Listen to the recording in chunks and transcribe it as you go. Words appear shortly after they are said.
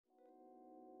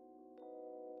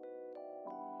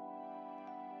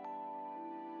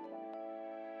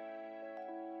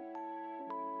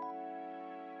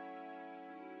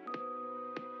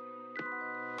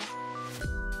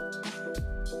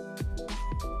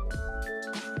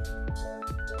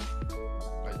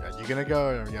You gonna go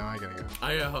or am I gonna go?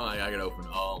 I gotta open.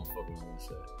 Oh, I'm fucking gonna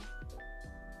say.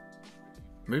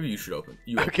 Maybe you should open.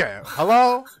 Okay.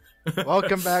 Hello.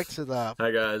 Welcome back to the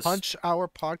Hi guys. Punch Hour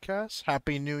podcast.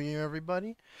 Happy New Year,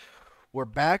 everybody. We're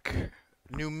back.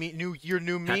 New year,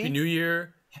 new me. Happy New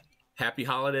Year. Happy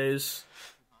holidays.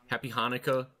 Happy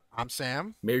Hanukkah. I'm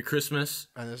Sam. Merry Christmas.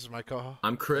 And this is my co-host.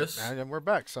 I'm Chris. And we're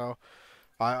back. So,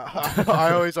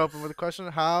 I always open with a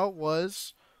question: how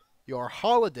was your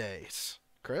holidays,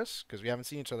 Chris? Because we haven't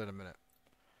seen each other in a minute.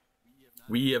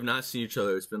 We have not seen each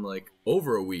other. It's been like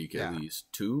over a week at least.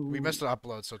 We missed an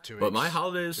upload, so 2 weeks. But my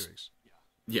holidays. 2 weeks.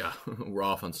 Yeah, we're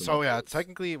off on some. So uploads. yeah,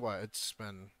 technically, it's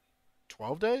been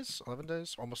 12 days, 11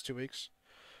 days, almost 2 weeks.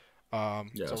 Yeah.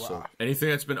 So anything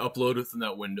that's been uploaded within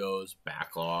that window is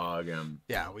backlog.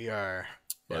 Yeah, we are.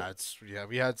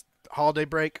 We had holiday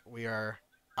break. We are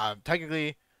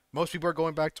technically most people are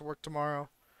going back to work tomorrow.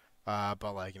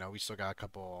 But we still got a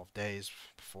couple of days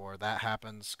before that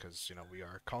happens because we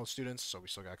are college students, so we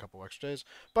still got a couple extra days.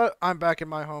 But I'm back in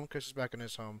my home. Chris is back in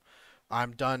his home.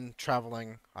 I'm done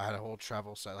traveling. I had a whole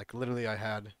travel set. Like literally, I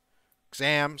had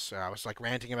exams. I was like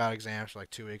ranting about exams for like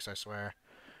 2 weeks, I swear.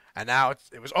 And now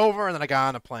it was over, and then I got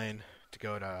on a plane to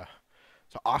go to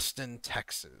Austin,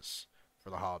 Texas for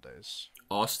the holidays.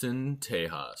 Austin,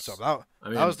 Tejas. So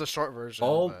that was the short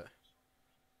version.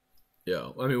 Yeah,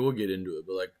 I mean we'll get into it,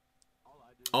 but like.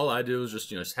 All I did was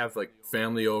just have like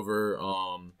family over.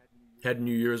 Had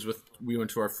New Year's we went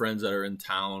to our friends that are in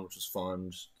town, which was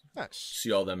fun. Just nice.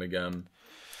 See all them again.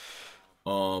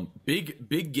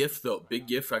 Big gift though. Big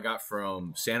gift I got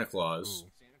from Santa Claus.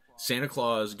 Ooh. Santa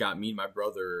Claus got me and my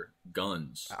brother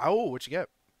guns. Oh, what'd you get?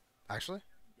 Actually,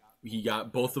 he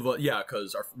got both of us. Yeah,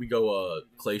 because we go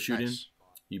clay shooting.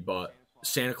 Nice.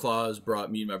 Santa Claus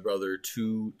brought me and my brother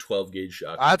 2 12-gauge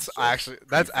shotguns.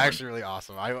 That's actually really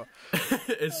awesome.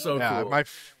 It's so cool.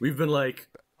 We've been like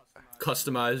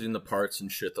customizing the parts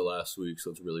and shit the last week,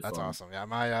 so it's really fun. That's awesome. Yeah,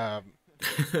 I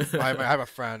have a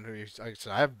friend who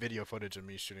I have video footage of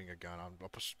me shooting a gun. I'll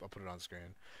put it on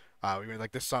screen. We went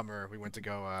like this summer. We went to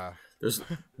go. There's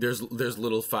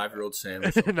little 5-year-old Sam.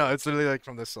 No, it's literally like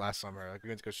from this last summer. Like we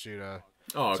went to go shoot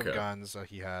some guns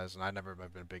he has, and I've never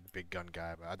been a big gun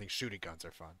guy, but I think shooting guns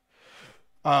are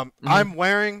fun. I'm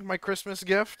wearing my Christmas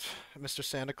gift, Mr.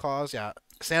 Santa Claus. Yeah,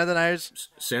 Santa deniers.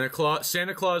 Santa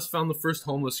Claus found the first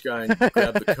homeless guy and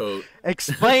grabbed the coat.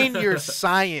 Explain your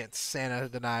science, Santa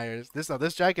deniers.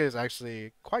 This jacket is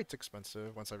actually quite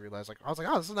expensive. Once I realized, oh,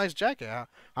 this is a nice jacket.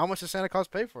 How much did Santa Claus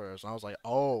pay for this? And I was like,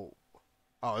 oh,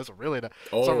 this is really nice.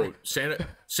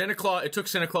 Santa Claus. It took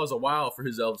Santa Claus a while for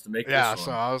his elves to make this one. Yeah,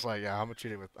 so I was like, I'm gonna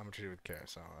treat it with care.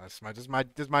 So this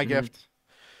is my gift.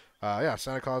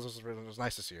 Santa Claus was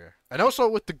nice this year, and also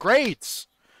with the grades.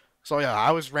 So yeah,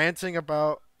 I was ranting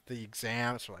about the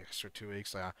exams for 2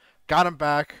 weeks. Got them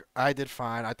back. I did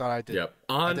fine. I thought I did. Yep.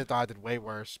 I did way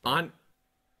worse. But...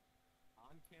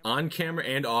 On camera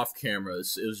and off camera,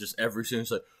 it was just every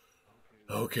single like,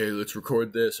 okay, let's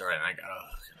record this. All right, I got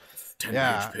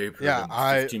 10-page paper. Yeah,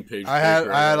 15-page I had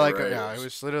it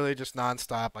was literally just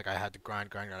nonstop. Like I had to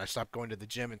grind. I stopped going to the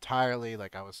gym entirely.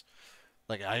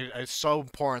 It's so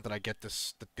important that I get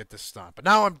this done. But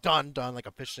now I'm done. Like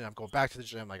officially, I'm going back to the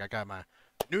gym. Like I got my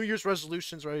New Year's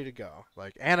resolutions ready to go.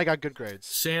 And I got good grades.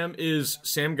 Sam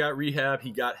got rehab. He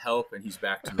got help, and he's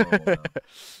back to normal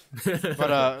now.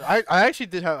 But I actually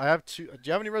did have. I have 2. Do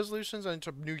you have any resolutions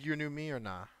into New Year, New Me or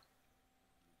not?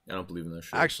 I don't believe in that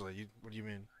shit. Actually, what do you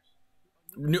mean?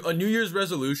 A New Year's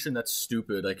resolution, that's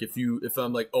stupid. Like if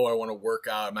I'm like, oh, I want to work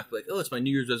out, I'm not like, oh, it's my New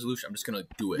Year's resolution, I'm just gonna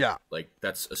do it. Yeah, like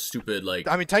that's a stupid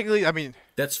technically,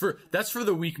 that's for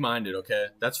the weak-minded. Okay,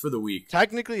 that's for the weak.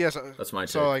 Technically, yes. That's my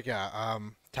take. So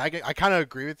I kind of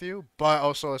agree with you, but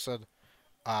also I said,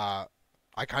 I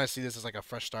kind of see this as like a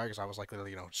fresh start because I was like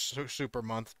literally super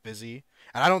month busy,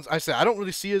 and I don't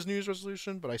really see it as New Year's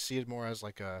resolution, but I see it more as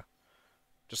like a.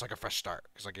 Just like a fresh start,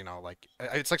 because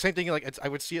it's like same thing. I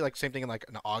would see it like same thing in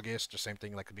August, or same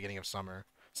thing like the beginning of summer.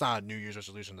 It's not a New Year's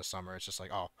resolution this summer. It's just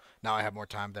like, oh, now I have more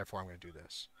time, therefore I'm gonna do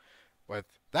this. With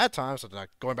that time, so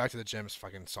going back to the gym is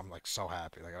fucking. So I'm so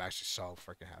happy. I'm actually so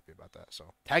freaking happy about that.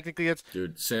 So technically, it's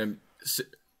Sam.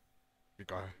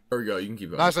 Go ahead. Or go. You can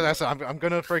keep going. No, I said I'm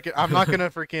gonna freaking. I'm not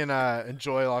gonna freaking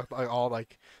enjoy all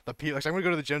the people. I'm gonna go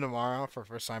to the gym tomorrow for the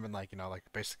first time in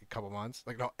basically a couple months.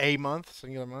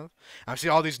 Singular month. I see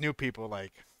all these new people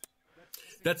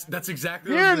That's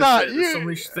exactly. You're not. So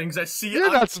many things I see.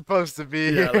 You're not supposed to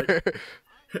be here.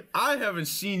 I haven't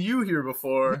seen you here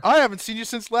before. I haven't seen you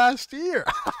since last year.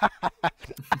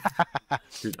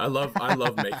 Dude, I love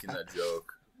making that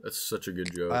joke. That's such a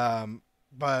good joke.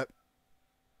 But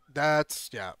that's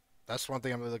one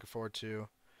thing I'm really looking forward to.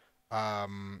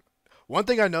 One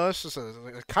thing I noticed is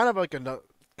kind of like kind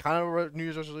of a New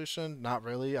Year's resolution. Not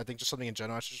really. I think just something in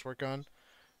general I should just work on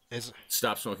is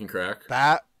Stop smoking crack.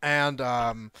 that and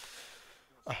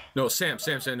No, Sam.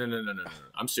 No, no, no, no, no.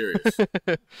 I'm serious.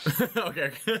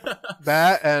 Okay.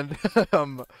 that and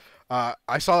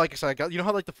I saw like I said, you know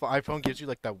how like the iPhone gives you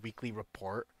like that weekly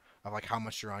report of like how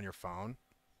much you're on your phone.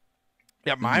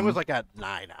 Yeah, mine hmm was like at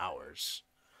 9 hours.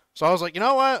 So I was like, you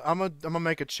know what? I'm gonna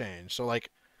make a change. So like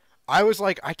I was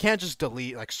like, I can't just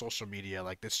delete like social media.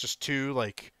 Like it's just too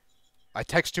like I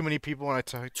text too many people and I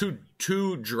text.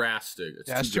 Too drastic. It's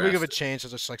Yeah, too it's too big of a drastic. change to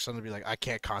just like suddenly be like, I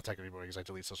can't contact anybody because I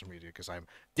delete social media because I'm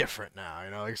different now.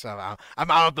 You know, like so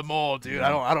I'm out of the mold, dude.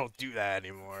 Mm. I don't do that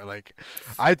anymore. Like,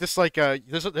 I just like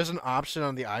there's an option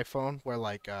on the iPhone where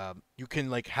like you can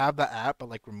like have the app but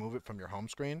like remove it from your home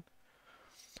screen.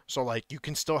 So like you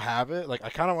can still have it. Like I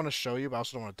kind of want to show you, but I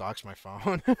also don't want to dox my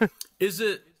phone. Is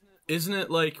it? Isn't it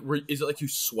like? Is it like you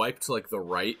swipe to like the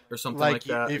right or something Like like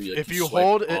that? Or like if you swipe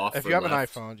hold it, off if or you have an left?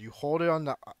 iPhone, you hold it on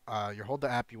the you hold the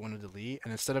app you want to delete,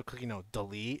 and instead of clicking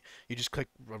delete, you just click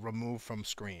remove from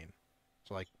screen.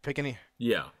 So like pick any.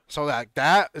 Yeah. So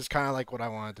that is kind of like what I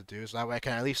wanted to do, so that way I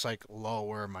can at least like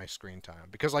lower my screen time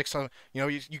because like so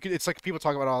you could it's like people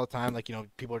talk about it all the time like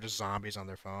people are just zombies on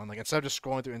their phone like instead of just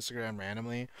scrolling through Instagram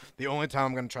randomly, the only time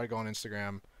I'm gonna try to go on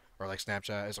Instagram or like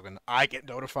Snapchat is when I get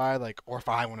notified like or if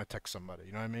I want to text somebody,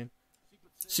 you know what I mean?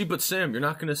 See, but Sam, you're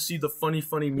not gonna see the funny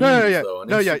No, no, memes yeah, though on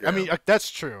no, yeah. I mean Instagram. that's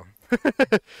true.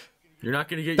 You're not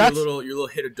gonna get That's your little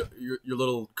hit of your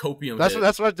little copium That's hit.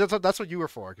 that's what you were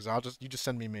for, because you just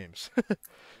send me memes.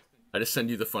 I just send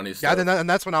you the funny Yeah, stuff. and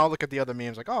that's when I'll look at the other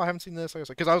memes like, oh, I haven't seen this.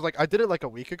 Because I was like, I did it like a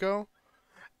week ago,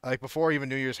 like before even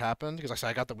New Year's happened, because I said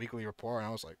I got the weekly report, and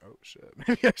I was like, oh shit,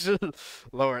 maybe I should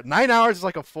lower it. 9 hours is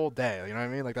like a full day, you know what I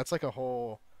mean? Like that's like a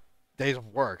whole day's of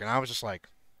work, and I was just like,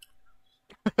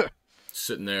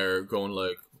 Sitting there going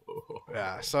like, oh.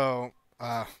 yeah. So,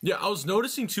 Yeah, I was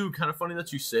noticing too. Kind of funny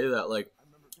that you say that. Like,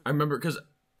 I remember because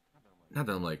not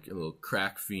that I'm like a little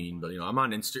crack fiend, but I'm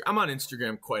on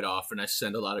Instagram quite often. I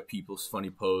send a lot of people's funny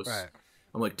posts. right.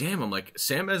 I'm like, damn. I'm like,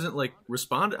 Sam hasn't like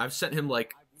responded. I've sent him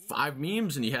like 5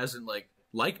 memes and he hasn't like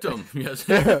liked them. He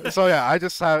hasn't. So yeah, I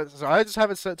just have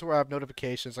it set to where I have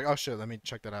notifications like, oh shit, let me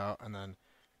check that out, and then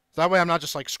so that way I'm not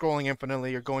just like scrolling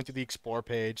infinitely or going to the explore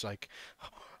page like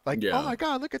oh Yeah. my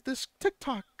god, look at this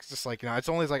TikTok. It's just like it's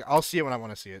only like I'll see it when I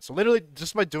want to see it. So literally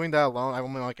just by doing that alone, I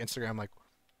only like Instagram like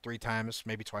 3 times,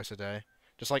 maybe twice a day.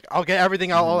 Just like I'll get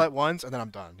everything out all hmm at once and then I'm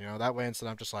done. That way instead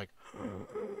I'm just like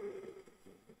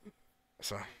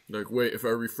so Like, wait, if I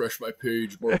refresh my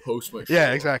page, more posts might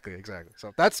yeah, show up. exactly.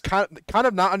 So that's kind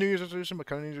of not a New Year's resolution, but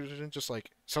kind of New Year's resolution. Just like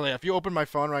so, like, if you open my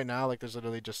phone right now, like there's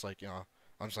literally just like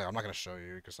I'm just like I'm not gonna show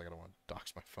you because like I don't want to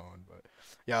dox my phone, but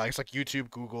yeah, like, it's like YouTube,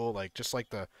 Google, like just like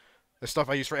the stuff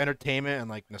I use for entertainment and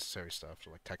like necessary stuff,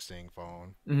 so like texting,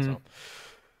 phone. hmm So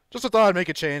just a thought I'd make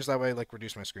a change that way, like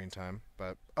reduce my screen time.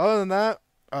 But other than that,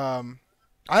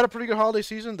 I had a pretty good holiday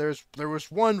season. There was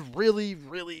one really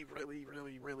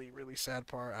sad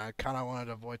part. I kind of wanted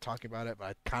to avoid talking about it, but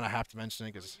I kind of have to mention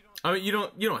it because I mean, you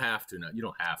don't have to. No, you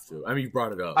don't have to. I mean, you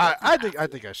brought it up. Like, you have I to.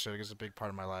 think I should. It's a big part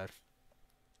of my life.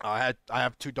 I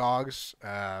have two dogs.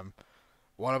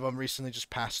 One of them recently just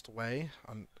passed away.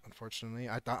 Unfortunately,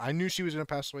 I knew she was gonna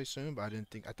pass away soon, but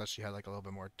I thought she had like a little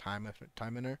bit more time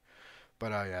in her.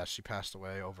 But yeah, she passed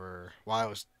away over while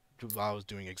I was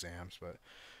doing exams. But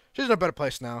she's in a better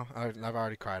place now. I've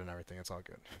already cried and everything. It's all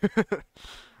good.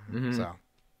 hmm So,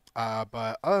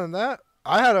 but other than that,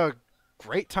 I had a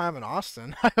great time in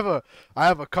Austin. I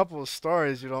have a couple of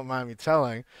stories you don't mind me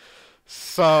telling.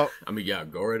 So I mean, yeah,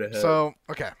 go right ahead. so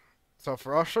okay. So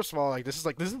for us, first of all, like this is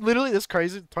literally this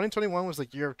crazy. 2021 was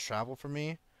like year of travel for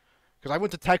me because I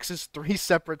went to Texas 3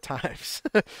 separate times.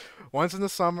 Once in the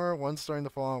summer, once during the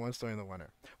fall, and once during the winter.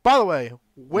 By the way,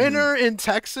 hmm winter in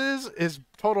Texas is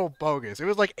total bogus. It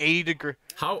was like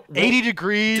How? Well, 80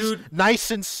 degrees, dude,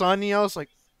 nice and sunny. I was like,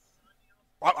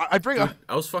 I bring dude, up,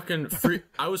 I was fucking free.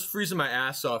 I was freezing my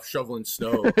ass off shoveling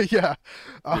snow, yeah.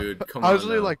 Uh, dude. Come I was on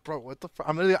literally now, like, bro, what the?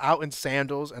 I'm literally out in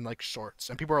sandals and like shorts,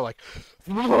 and people are like,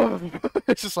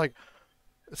 it's just like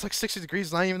it's like 60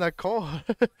 degrees, not even that cold.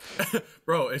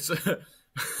 bro. It's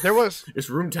There was it's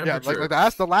room yeah, like temperature,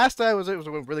 the last day it was when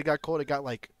it really got cold. It got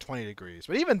like 20 degrees,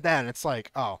 but even then, it's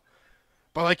like oh.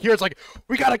 But like here, it's like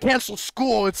we gotta cancel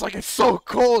school. It's like it's so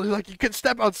cold. Like you can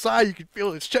step outside, you can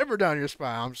feel it shiver down your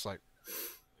spine. I'm just like,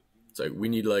 It's like we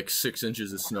need like 6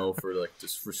 inches of snow for like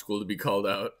just for school to be called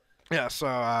out. yeah. So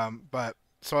but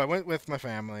so I went with my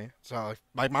family. So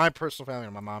like my personal family,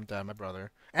 my mom, dad, my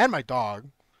brother, and my dog,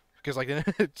 because like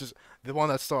just the one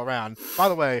that's still around. By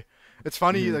the way, It's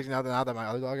funny, Hmm. like now that my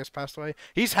other dog has passed away,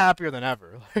 he's happier than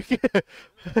ever.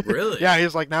 Like, Really? yeah,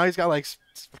 he's like now he's got like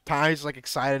times he's like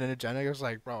excited and energetic. It's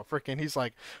like, bro, freaking, he's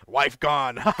like, wife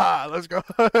gone, haha, let's go.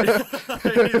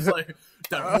 He's like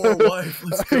that whore wife.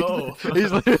 Let's go.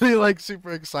 He's literally like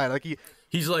super excited. Like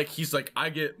He's like I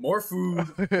get more food,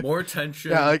 more yeah,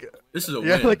 attention. like This is a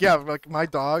yeah, win. like my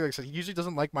dog. Like I said, he usually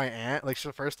doesn't like my aunt. Like it's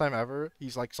the first time ever.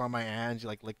 He's like saw my aunt. He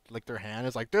like licked her hand.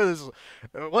 It's like, dude,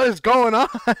 what is going on?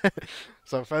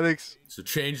 So Felix, It's a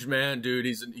changed man, dude.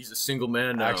 He's a single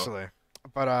man now. actually,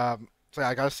 but so yeah,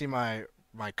 I got to see my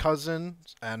cousin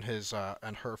and his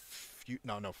and her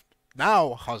no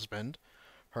now husband,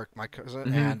 my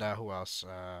cousin, Hmm. and who else?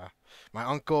 My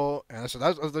uncle, and so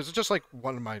that's just like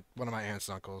one of my aunts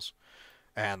and uncles,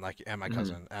 and my Hmm.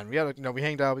 cousin, and we had we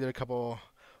hanged out, we did a couple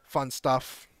fun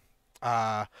stuff.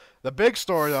 Uh, the big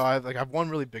story though, I have one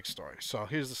really big story. So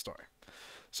here's the story.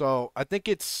 So I think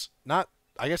it's not,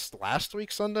 I guess last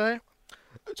week Sunday.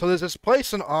 So there's this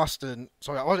place in Austin.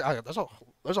 So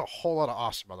there's a whole lot of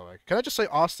Austin, by the way. Can I just say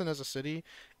Austin as a city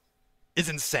is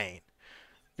insane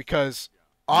because,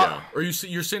 Yeah. Or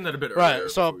you're saying that a bit right. earlier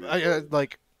So before we recorded.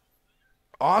 like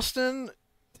Austin,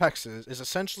 Texas is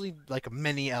essentially like a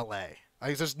mini LA.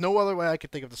 Like there's no other way I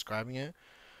could think of describing it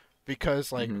because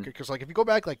Hmm. if you go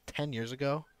back like 10 years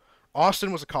ago,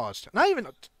 Austin was a college town. Not even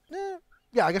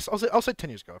yeah, I guess I'll say 10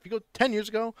 years ago. If you go 10 years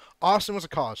ago, Austin was a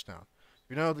college town.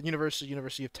 You know the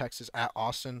University of Texas at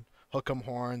Austin, Hook'em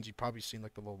Horns. You've probably seen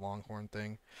like the little Longhorn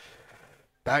thing.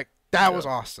 That was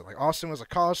Yeah. Austin. Like Austin was a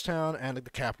college town and like the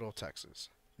capital of Texas.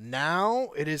 Now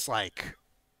it is like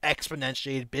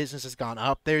exponentiated. Business has gone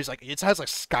up. There's like it has like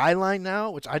skyline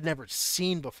now, which I'd never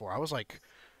seen before. I was like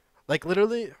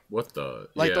literally What the?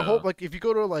 like the whole Yeah. like if you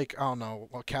go to like I don't know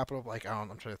what capital like I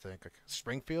don't I'm trying to think like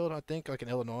Springfield I think like in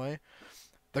Illinois,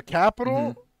 the Hmm.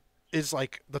 Capitol is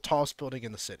like the tallest building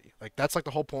in the city. Like that's like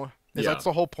the whole point. Is Yeah. that's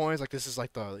the whole point? Is like this is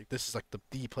like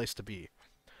the place to be.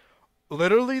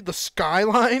 Literally, the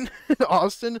skyline in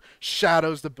Austin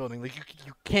shadows the building. Like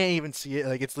you can't even see it.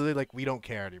 Like it's literally like we don't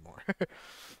care anymore.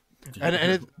 And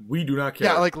it We do not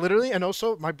yeah, care. like literally, and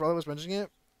also my brother was mentioning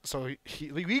it. So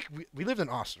we lived in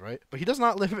Austin, right? But he does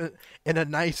not live in a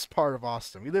nice part of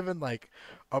Austin. We live in like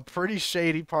a pretty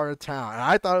shady part of town, and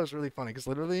I thought it was really funny because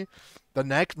literally,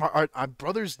 our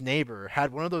brother's neighbor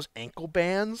had one of those ankle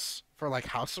bands for like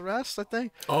house arrest, I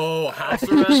think. Oh, house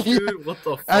arrest, Yeah. dude. What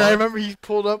the And I fuck? remember he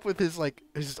pulled up with his like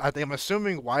his I think I'm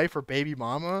assuming wife or baby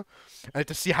mama, and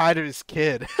to see hi to his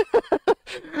kid.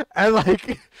 And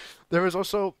like there was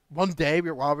also one day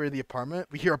while we were in the apartment,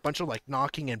 we hear a bunch of like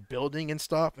knocking and building and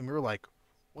stuff, and we were like,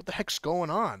 "What the heck's going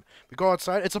on?" We go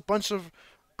outside, it's a bunch of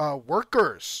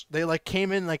workers. They like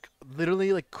came in like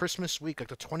literally like Christmas week, like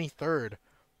the 23rd,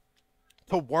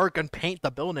 to work and paint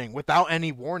the building without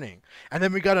any warning. And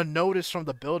then we got a notice from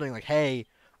the building like, "Hey,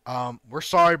 we're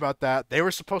sorry about that. They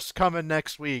were supposed to come in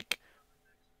next week.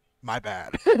 My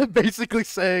bad." Basically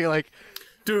saying like,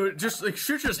 Dude, just like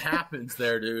shit just happens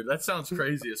there, dude. That sounds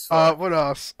crazy as fuck. what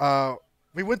else?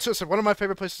 We went to so one of my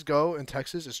favorite places to go in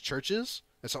Texas is churches.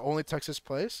 It's the only Texas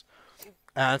place.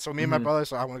 And so me and my Hmm. brother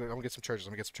said, I want to get some churches.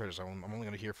 I'm gonna get some churches. I'm only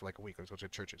gonna be here for like a week. Let's go to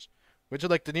churches. Which are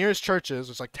like the nearest churches.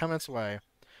 It's like 10 minutes away,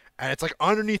 and it's like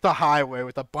underneath the highway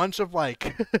with a bunch of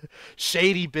like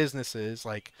shady businesses.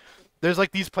 Like there's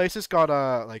like these places called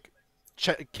like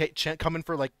coming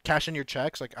for like cashing your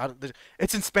checks. Like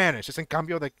it's in Spanish. It's in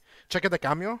cambio like cheque de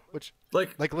cambio, which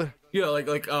Like, like yeah,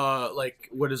 like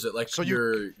what is it? Like so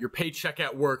you your paycheck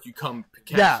at work, you come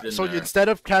yeah. cash it in So there. instead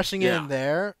of cashing it Yeah, in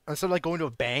there, instead of like going to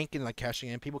a bank and like cashing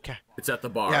in, it's at the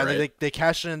bar, yeah right? they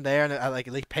cash it in there and like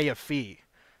they pay a fee.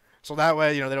 So that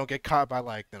way, they don't get caught by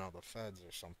like, the feds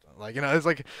or something. Like, it's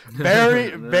like very,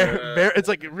 it's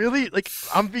like really, like,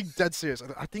 I'm being dead serious.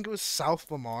 I think it was South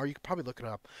Lamar. You could probably look it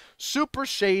up. Super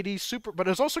shady, but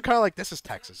it's also kind of like, this is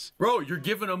Texas. Bro, you're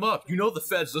giving them up. You know the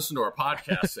feds listen to our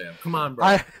podcast, Sam. Come on,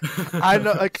 bro. I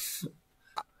know, like,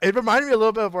 it reminded me a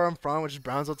little bit of where I'm from, which is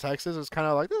Brownsville, Texas. It's kind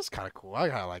of like, this is kind of cool. I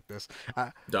kind of like this.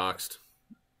 Doxed.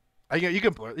 You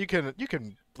can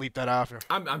bleep that off.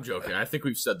 I'm joking. I think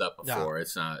we've said that Yeah. before.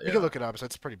 It's not. You Yeah. can look it up. So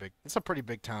it's pretty big. It's a pretty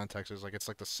big town in Texas. Like, it's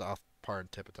like the south part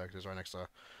and tip of Texas, right next to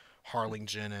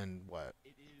Harlingen and what?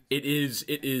 It is.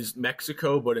 It is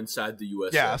Mexico, but inside the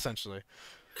USA. Yeah, essentially.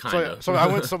 Kind So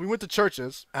of. we went to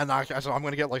churches, and so I'm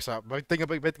gonna get like so. My big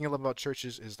thing I love about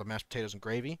churches is the mashed potatoes and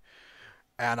gravy.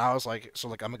 And I was like, I'm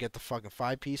gonna get the fucking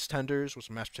 5-piece tenders with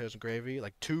some mashed potatoes and gravy,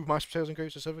 like 2 mashed potatoes and gravy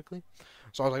specifically.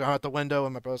 So I was like, I'm at the window,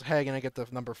 and my brother's, hey, can I get the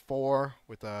number 4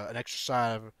 with an extra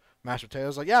side of mashed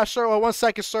potatoes? Like, yeah, sure. Well, 1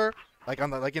 second, sir. Like on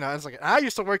the it's like I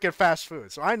used to work at fast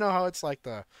food, so I know how it's like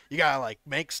you gotta like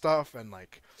make stuff and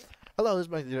like hello, this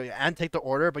is my, and take the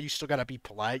order, but you still gotta be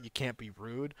polite. You can't be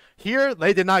rude. Here,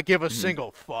 they did not give a Mm-hmm.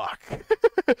 single fuck.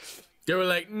 They were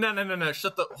like, no, no, no, no,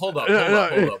 shut the, hold up, No, hold up,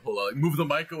 hold no. up, hold up. Like, move the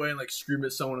mic away and like scream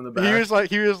at someone in the He back. was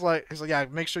like, yeah,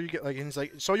 make sure you get like, and he's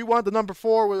like, so you want the number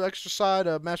 4 with extra side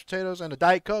of mashed potatoes and a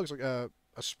Diet Coke? It's like, a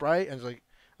Sprite, and he's like,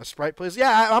 a Sprite, please.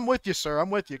 Yeah, I'm with you, sir.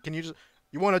 I'm with you. Can you just,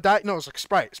 you want a Diet? No, it's like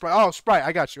Sprite, Sprite. Oh, Sprite.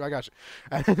 I got you. I got you.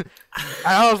 And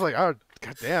I was like, oh,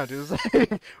 god damn, dude. It's like,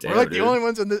 we're Damn, like the dude. only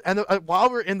ones in the, and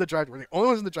while we're in the drive-thru, we're the only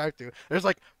ones in the drive-thru. There's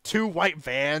like 2 white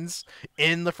vans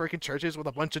in the freaking churches with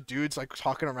a bunch of dudes like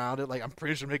talking around it. Like I'm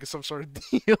pretty sure making some sort of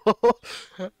deal.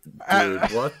 Dude, And-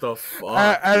 what the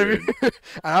fuck, dude? and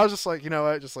I was just like, you know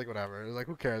what, just like whatever. Like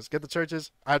who cares? Get the churches.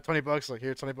 I have $20. Like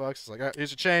here, $20. It's like, all right,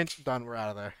 here's your change. Done. We're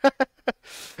out of there.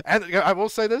 And I will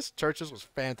say this: churches was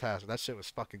fantastic. That shit was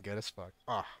fucking good as fuck.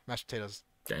 Ah, mashed potatoes,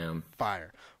 Damn.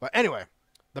 fire. But anyway,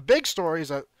 the big story is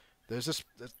that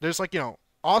there's like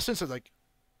Austin said like,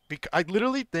 I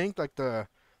literally think like the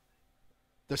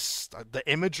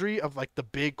imagery of like the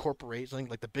big corporation,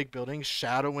 like the big buildings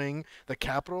shadowing the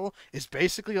Capitol is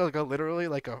basically like a literally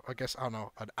like a, I guess I don't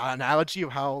know, an analogy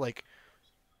of how like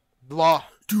law.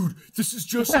 Dude, this is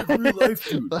just like real life,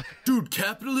 dude. Dude,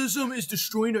 capitalism is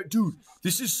destroying it. Dude,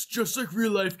 this is just like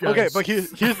real life, guys. Okay,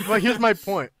 but here's my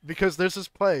point, because there's this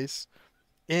place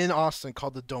in Austin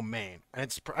called the Domain, and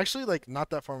it's actually like not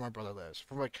that far where my brother lives.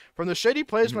 From the shady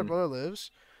place my brother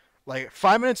lives, like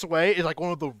 5 minutes away is like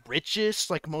one of the richest,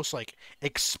 like most like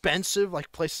expensive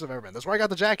like places I've ever been. That's where I got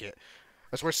the jacket.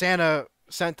 That's where Santa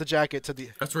sent the jacket to the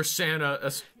That's where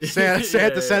Santa.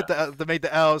 Santa sent the made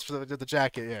the elves for the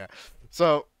jacket. Yeah.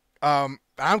 So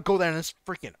I go there and it's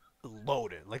freaking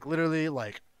loaded. Like literally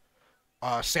like.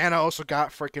 Santa also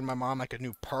got freaking my mom like a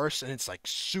new purse, and it's like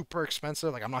super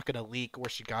expensive. Like I'm not gonna leak where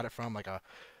she got it from. Like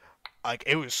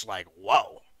it was like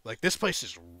whoa. Like this place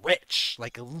is rich.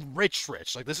 Like rich,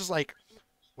 rich. Like this is like,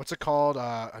 what's it called?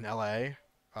 In L.A.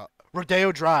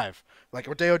 Rodeo Drive. Like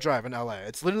Rodeo Drive in L.A.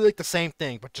 It's literally like the same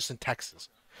thing, but just in Texas.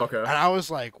 Okay. And I was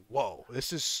like, whoa,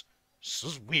 this is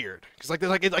weird. Cause like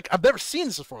I've never seen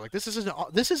this before. Like this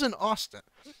isn't Austin,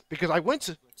 because I went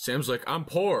to Sam's like, I'm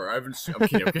poor. I haven't seen. I'm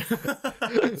kidding. I'm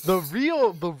kidding.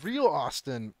 the real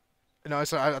Austin.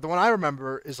 So the one I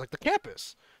remember is like the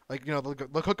campus. Like the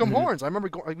Hook'em Horns. I remember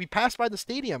going. Like we passed by the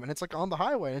stadium, and it's like on the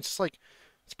highway, and it's just like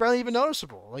it's barely even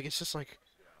noticeable. Like it's just like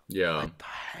Yeah. what the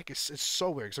heck? It's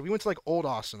so weird. So we went to like old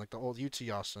Austin, like the old UT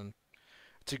Austin,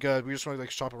 to go. We just wanted to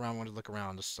like shop around, wanted to look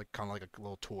around, just like kind of like a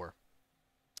little tour.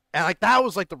 And like that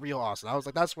was like the real Austin. I was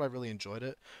like, that's why I really enjoyed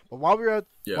it. But while we were at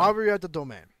the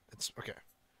Domain, it's okay.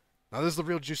 Now this is the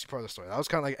real juicy part of the story. That was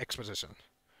kind of like exposition.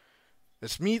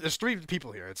 It's me. There's 3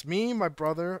 people here. It's me, my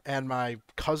brother, and my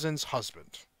cousin's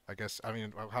husband. I guess. I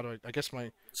mean, how do I guess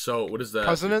my So what is that?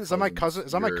 cousin? Is that my cousin?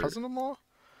 Is that my Your- cousin-in-law?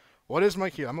 What is my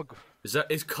here?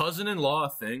 Is cousin-in-law a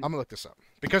thing? I'm gonna look this up,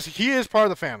 because he is part of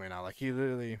the family now. Like he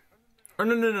literally. Oh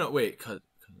no, wait.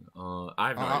 I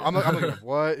have no idea. I'm looking up.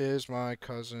 What is my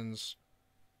cousin's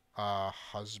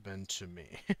husband to me?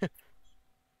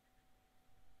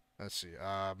 Let's see.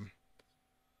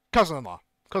 Cousin-in-law.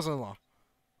 Cousin-in-law.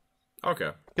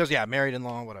 Okay. Because yeah,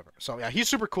 married-in-law, whatever. So yeah, he's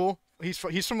super cool. He's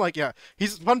from like, yeah.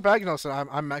 He's fun fact. So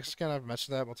I'm Mexican. I've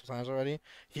mentioned that multiple times already.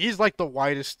 He's like the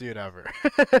whitest dude ever.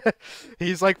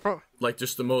 He's like from Like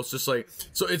just the most, just like,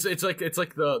 so it's like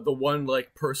the one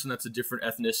like person that's a different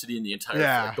ethnicity in the entire,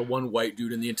 like the one white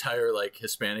dude in the entire like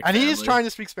Hispanic and family. he's trying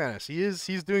to speak Spanish.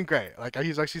 He's doing great. Like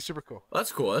he's actually super cool.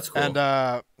 That's cool. That's cool.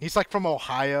 And he's like from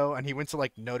Ohio, and he went to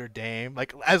like Notre Dame.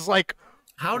 Like as like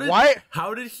how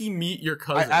did he meet your I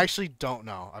cousin? actually don't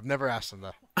know. I've never asked him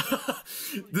that.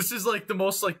 This is like the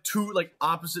most like 2 like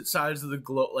opposite sides of the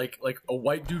globe, like a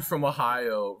white dude from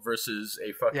Ohio versus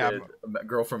a fucking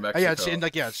girl from Mexico. And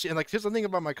here's the thing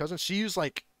about my cousin. She was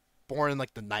like born in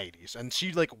like the 90s, and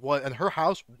she like and her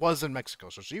house was in Mexico,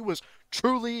 so she was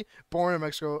truly born in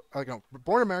Mexico. Like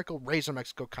born in America, raised in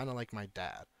Mexico, kind of like my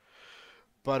dad.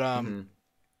 But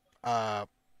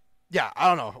yeah, I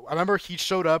don't know. I remember he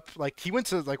showed up, like he went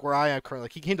to like where I am currently.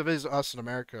 Like he came to visit us in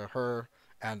America, her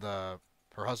and her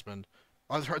husband,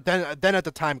 then at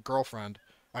the time girlfriend,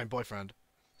 boyfriend,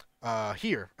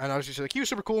 here. And I was just like, he was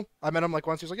super cool. I met him like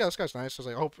once. He was like, yeah, this guy's nice. I was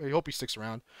like, I hope he sticks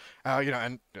around,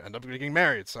 and end up getting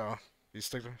married. So he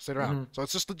stayed around. So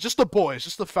it's just the boys,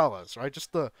 just the fellas, right?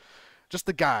 Just the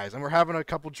guys, and we're having a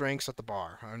couple drinks at the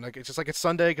bar. And like it's just like it's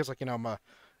Sunday, because like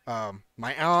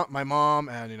my aunt, my mom,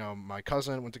 and my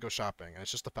cousin went to go shopping, and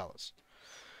it's just the fellas.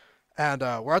 And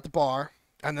we're at the bar,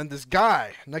 and then this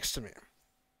guy next to me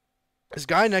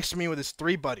with his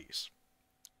 3 buddies,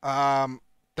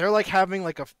 they're like having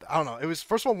like a, I don't know. It was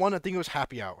first of all one. I think it was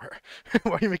happy hour.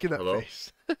 Why are you making that Hello,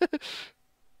 face?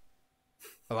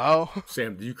 Hello,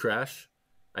 Sam. Do you crash?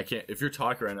 I can't. If you're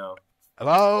talking right now,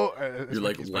 hello. you're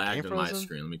like Is my game lagged on my frozen?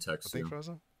 screen. Let me I text think you.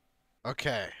 frozen.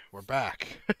 Okay, we're back.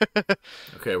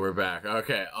 Okay, we're back.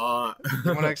 Okay. You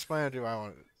want to explain or do I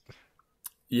want?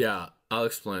 Yeah, I'll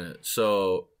explain it.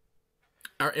 So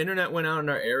our internet went out in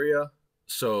our area.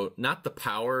 So not the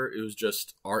power. It was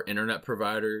just our internet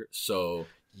provider. So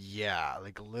Yeah,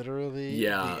 like literally, the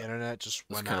yeah, internet just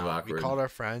it's went kind of out. We awkward. called our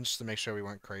friends to make sure we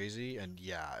weren't crazy, and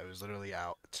yeah, it was literally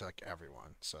out to like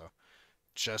everyone. So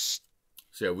just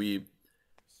So yeah,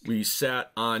 we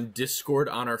sat on Discord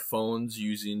on our phones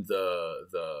using the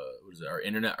what is it, our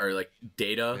internet or like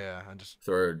data yeah, and just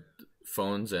through our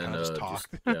phones kind and of just just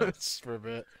talked yeah, just for a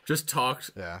bit. just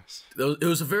talked. Yeah, It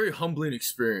was a very humbling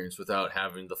experience without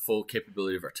having the full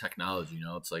capability of our technology. You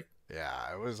know, it's like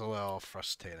yeah, it was a little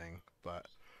frustrating, but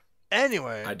I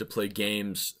anyway, had to play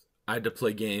games. I had to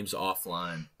play games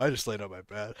offline. I just laid on my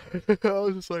bed. I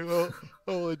was just like, well,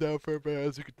 I'll lay down for a bit.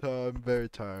 As you can tell, I'm very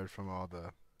tired from all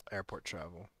the airport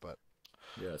travel, but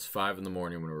Yeah, it's 5 in the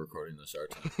morning when we're recording this our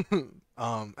time.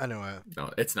 anyway,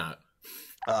 No, it's not.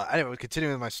 anyway,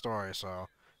 continuing with my story. So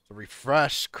to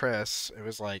refresh Chris, it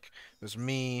was like it was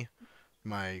me,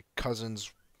 my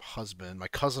cousin's husband, my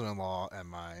cousin-in-law, and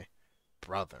my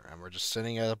brother, and we're just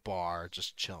sitting at a bar,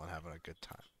 just chilling, having a good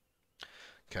time.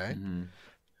 Okay,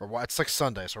 Mm-hmm. it's like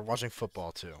Sunday, so we're watching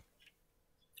football too.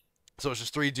 So it's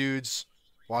just three dudes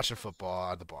watching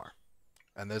football at the bar,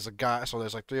 and there's a guy. So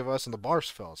there's like three of us, and the bar's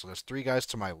filled. So there's three guys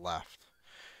to my left,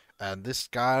 and this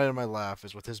guy to my left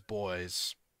is with his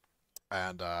boys,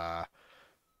 and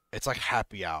it's like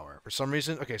happy hour for some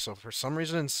reason. Okay, so for some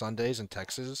reason in Sundays in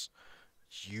Texas,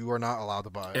 you are not allowed to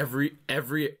buy.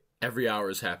 Every hour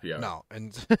is happy hour. No,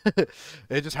 and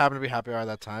it just happened to be happy hour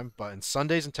that time. But in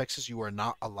Sundays in Texas, you are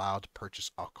not allowed to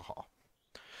purchase alcohol.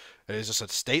 It is just a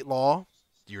state law.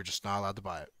 You're just not allowed to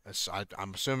buy it.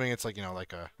 I'm assuming it's like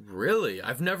like a. Really?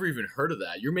 I've never even heard of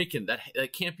that. You're making that.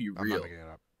 That can't be I'm not real. making it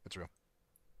up. It's real.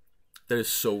 That is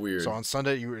so So weird. on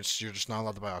Sunday, you're just not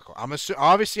allowed to buy alcohol.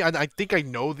 Obviously, I think I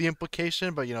know the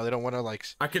implication, but they don't want to like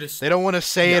I could. they don't want to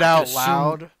say Yeah, it I can out assume.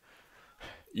 loud.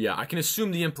 Yeah, I can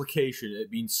assume the implication it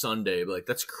being Sunday, but like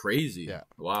that's crazy. Yeah. Yeah,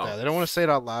 Wow. they don't want to say it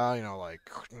out loud, like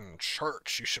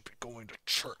church, you should be going to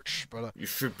church. You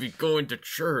should be going to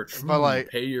church. But like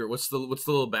Pay your what's the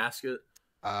little basket?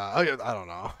 I don't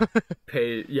know.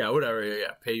 Pay yeah, whatever.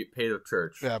 Yeah. Pay the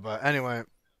church. Yeah, but anyway,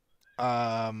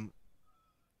 um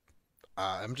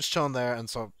I'm just chilling there, and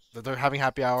so they're having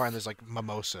happy hour, and there's like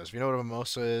mimosas. If you know what a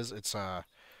mimosa is,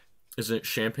 Is it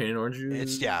champagne and orange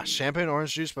it's juice? yeah, champagne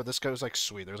orange juice, but this guy was like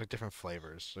sweet. There's like different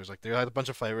flavors. They had a bunch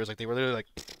of flavors. Like they were literally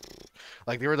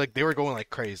like they were going like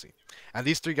crazy. And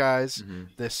these three guys, Mm-hmm.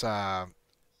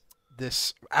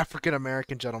 this African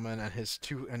American gentleman and his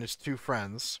two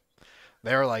friends,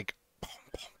 they're like boom,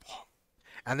 boom, boom.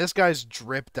 And this guy's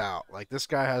dripped out. Like this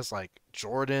guy has like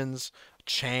Jordans,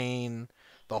 chain,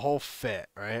 the whole fit,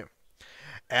 right?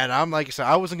 And I'm like, so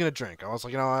I wasn't gonna drink. I was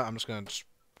like, you know what? I'm just gonna just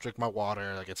drink my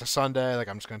water. Like it's a Sunday. Like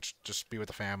I'm just gonna just be with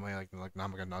the family. Like no,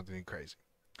 I'm gonna not do anything crazy.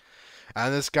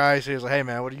 And this guy, so he was like, "Hey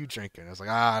man, what are you drinking?" I was like,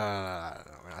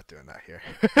 no, we're not doing that here."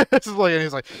 This is like, and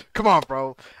he's like, "Come on,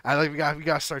 bro." And like we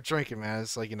got to start drinking, man.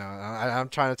 It's like I'm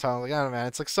trying to tell him like, "Yeah, man,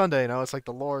 it's like Sunday, it's like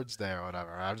the Lord's Day or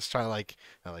whatever." I'm just trying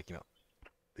to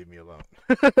leave me alone.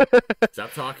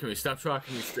 Stop talking to me. Stop talking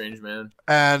to me, strange man.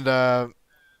 And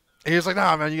he was like,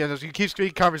 "Nah, man, you keep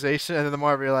speaking conversation." And then the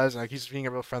more I realized, like, he's being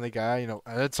a real friendly guy, And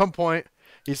at some point,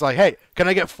 he's like, "Hey, can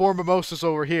I get four mimosas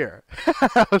over here?"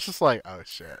 I was just like, "Oh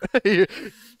shit."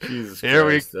 Jesus Here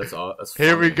we Christ, that's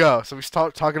here we funny. go. So we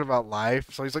start talking about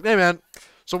life. So he's like, "Hey, man,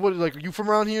 so what? Like, are you from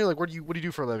around here? Like, what do you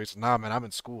do for a living?" He said, "Nah, man, I'm in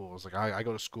school." I was like, "I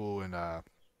go to school in the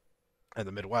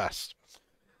Midwest."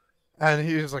 And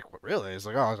he was like, "What, really?" He's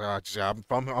like, "Oh, yeah,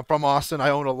 I'm from Austin. I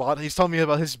own a lot." He's telling me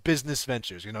about his business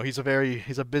ventures. He's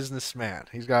a businessman.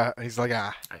 He's like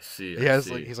I see. he I has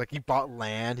like see. he bought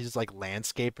land. He's like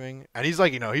landscaping, and he's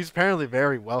like he's apparently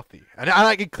very wealthy. And I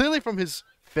like clearly from his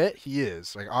fit, he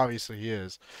is like obviously he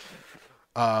is.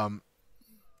 Um,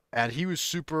 and he was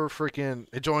super freaking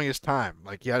enjoying his time.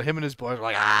 Like he had him and his boys were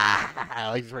like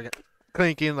like freaking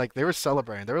clinking. Like they were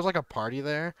celebrating. There was like a party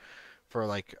there for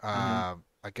like Mm-hmm.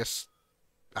 I guess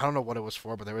I don't know what it was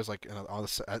for, but there was like on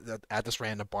this, at this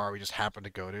random bar we just happened to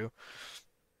go to.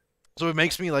 So it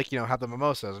makes me like have the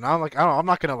mimosas, and I'm like I'm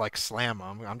not gonna like slam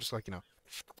them. I'm just like And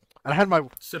I had my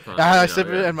Sip on it. I You know. sip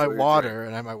it Yeah. and my Enjoy your drink. water,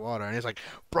 and I had my water, and he's like,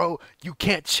 "Bro, you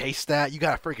can't chase that. You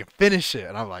gotta freaking finish it."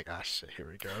 And I'm like, "Ah, shit, here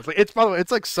we go." It's like by the way,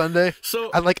 it's like Sunday So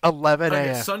at like 11 okay,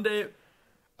 a.m. Sunday.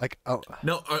 Like,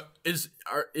 No, is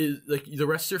like the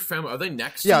rest of your family? Are they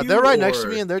next to yeah, they're you, right next to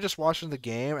me, or and they're just watching the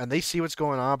game, and they see what's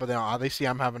going on, but they see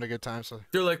I'm having a good time, so.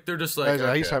 they're just like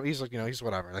okay, He's like, he's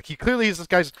whatever. Like, he clearly is this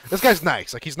guy's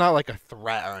nice. Like, he's not like a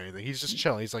threat or anything. He's just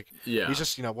chilling. He's like, he's yeah.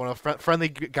 just one of friendly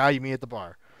guy you meet at the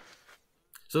bar.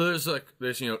 So there's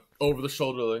over the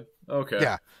shoulder like okay.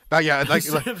 Yeah, but yeah, like,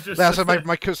 Just that's like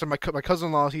my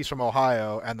cousin-in-law. He's from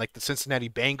Ohio, and like the Cincinnati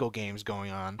Bengal game's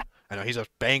going on. I know he's a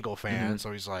Bengal fan,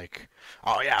 so he's like,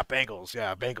 oh yeah, Bengals,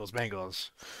 yeah,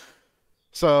 Bengals.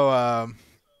 So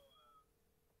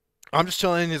I'm just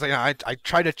chilling. He's like, I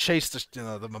try to chase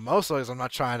the mimosas. I'm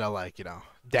not trying to like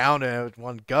down it with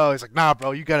one go. He's like, nah,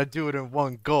 bro, you gotta do it in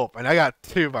one gulp. And I got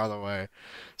two, by the way.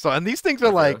 So, and these things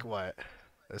are Okay. like what,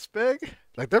 this big?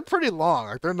 Like they're pretty long.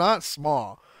 Like they're not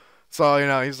small. So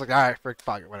he's like, all right, frick,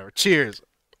 fuck it, whatever. Cheers.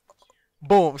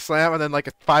 Boom, slam, and then like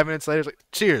 5 minutes later, he's like,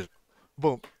 cheers.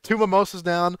 Boom, two mimosas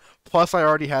down. Plus, I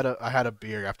had a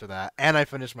beer after that, and I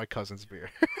finished my cousin's beer.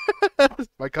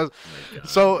 My cousin. Oh my god,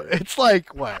 So dude. it's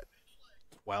like what,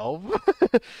 12,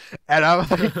 and I'm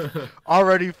like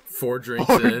already Four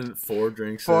drinks four, in, four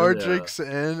drinks four in, yeah. drinks in,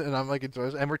 and I'm like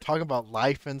enjoying, and we're talking about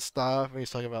life and stuff, and he's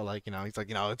talking about like he's like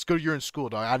it's good you're in school,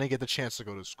 dog. I didn't get the chance to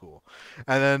go to school,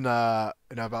 and then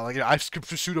about like I've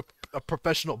pursued a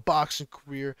professional boxing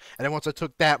career, and then once I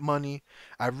took that money,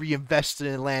 I reinvested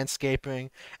in landscaping,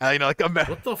 and like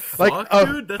What the like fuck,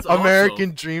 dude? That's awesome.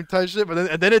 American dream type shit.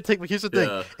 But then it takes. Here's the thing,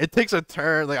 Yeah. it takes a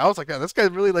turn. Like I was like, oh, this guy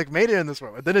really like made it in this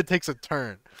world. And then it takes a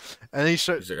turn, and then he He's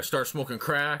like, I start smoking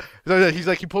crack. he's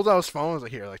like he pulls out his phone. He's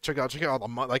like, here, like check out all the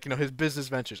like his business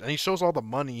ventures, and he shows all the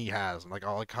money he has, and like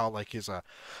all like how like his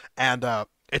and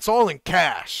it's all in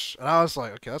cash. And I was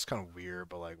like, okay, that's kind of weird,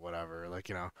 but like whatever, like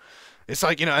it's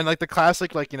like and like the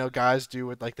classic like guys do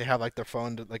with like they have like their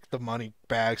phone to, like the money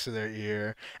bags to their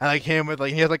ear, and like him with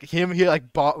like he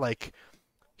like bought like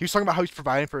he was talking about how he's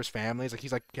providing for his families. Like he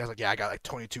has like yeah, I got like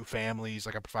 22 families.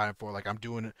 Like I'm providing for. Like I'm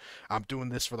doing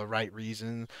this for the right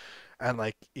reason. And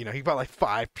like he bought like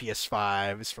 5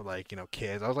 PS5s for like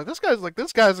kids. I was like,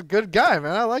 this guy's a good guy,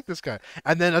 man. I like this guy.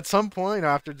 And then at some point,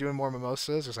 after doing more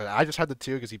mimosas, it's like I just had the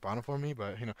two because he bought them for me.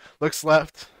 But looks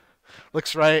left,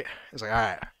 looks right. It's like all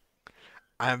right.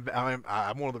 I'm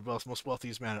one of the most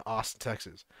wealthiest men in Austin,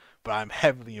 Texas, but I'm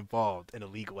heavily involved in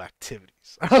illegal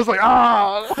activities. I was like,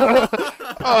 oh,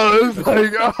 I was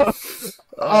like, oh,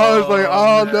 I was like,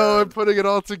 Oh oh no, I'm man. putting it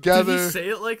all Did he together. say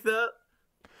it like that?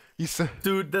 He said,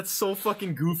 Dude, that's so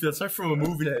fucking goofy. That's not from a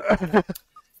movie that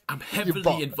I'm you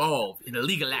bought. heavily involved in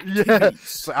illegal Yeah. activities.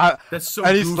 So I, That's so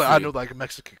and he's like, I know goofy. like a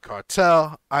Mexican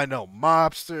cartel. I know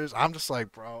mobsters. I'm just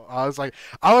like, bro. I was like,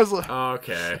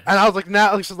 Okay. and I was like,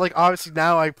 now, it's just like, obviously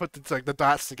now I put the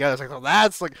dots together. It's like, oh,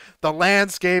 that's like the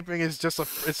landscaping is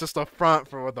it's just a front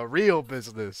for the real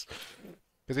business.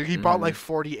 Because he bought like hmm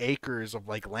 40 acres of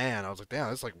like land. I was like, damn,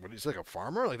 that's like, what, he's like a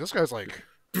farmer. Like this guy's like.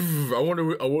 I wonder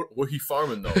what he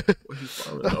farming though. What he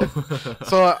farming though?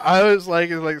 So I was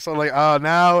like, oh,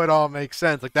 now it all makes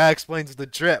sense. Like that explains the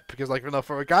drip because like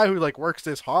for a guy who like works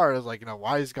this hard, is like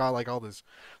why he's got like all this,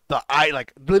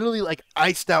 like literally like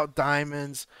iced out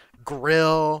diamonds,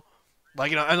 grill,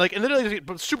 like and literally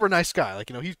but super nice guy. Like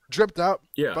he's dripped out,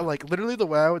 Yeah. but like literally the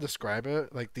way I would describe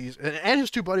it, like these and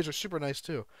his two buddies are super nice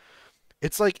too.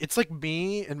 It's like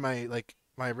me and my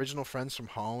original friends from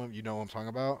home. You know what I'm talking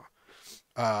about?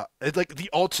 It's like the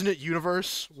alternate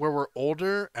universe where we're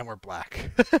older and we're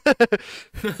black.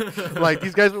 Like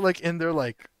these guys are like in their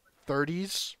like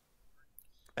 30s,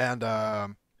 and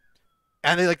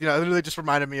they like it literally just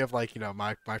reminded me of like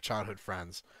my childhood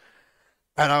friends,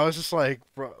 and I was just like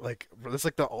bro, this is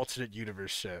like the alternate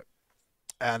universe shit.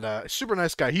 And super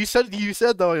nice guy. He said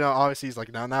though obviously he's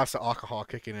like now it's the alcohol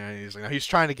kicking in. And he's like he's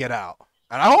trying to get out.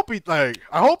 And I hope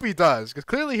he does because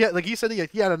clearly he said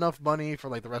he had enough money for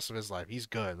like the rest of his life. He's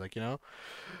good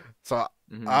So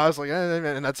hmm I was like,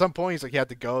 and at some point he's like he had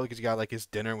to go because he got like his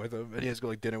dinner with him, and he has to go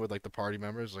like dinner with like the party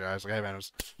members. Like I was like, hey man, it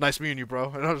was nice meeting you, bro.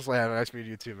 And I was just like, hey, nice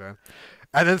meeting you too, man.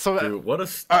 And then so, Dude, what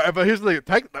a but here's the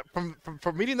thing,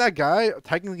 from meeting that guy,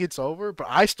 technically it's over, but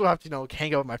I still have to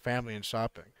hang out with my family and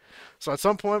shopping. So at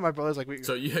some point, my brother's like,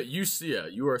 so you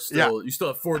are yeah, still you still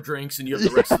have four drinks and you have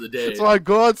the rest yeah. of the day. So I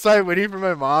go outside waiting for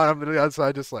my mom. I'm literally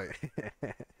outside just like,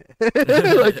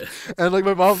 like, and like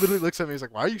my mom literally looks at me. He's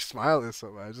like, "Why are you smiling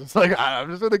so much?" It's like I'm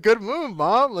just in a good mood,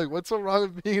 mom. Like, what's so wrong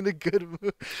with being in a good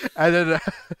mood? And then, and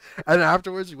then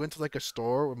afterwards, we went to like a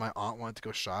store where my aunt wanted to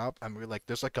go shop, and we were like,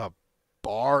 "There's like a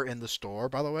bar in the store,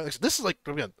 by the way. Like, this is like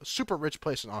again, a super rich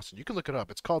place in Austin. You can look it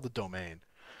up. It's called the Domain."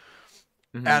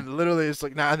 hmm And literally, it's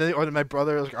like now, and then they ordered my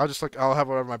brother. Like, I'll have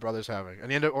whatever my brother's having,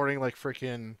 and he ended up ordering like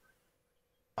freaking,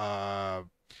 uh,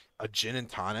 a gin and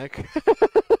tonic.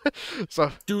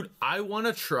 So Dude, I want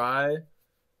to try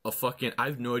a fucking. I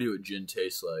have no idea what gin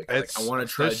tastes like. Like, I want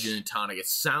to try gin and tonic. It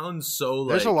sounds so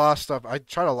there's a like lot of stuff. I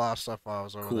tried a lot of stuff while I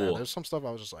was over there. cool. There's some stuff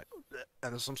I was just like,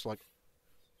 and there's some stuff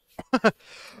like,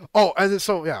 oh, and then,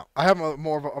 so yeah, I have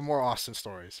more Austin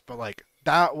stories, but like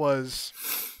that was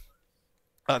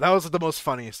the most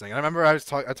funniest thing. And I remember I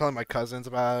telling my cousins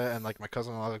about it, and like my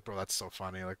cousin was like, "Bro, that's so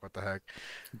funny! Like, what the heck?"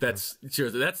 That's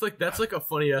seriously. That's like a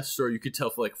funny ass story you could tell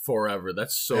for like forever.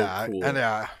 That's so Yeah, cool. and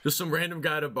yeah, Just some random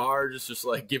guy at a bar, just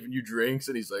like giving you drinks,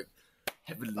 and he's like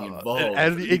heavily involved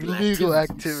and in illegal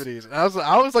activities. And I was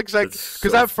like, because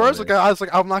so at first, funny. like, I was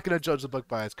like, I'm not gonna judge the book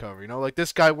by its cover. You know, like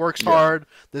this guy works Yeah. hard.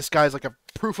 This guy's like a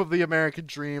proof of the American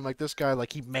dream. Like this guy,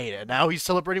 like he made it. Now he's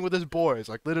celebrating with his boys.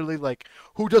 Like literally, like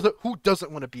who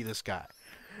doesn't want to be this guy?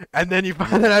 And then you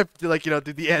find that I like,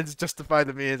 did the ends justify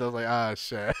the means? I was like, ah,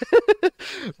 shit.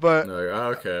 but No,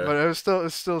 okay. but it's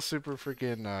still super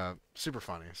freaking super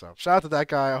funny. So shout out to that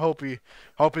guy. I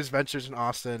hope his ventures in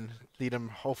Austin lead him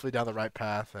hopefully down the right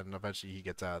path, and eventually he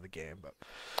gets out of the game.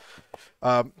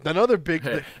 But another big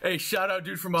Hey, shout out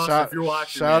dude from Austin if you're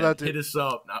watching. Shout man, out, dude. hit us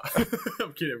up. No.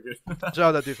 I'm kidding. Shout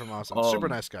out that dude from Austin. Super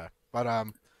nice guy. But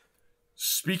hold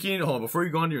on, before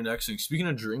you go on to your next thing, speaking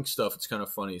of drink stuff, it's kind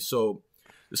of funny. So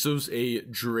this was a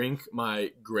drink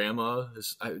my grandma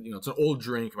it's an old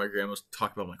drink my grandma's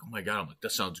talking about. I'm like, oh my god, I'm like,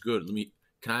 that sounds good.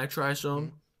 Can I try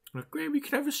some? I'm like, Grammy,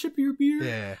 can I have a sip of your beer?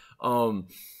 yeah.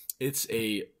 It's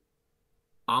a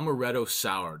amaretto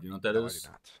sour. Do you know what that is? I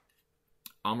do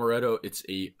not. Amaretto, it's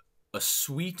a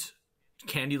sweet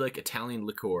candy like Italian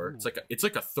liqueur. Ooh. It's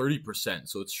like a 30%,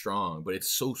 so it's strong, but it's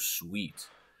so sweet.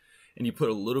 And you put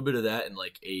a little bit of that in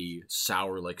like a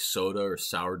sour like soda or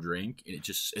sour drink, and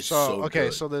it's so okay,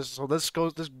 good. so this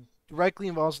directly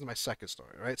involves in my second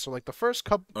story, right? So like the first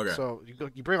couple, Okay. so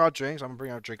you bring out drinks. I'm gonna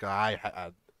bring out a drink that I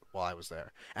had while I was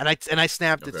there, and I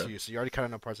snapped it to Okay. you, so you already kind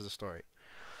of know parts of the story.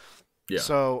 Yeah.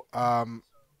 So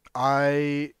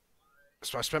I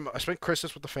spent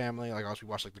Christmas with the family. Like we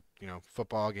watched like the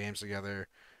football games together.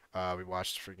 We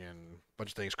watched freaking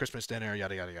bunch of things, Christmas dinner,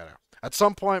 yada yada yada. At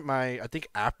some point, I think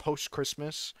at post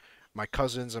Christmas, my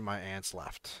cousins and my aunts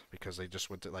left because they just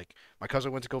went to like my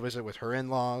cousin went to go visit with her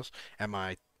in-laws, and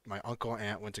my uncle and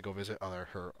aunt went to go visit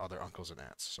her other uncles and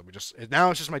aunts. So now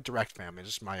it's just my direct family,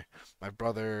 just my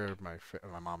brother,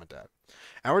 my mom and dad,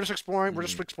 and we're just exploring. We're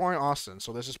just exploring Austin.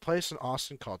 So there's this place in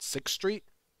Austin called Sixth Street,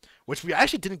 which we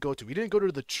actually didn't go to. We didn't go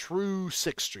to the true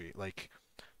Sixth Street. Like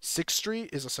Sixth Street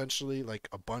is essentially like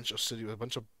a bunch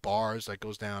of bars that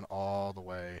goes down all the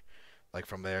way, like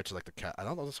from there to like I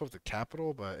don't know if it's the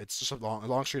Capitol, but it's just a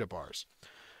long street of bars.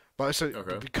 But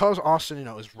Okay. because Austin,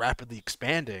 is rapidly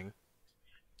expanding,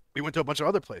 we went to a bunch of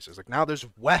other places. Like now there's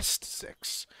West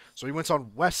Six, so we went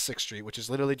on West Sixth Street, which is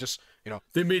literally just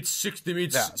They made six. They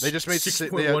made yeah, they just made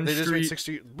 6.1 they just made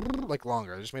Street. 60 like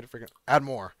longer. They just made it freaking add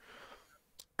more.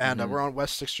 And we're on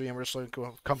West Sixth Street, and we're just like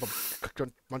come a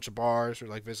bunch of bars. We're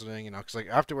like visiting, because like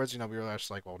afterwards, we were just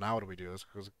like, well, now what do we do?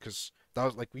 Because that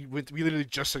was like we literally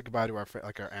just said goodbye to our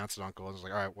aunts and uncles. It's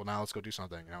like, all right, well now let's go do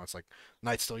something. It's like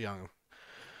night's still young.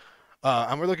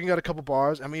 And we're looking at a couple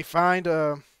bars, and we find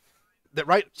that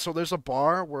right. So there's a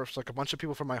bar where it's like a bunch of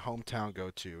people from my hometown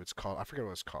go to. It's called I forget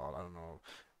what it's called. I don't know.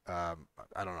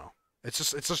 I don't know. It's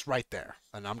just right there,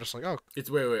 and I'm just like, oh, It's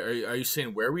wait. Are you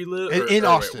saying where we live? in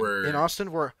Austin, in Austin,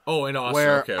 in Austin.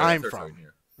 where Okay, I'm they're from, talking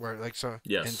here. where like so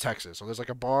Yes. in Texas. So there's like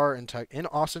a bar in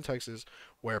Austin, Texas,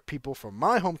 where people from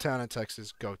my hometown in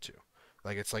Texas go to.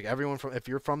 Like it's like everyone from if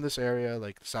you're from this area,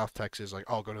 like South Texas, like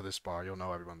oh go to this bar, you'll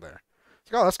know everyone there.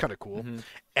 It's like oh that's kind of cool.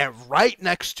 And right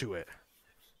next to it,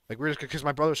 like we're just because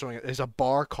my brother's showing it, is a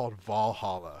bar called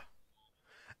Valhalla.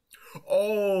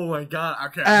 Oh my god!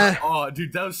 Okay. Oh,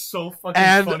 dude, that was so fucking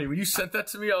funny. When you sent that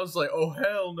to me, I was like, "Oh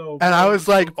hell no!" And bro, I was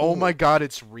like, so "Oh cool. my god,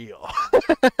 it's real."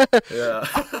 Yeah.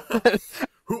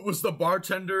 Who was the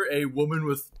bartender? A woman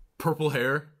with purple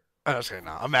hair. I was like,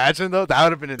 no. Imagine though, that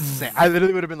would have been insane. I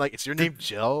literally would have been like, "Is your name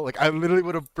Jill?" Like, I literally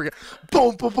would have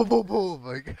boom, boom, boom, boom, boom.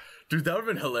 Like, dude, that would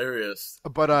have been hilarious.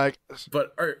 But all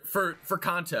right, for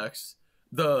context.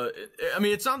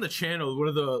 It's on the channel. One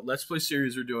of the Let's Play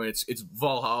series we're doing. It's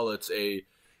Valhalla. It's a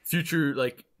future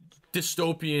like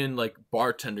dystopian like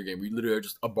bartender game. We literally are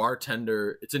just a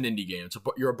bartender. It's an indie game.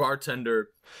 You're a bartender.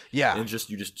 Yeah. And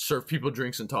you just serve people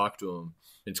drinks and talk to them.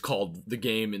 It's called the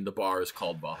game in the bar is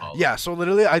called Valhalla. Yeah. So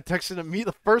literally, I texted him.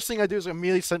 The first thing I do is I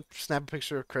immediately snap a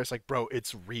picture of Chris. Like, bro,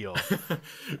 it's real.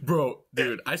 Bro,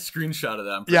 dude, I screenshotted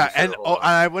that. Yeah, sure. And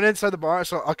I went inside the bar.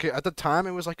 So okay, at the time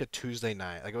it was like a Tuesday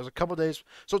night. Like it was a couple days.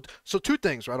 So two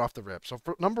things right off the rip. So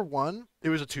for number one, it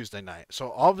was a Tuesday night.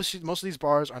 So obviously most of these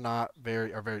bars are not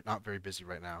very busy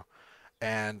right now,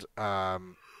 and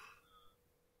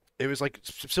it was like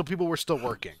still people were still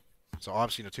working. So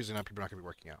obviously, Tuesday night people are not gonna be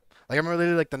working out. Like I remember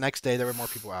literally like the next day there were more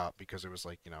people out because it was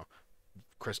like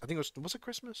Chris. I think it was it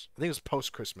Christmas? I think it was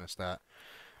post Christmas that.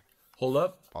 Hold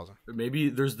up. Pause. Maybe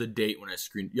there's the date when I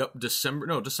screen. Yep, December.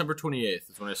 No, December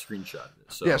 28th is when I screenshotted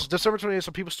it. So Yeah, so December 28th.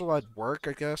 So people still had work,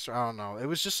 I guess. Or I don't know. It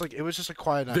was just a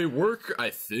quiet night. they work,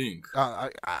 I think. No,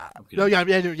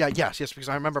 yes, because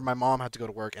I remember my mom had to go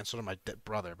to work and so did my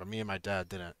brother, but me and my dad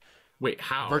didn't. Wait,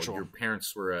 how? Virtual. Your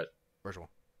parents were at Virtual.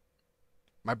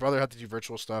 My brother had to do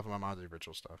virtual stuff, and my mom had to do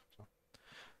virtual stuff. So,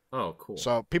 Oh, cool.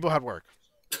 so people had work.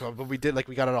 So, but we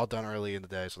got it all done early in the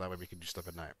day, so that way we could do stuff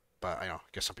at night. But I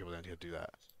guess some people didn't get to do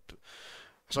that.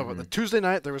 So the Tuesday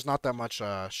night there was not that much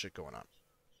shit going on,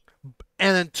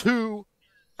 and then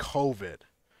COVID.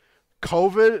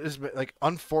 COVID is like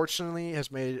unfortunately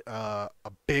has made a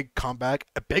big comeback,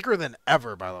 bigger than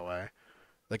ever. By the way,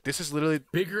 like this is literally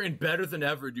bigger and better than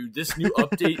ever, dude. This new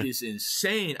update is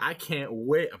insane. I can't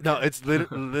wait. No, it's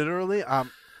literally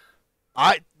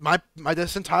my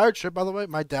this entire trip. By the way,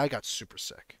 my dad got super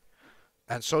sick,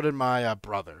 and so did my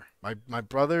brother. My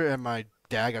brother and my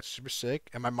dad got super sick,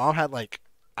 and my mom had like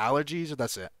allergies, and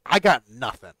that's it. I got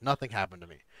nothing. Nothing happened to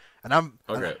me, and I'm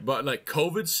okay. But like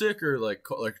COVID sick or like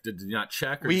did you not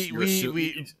check? Or we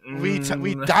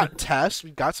got tests.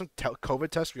 We got some COVID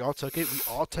tests. We all took it. We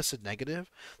all tested negative.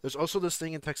 There's also this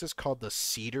thing in Texas called the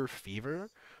cedar fever,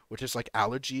 which is like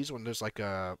allergies when there's like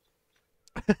a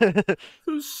the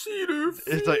cedar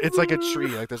fever. It's like a tree.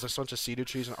 Like there's a bunch of cedar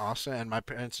trees in Austin, and my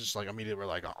parents just like immediately were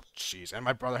like, "Oh, jeez." And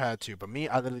my brother had it too, but me,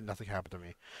 I literally nothing happened to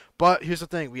me. But here's the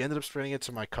thing: we ended up spreading it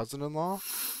to my cousin-in-law,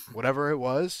 whatever it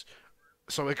was.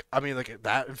 So like, I mean, like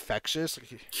that infectious.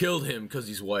 Like, killed him because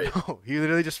he's white. No, he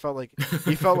literally just felt like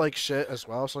he felt like shit as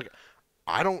well. So like,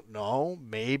 I don't know.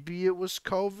 Maybe it was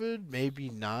COVID. Maybe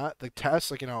not. The tests,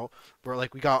 like were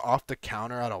like we got off the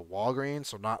counter at a Walgreens,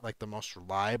 so not like the most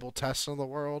reliable tests in the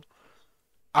world.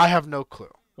 I have no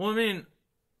clue. Well, I mean,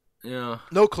 yeah,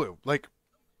 no clue. Like,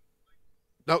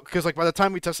 no, because like by the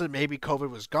time we tested, maybe COVID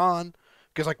was gone.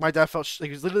 Because like my dad felt like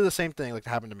it was literally the same thing like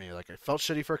happened to me. Like I felt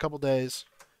shitty for a couple days,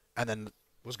 and then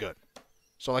was good.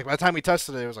 So like by the time we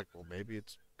tested it, it was like, well, maybe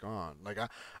it's gone. Like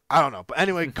I don't know. But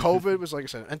anyway, COVID was like I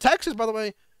said. And Texas, by the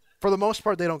way, for the most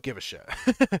part, they don't give a shit.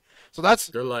 So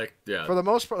they're like, yeah. For the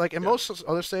most part, like in most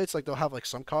other states, like they'll have like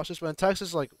some cautious, but in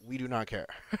Texas, like we do not care.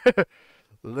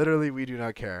 Literally, we do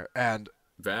not care. And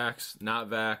vax, not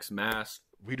vax, mask.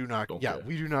 We do not. Don't yeah, care.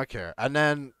 We do not care. And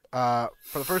then for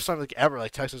the first time like ever,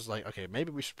 like Texas is like, okay,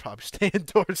 maybe we should probably stay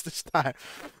indoors this time,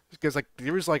 because like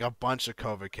there was like a bunch of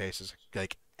COVID cases,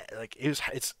 like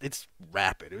it's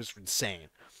rapid. It was insane.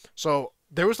 So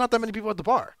there was not that many people at the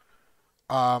bar.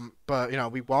 But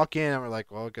we walk in and we're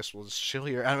like, well, I guess we'll just chill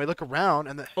here. And we look around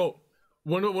and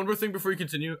one more thing before you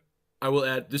continue. I will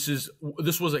add this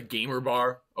was a gamer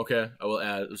bar. Okay, I will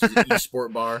add this is an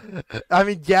esport bar. I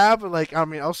mean, yeah, but like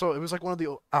also it was like one of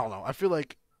the I don't know. I feel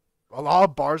like a lot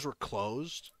of bars were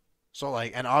closed. So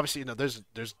like, and obviously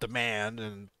there's demand,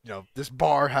 and this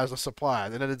bar has a supply. At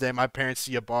the end of the day, my parents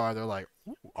see a bar, they're like,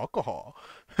 ooh, alcohol,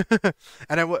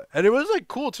 and it was like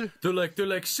cool too. They're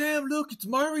like Sam, look, it's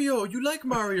Mario. You like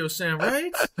Mario, Sam,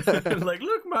 right? Like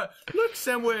look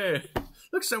somewhere.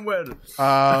 Look somewhere.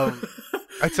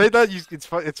 I'd say that it's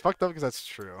fucked up because that's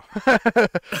true.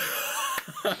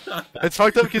 It's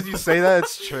fucked up because you say that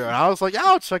it's true, and I was like, yeah,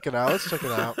 I'll check it out. Let's check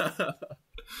it out.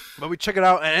 But we check it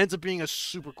out, and it ends up being a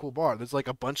super cool bar. There's like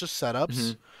a bunch of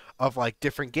setups of like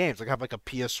different games. Like have like a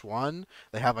PS1,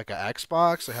 they have like an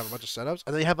Xbox, they have a bunch of setups,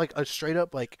 and they have like a straight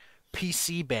up like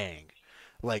PC bang,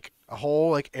 like a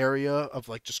whole like area of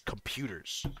like just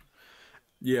computers.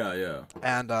 Yeah.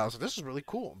 And I was like, this is really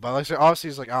cool. But like, obviously,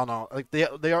 it's like I don't know, like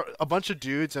they are a bunch of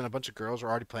dudes and a bunch of girls were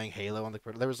already playing Halo on the.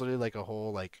 There was literally like a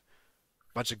whole like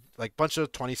bunch of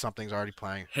 20-somethings already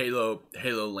playing Halo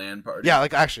LAN party. Yeah,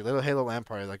 like actually, little Halo LAN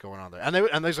party like going on there. And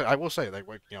they I will say like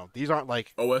these aren't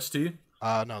like OST.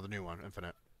 No, the new one,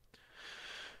 Infinite.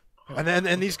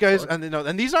 And these guys and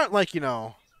these aren't like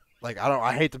like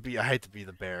I hate to be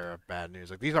the bearer of bad news.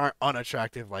 Like these aren't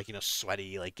unattractive like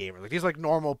sweaty like gamers. Like these are like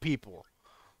normal people.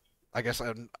 I guess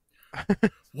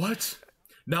what?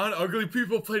 Non-ugly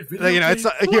people played video it's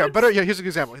games? here. Better. Yeah, here's an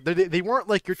example. They weren't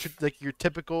like your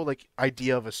typical like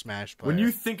idea of a Smash player. When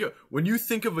you think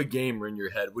of a gamer in your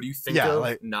head, what do you think of?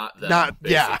 Like, not that. Not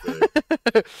basically.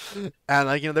 Yeah. And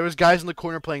like there was guys in the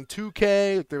corner playing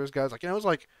 2K. Like, there was guys like it was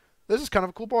like this is kind of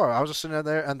a cool bar. I was just sitting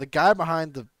there, and the guy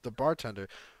behind the bartender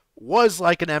was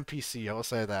like an NPC. I will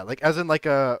say that. Like as in like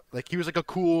he was like a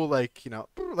cool like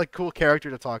cool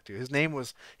character to talk to. His name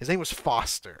was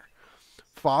Foster.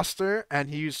 And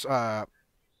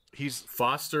He's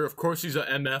Foster, of course, he's a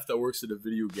MF that works at a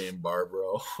video game bar,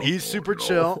 bro. He's Oh, super no.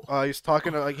 chill. He's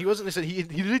talking to like he wasn't. He said he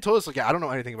literally told us like, yeah, I don't know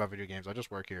anything about video games. I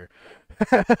just work here.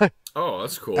 Oh,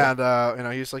 that's cool.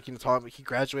 And he's like, he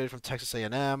graduated from Texas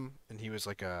A&M, and he was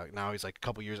like, now he's like a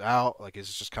couple years out. Like,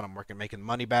 he's just kind of working, making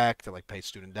money back to like pay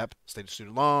student debt,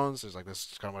 student loans. He's like,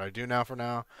 this is kind of what I do now for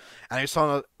now. And he was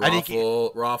telling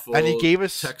us, Raffle, and he gave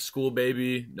us tech school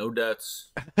baby, no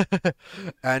debts.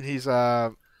 and he's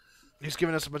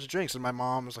giving us a bunch of drinks, and my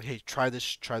mom was like, "Hey, try this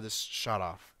shot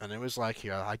off," and it was like,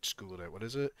 here, I just googled it. What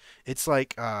is it? It's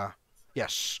like, yeah,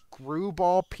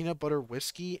 Screwball peanut butter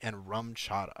whiskey and rum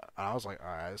chata. And I was like, all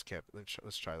right,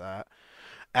 let's try that.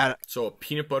 And so a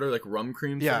peanut butter like rum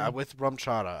cream. Yeah, thing? with rum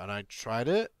chata, and I tried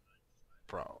it,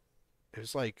 bro. It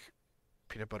was like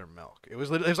peanut butter milk. It was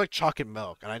like chocolate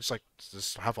milk, and I just like, does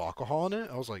this have alcohol in it?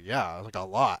 I was like, yeah, I was like a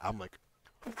lot. I'm like.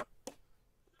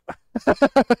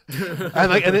 and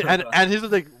like and his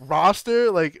like roster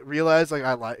like realized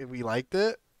like we liked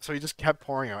it, so he just kept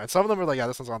pouring it. And some of them were like, yeah,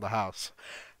 this one's on the house.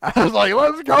 I was like,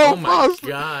 let's go. Oh my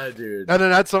god, dude! And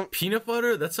then had some peanut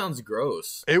butter. That sounds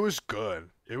gross. It was good.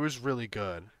 It was really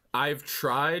good. I've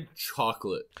tried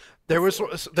chocolate. There was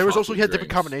also, he had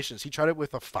different combinations. He tried it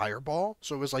with a Fireball,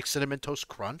 so it was like cinnamon toast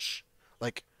crunch.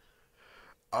 Like,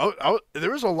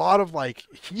 there was a lot of like,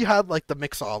 he had like the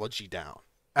mixology down.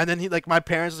 And then he like, my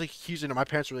parents like, my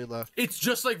parents really love. It's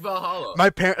just like Valhalla. My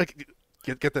parents like,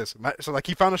 get this. So like,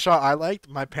 he found a shot I liked.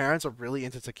 My parents are really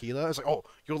into tequila. It's like, oh,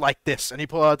 you'll like this. And he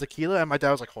pulled out tequila, and my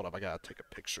dad was like, hold up, I gotta take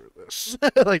a picture of this.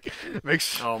 Like,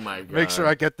 oh my god, make sure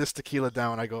I get this tequila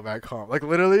down when I go back home. Like,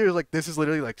 literally, it was like, this is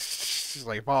literally like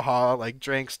Valhalla, like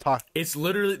drinks, talk. That's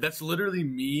literally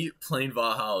me playing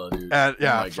Valhalla, dude. And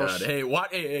yeah, oh my god. Hey,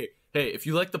 what? Hey, if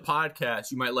you like the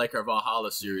podcast, you might like our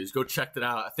Valhalla series. Go check that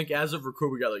out. I think as of record,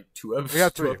 we got like 2 episodes. We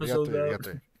got 3 episodes we got 3. out. We got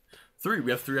 3. 3.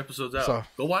 We have 3 episodes out. So,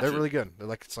 go watch it. They're really good.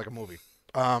 It's like a movie.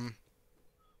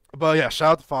 But yeah,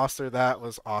 shout out to Foster. That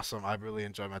was awesome. I really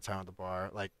enjoyed my time at the bar.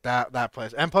 Like that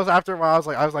place. And plus, after a while, I was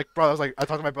like, I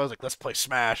talked to my brother. I was like, let's play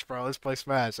Smash, bro. Let's play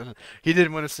Smash. And he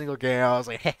didn't win a single game. I was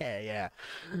like, hey, yeah.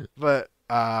 But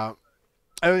oh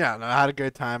yeah, no, I had a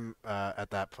good time at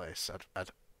that place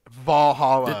at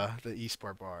Valhalla, the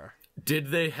esport bar.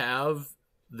 Did they have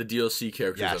the DLC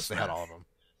characters? Yes, they had all of them.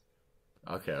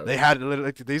 Okay. They had literally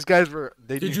like, these guys were.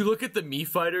 Did you look at the Mii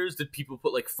fighters? Did people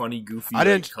put like funny, goofy? I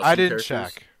didn't characters?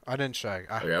 check. I didn't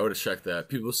check. Okay, I would have checked that.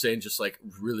 People saying just like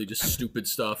really just stupid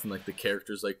stuff, and like the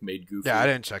characters like made goofy. Yeah, I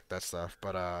didn't check that stuff,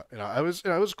 but it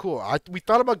was cool. We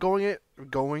thought about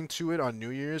going to it on New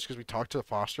Year's because we talked to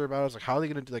Foster about it. I was like, how are they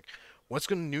gonna do, like, what's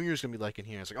New Year's gonna be like in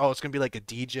here? It's like, oh, it's gonna be like a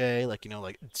DJ, like,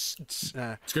 like it's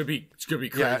gonna be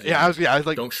crazy. Yeah, I was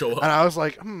like, don't show up. And I was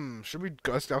like, should we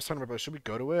go? I was talking about, should we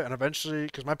go to it? And eventually,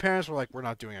 because my parents were like, we're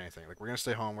not doing anything. Like, we're gonna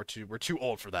stay home. We're too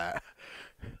old for that.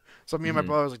 So me and my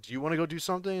brother was like, do you want to go do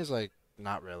something? He's like,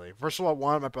 not really. First of all,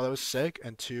 1, my brother was sick,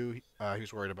 and 2, he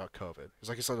was worried about COVID. It's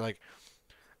like, he said, like,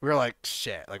 we were like,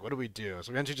 shit, like, what do we do?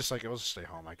 So we eventually just like, it was stay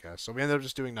home, I guess. So we ended up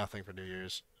just doing nothing for New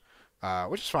Year's,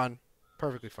 which is fun,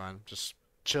 perfectly fine. Just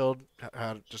chilled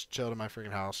in my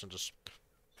freaking house and just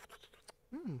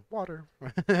water.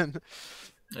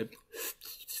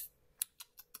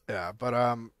 Yeah,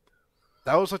 but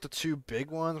that was like the 2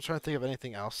 big ones. I'm trying to think of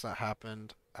anything else that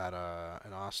happened at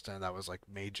in Austin that was like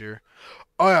major.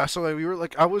 Oh yeah, so like, we were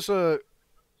like, I kind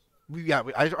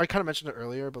of mentioned it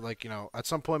earlier, but like, at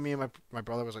some point, me and my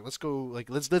brother was like, let's go, like,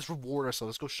 let's reward ourselves,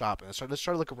 let's go shopping, let's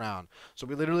try to look around. So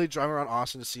we literally drive around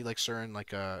Austin to see like certain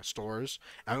like stores,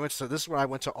 and we went to, this is where I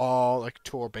went to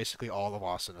tour basically all of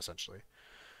Austin essentially.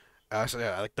 So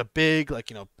yeah, like the big, like,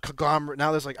 conglomerate.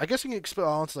 Now there's like, I guess you can split it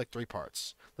all into like 3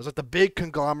 parts. There's like the big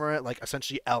conglomerate, like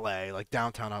essentially LA, like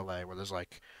downtown LA, where there's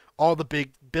like all the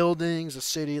big buildings, the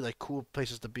city, like cool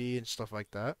places to be and stuff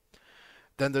like that.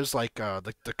 Then there's like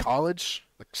the college,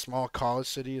 like small college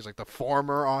cities, like the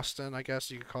former Austin, I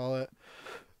guess you could call it.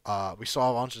 We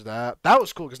saw a bunch of that. That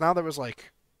was cool because now there was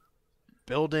like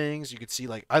buildings. You could see,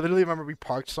 like, I literally remember we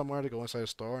parked somewhere to go inside a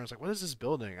store, and it's like, what is this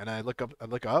building? And I look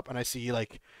up, and I see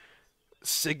like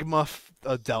Sigma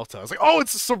Delta. I was like, oh,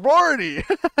 it's a sorority.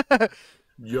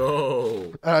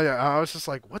 Yo. Yeah, I was just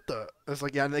like, what the? I was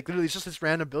like, yeah, and like literally, it's just this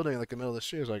random building in like the middle of the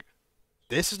street. I was like,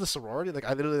 this is the sorority. Like,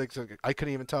 I literally I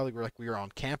couldn't even tell, like, we were on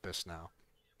campus now.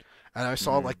 And I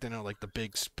saw like like the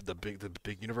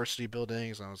big university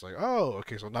buildings, and I was like, oh,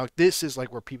 okay, so now this is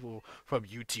like where people from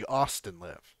UT Austin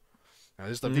live. Now,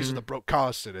 these are the broke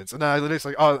college students. And then I literally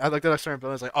like, oh, I looked at a certain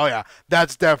building. I was like, oh yeah,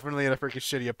 that's definitely in a freaking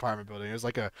shitty apartment building. It was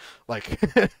like a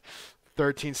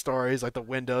 13 stories. Like the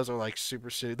windows are like super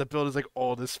shitty. The building's like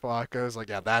old as fuck. I was like,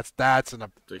 yeah, that's in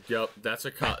a yep, that's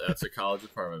a college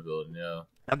apartment building. Yeah.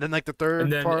 And then like the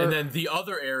third and part, then the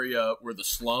other area were the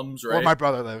slums, where my right?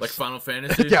 brother Like lives. Final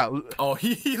Fantasy. Yeah, Oh,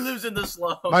 he lives in the my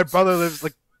slums. brother lives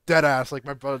like dead ass. Like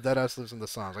my brother dead ass lives in the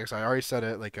slums. Like I said, I already said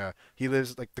it. Like he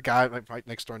lives like the guy, like my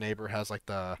next door neighbor has like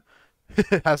the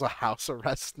has a house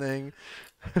arrest thing.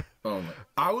 Oh my!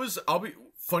 I'll be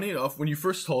funny enough when you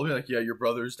first told me like, yeah, your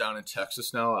brother's down in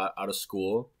Texas now, out of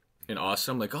school in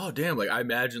Austin. I'm like, oh damn! Like I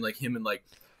imagine like him in like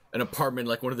an apartment,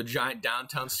 like one of the giant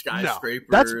downtown No, that's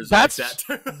skyscrapers, like that's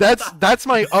that.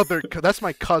 that's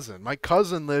my cousin. My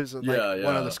cousin lives in like Yeah,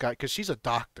 one of the yeah. sky because she's a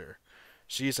doctor.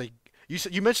 She's like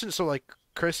you mentioned so like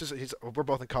Chris is we're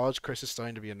both in college. Chris is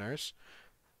studying to be a nurse.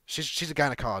 She's a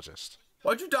gynecologist.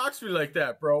 Why'd you dox me like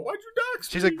that, bro? Why'd you dox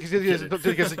She's me? like I'm kidding.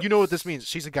 because you know what this means.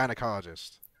 She's a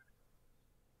gynecologist.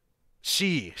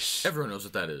 She Everyone knows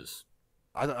what that is.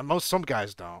 most some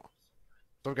guys don't.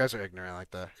 Some guys are ignorant like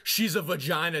that. She's a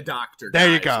vagina doctor,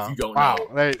 There you guys, if go. you don't Wow.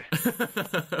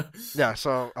 know. Yeah.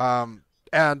 So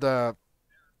and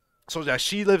so yeah,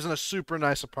 she lives in a super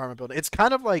nice apartment building. It's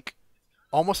kind of like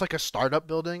almost like a startup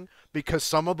building because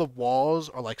some of the walls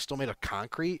are like still made of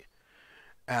concrete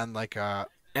and like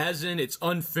As in it's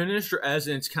unfinished, or as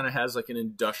in it's kind of has like an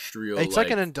industrial it's like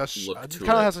an look industrial. It to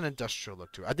kind of it? has an industrial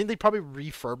look to it. I think they probably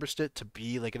refurbished it to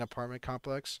be like an apartment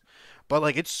complex, but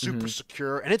like it's super Hmm.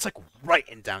 secure and it's like right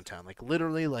in downtown. Like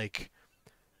literally, like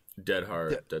Dead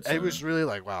heart, dead it was center. really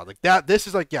like wow. Like that. This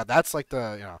is like yeah. That's like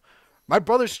the my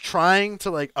brother's trying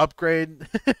to like upgrade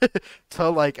to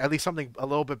like at least something a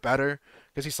little bit better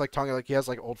because he's like talking like he has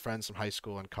like old friends from high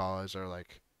school and college or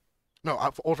like no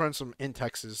old friends from in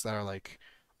Texas that are like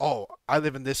oh I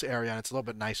live in this area and it's a little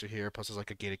bit nicer here plus it's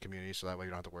like a gated community so that way you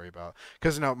don't have to worry about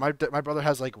because my brother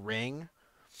has like ring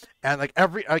and like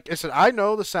every like I said I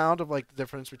know the sound of like the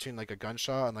difference between like a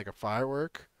gunshot and like a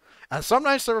firework and some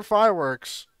nights there were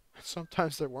fireworks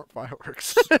sometimes there weren't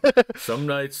fireworks Some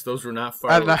nights those were not and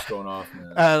fireworks going off,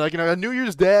 man. like a New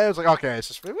Year's Day, I was like, okay, it's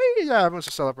just yeah, everyone's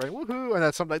just celebrating, woohoo! And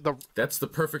then some like the That's the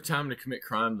perfect time to commit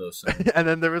crime, though, Sam. and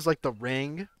then there was like the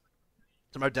ring.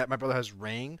 So my brother has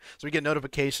ring, so we get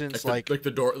notifications Like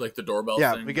the doorbell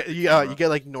yeah, thing. we get with the you camera. get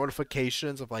like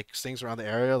notifications of like things around the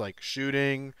area, like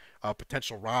shooting,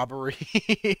 potential robbery.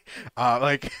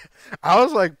 Like I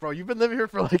was like, bro, you've been living here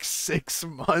for like 6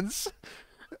 months,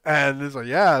 and it's like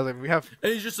yeah, like we have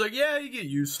And he's just like, yeah, you get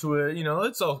used to it. You know,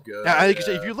 it's all good. yeah. Like,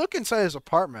 Yeah. if you look inside his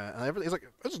apartment and everything, it's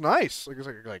like it's nice. Like it's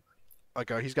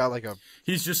he's got like a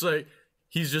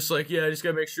He's just like, yeah, I just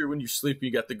gotta make sure when you sleep,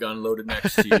 you got the gun loaded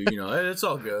next to you. You know, it's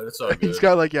all good. It's all he's good.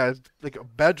 got like yeah, like a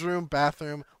bedroom,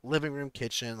 bathroom, living room,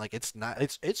 kitchen. Like it's not,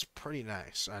 it's pretty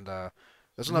nice. And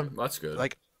there's enough That's good.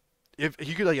 like if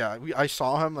he could like yeah, I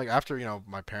saw him like after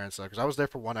my parents because I was there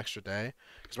for one extra day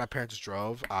because my parents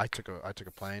drove. I took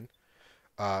a plane.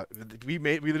 We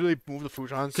literally moved the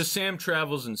Because futons. Sam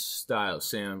travels in style.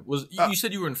 Sam Uh, you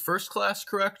said you were in first class,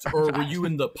 correct? Or were you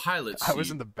in the pilot I was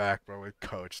seat? in the back, bro, with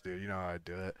coach, dude. You know how I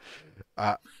do it.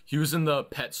 Uh, He was in the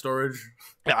pet storage.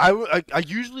 yeah, I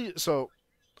usually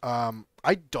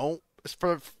I don't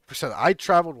for said I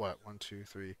traveled what 1, 2,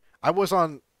 3. I was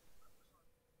on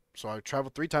so I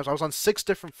traveled 3 times. I was on 6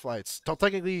 different flights. So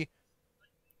technically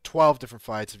 12 different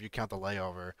flights if you count the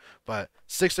layover, but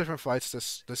 6 different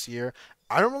flights this year.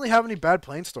 I don't really have any bad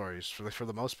plane stories for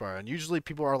the most part. And usually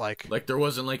people are like, Like there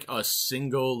wasn't like a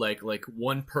single like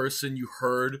one person you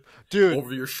heard dude,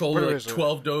 over your shoulder where like is it?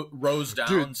 12 rows down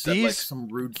Dude, said like these some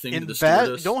rude thing to in the bad. You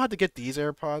stewardess. don't have to get these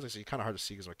AirPods. It's kind of hard to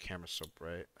see because my camera's so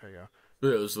bright. There you go.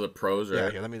 Those are the pros, Yeah,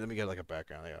 right? here, let me get like a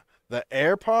background. Yeah, the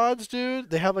AirPods, dude,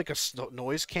 they have like a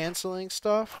noise canceling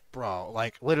stuff, bro.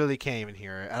 Like literally can't even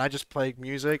hear it, and I just play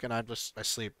music and I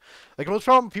sleep. Like most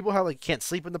problem people have like can't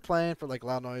sleep in the plane for like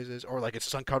loud noises or like it's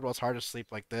just uncomfortable. It's hard to sleep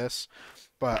like this,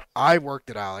 but I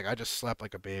worked it out. Like I just slept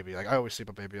like a baby. Like I always sleep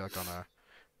a baby like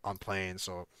on planes,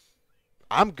 so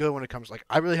I'm good when it comes like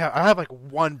I have like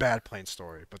one bad plane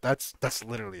story, but that's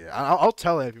literally it. I'll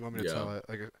tell it if you want me to Yeah. tell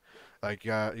it. Like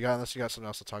you got unless you got something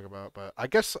else to talk about, but I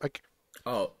guess like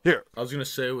Oh, here. I was gonna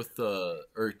say with the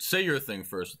or say your thing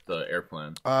first with the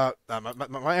airplane.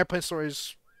 My airplane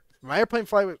stories, my airplane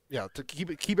flight. Yeah, to keep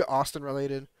it Austin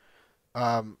related.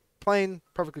 Plane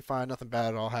perfectly fine, nothing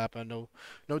bad at all happened.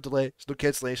 No delays, no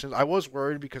cancellations. I was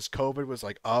worried because COVID was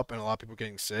like up and a lot of people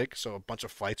getting sick, so a bunch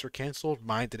of flights were canceled.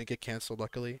 Mine didn't get canceled,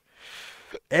 luckily,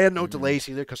 and no Hmm. delays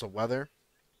either because of weather.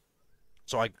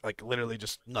 So I like literally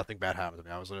just nothing bad happened to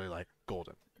me. I was literally like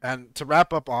golden. And to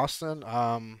wrap up Austin,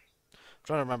 I'm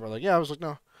trying to remember like yeah, I was like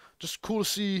no, just cool to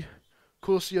see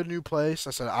a new place.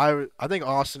 I said I think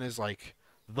Austin is like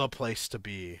the place to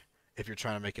be if you're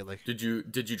trying to make it like. Did you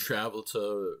travel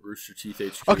to Rooster Teeth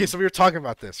HQ? Okay, so we were talking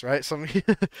about this, right? So me,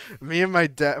 me and my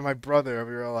dad, my brother,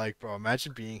 we were like, bro,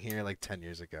 imagine being here like 10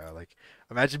 years ago. Like,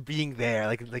 imagine being there,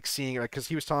 like seeing, like, because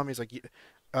he was telling me, he's like, you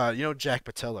know Jack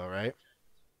Patillo, right?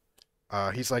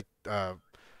 Uh, he's like, uh,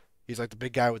 he's like the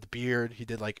big guy with the beard. He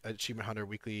did like Achievement Hunter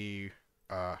Weekly.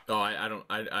 Oh, I don't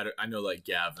I know like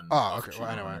Gavin Oh, off okay. Well,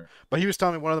 Achievement anyway, Hunter. but he was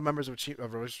telling me one of the members of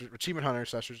Achievement Hunter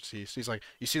 / he's like,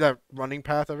 you see that running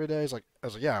path every day? He's like, I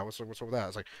was like, yeah. What's up with that?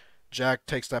 It's like, Jack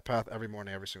takes that path every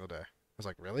morning, every single day. I was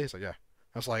like, really? He's like, yeah.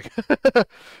 I was like,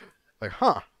 like,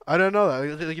 huh? I don't know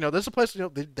that. You know, there's a place. You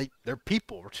know, they're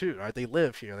people too, right? They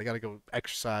live here. They got to go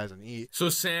exercise and eat. So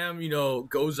Sam,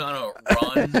 goes on a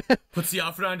run, puts the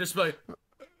outfit on, just like,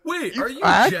 wait, are you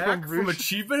back Jack from from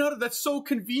Achievement Hunter? That's so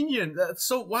convenient. That's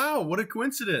so wow. What a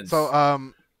coincidence. So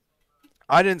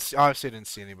obviously I didn't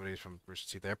see anybody from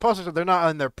Rooster Teeth there. Plus, they're not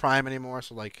in their prime anymore,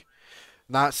 so like,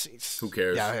 not Who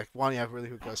cares? Yeah, like, one, yeah, really,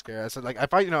 who does care? I said like,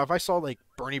 if I saw like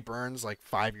Bernie Burns like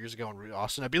 5 years ago in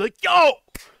Austin, I'd be like, yo.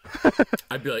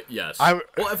 I'd be like, yes. Well,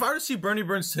 if I were to see Bernie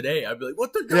Burns today, I'd be like,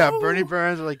 what the? Yeah, Bernie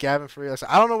Burns or like Gavin Free.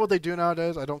 I don't know what they do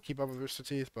nowadays. I don't keep up with Rooster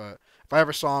Teeth, but if I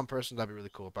ever saw them in person, that'd be really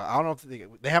cool. But I don't know if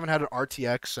they haven't had an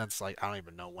RTX since like I don't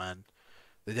even know when.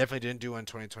 They definitely didn't do it in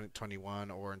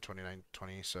 2021 or in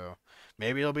 2020, so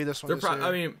maybe it'll be this one.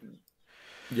 I mean,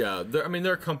 yeah,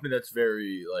 they're a company that's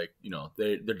very like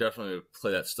they're definitely gonna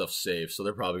play that stuff safe, so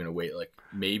they're probably gonna wait like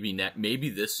maybe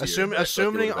this year.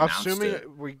 Assuming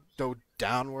we go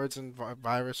downwards in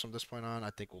virus from this point on,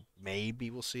 I think we'll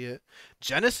see it.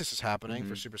 Genesis is happening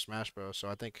for Super Smash Bros. So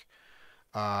I think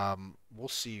we'll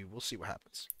see what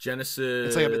happens.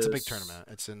 Genesis. It's a big tournament.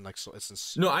 It's in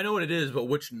No, I know what it is, but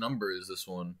which number is this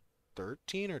one?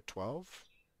 13 or 12?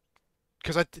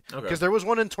 Because there was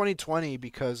one in 2020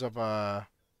 because it was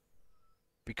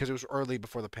early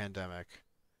before the pandemic.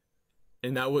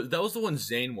 And that was the one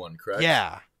Zane won, correct?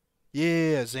 Yeah.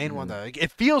 Zane won that.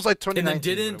 It feels like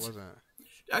 2019, but it wasn't.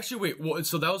 Actually, wait.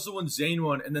 So that was the one Zane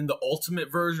won, and then the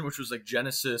Ultimate version, which was like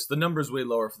Genesis. The number's way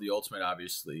lower for the Ultimate,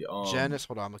 obviously. Hold on,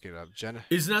 I'm looking it up.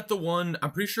 Isn't that the one?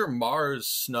 I'm pretty sure Mars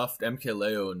snuffed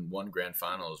MKLeo in one Grand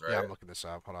Finals, right? Yeah, I'm looking this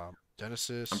up. Hold on.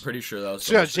 Genesis. I'm pretty sure that was.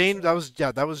 So yeah, Jane. That was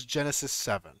Genesis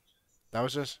 7. That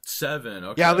was just 7.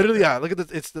 Okay. Yeah, literally. Yeah, look at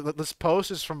this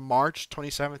post is from March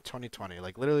 27th, 2020.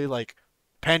 Like literally, like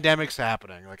pandemic's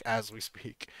happening, like as we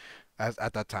speak,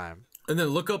 at that time. And then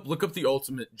look up the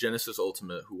Ultimate Genesis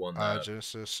Ultimate who won that.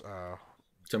 Genesis. So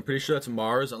I'm pretty sure that's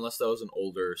Mars, unless that was an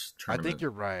older tournament. I think you're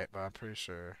right, but I'm pretty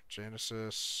sure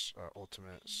Genesis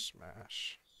Ultimate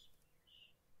Smash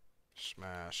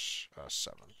 7.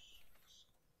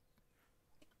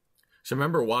 So I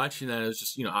remember watching that. It was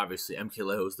just obviously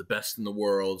MKLeo is the best in the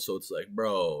world, so it's like,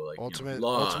 bro, like Ultimate.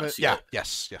 Yeah.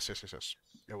 Yes.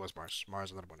 It was Mars. Mars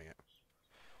ended up winning it.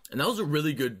 And that was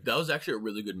actually a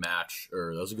really good match,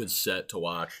 or that was a good set to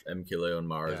watch MKLeo and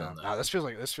Mars on that. Nah, this feels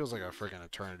like a freaking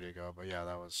eternity ago, but yeah,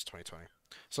 that was 2020.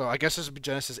 So I guess this would be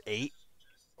Genesis 8,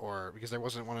 or because there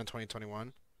wasn't one in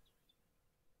 2021.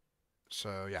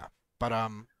 So yeah, but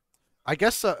I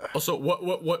guess. Also,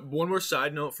 what one more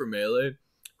side note for Melee,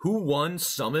 who won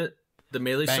Summit? The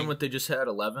Melee Summit they just had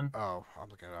 11. Oh, I'm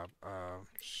looking it up.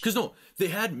 Because no, they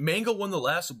had Mango won the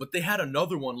last one, but they had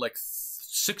another one like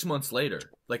 6 months later,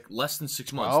 like less than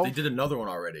 6 months. 12? They did another one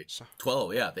already.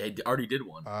 12, yeah, they already did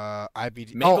one.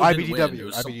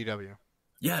 IBDW.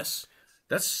 Yes,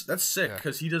 that's sick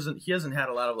because he hasn't had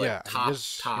a lot of like top. He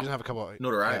doesn't have a couple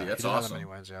notoriety. That's awesome. Many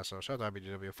wins, yeah. So shout out to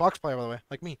IBDW. Fox player, by the way,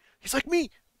 like me. He's like me,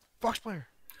 Fox player.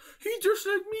 He's just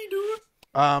like me, dude.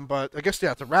 But I guess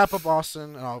to wrap up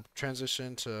Austin, and I'll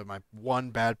transition to my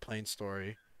one bad plane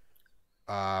story.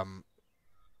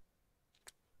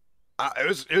 It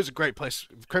was a great place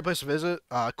to visit.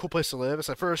 Cool place to live.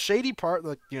 Except for a shady part,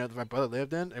 like that my brother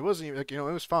lived in. It wasn't like it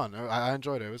was fun. I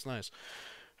enjoyed it. It was nice.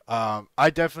 I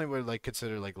definitely would like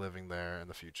consider like living there in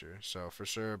the future. So for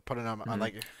sure, putting on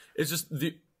like. It's just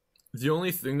the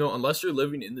only thing though, unless you're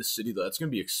living in the city though, that's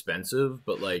gonna be expensive.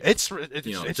 But like it's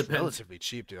relatively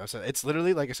cheap, dude. I said it's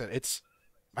literally like I said, it's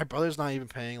my brother's not even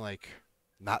paying like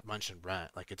not much in rent.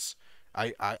 Like it's.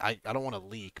 I don't want to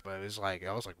leak, but it was like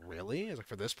I was like, really? It's like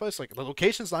for this place, like the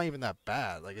location's not even that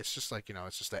bad. Like it's just like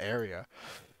it's just the area.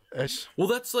 Well,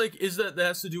 that's like that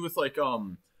has to do with like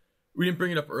we didn't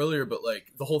bring it up earlier, but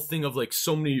like the whole thing of like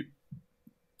so many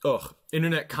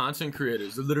internet content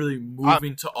creators are literally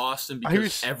moving to Austin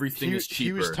because everything is cheaper.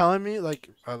 He was telling me yeah,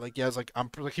 it's like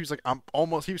he was like I'm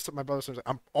almost he was my brother was like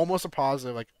I'm almost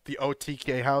positive like the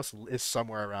OTK house is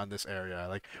somewhere around this area.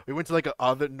 Like we went to like a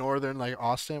other northern like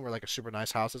Austin where like a super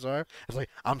nice houses are. It's like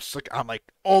I'm like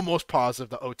almost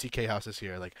positive the OTK house is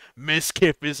here. Like Miss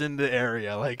Kip is in the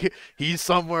area. Like he's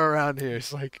somewhere around here.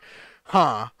 It's like,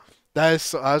 huh? That is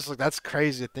so, I was like that's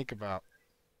crazy to think about.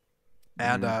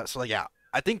 And so like yeah,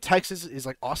 I think Texas is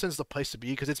like Austin's the place to be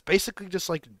because it's basically just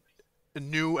like a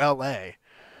new LA.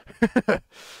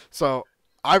 So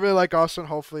I really like Austin.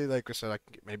 Hopefully, like I said, I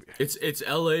can get maybe it's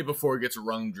LA before it gets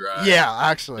wrung dry. yeah,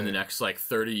 actually, in the next like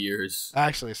 30 years.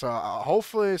 Actually, so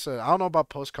hopefully, so I don't know about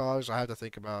post college. I have to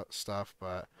think about stuff,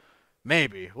 but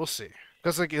maybe we'll see.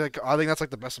 Because like I think that's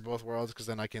like the best of both worlds. Because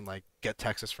then I can like get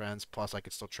Texas friends. Plus, I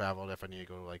can still travel if I need to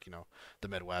go to like the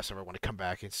Midwest. If I want to come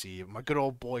back and see my good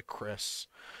old boy Chris.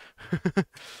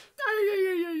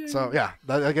 So yeah,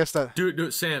 I guess that.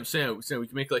 Dude, Sam, we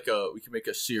can make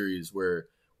a series where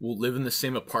we'll live in the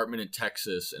same apartment in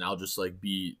Texas, and I'll just like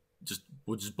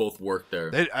we'll just both work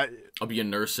there. I'll be a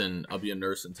nurse in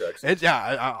Texas.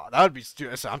 That would be.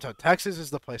 I'm telling Texas is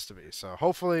the place to be. So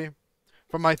hopefully.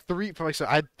 I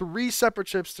had 3 separate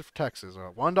trips to Texas.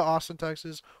 One to Austin,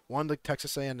 Texas, one to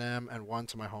Texas A&M, and one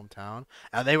to my hometown,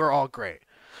 and they were all great.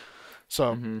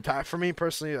 So for me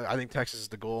personally, I think Texas is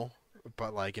the goal.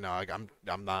 But like I'm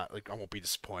not like I won't be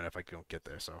disappointed if I don't get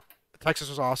there. So Texas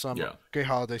was awesome. Yeah. Great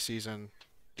holiday season.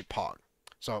 Get pog.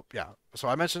 So yeah. So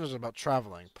I mentioned it was about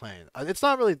traveling, playing. It's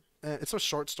not really. It's a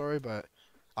short story, but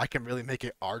I can really make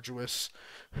it arduous.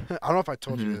 I don't know if I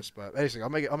told you this, but basically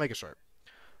I'll make it short.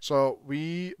 So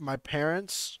my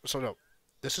parents, no,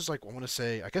 this is like, I want to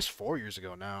say, I guess 4 years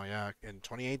ago now, yeah, in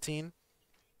 2018.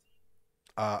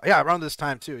 Yeah, around this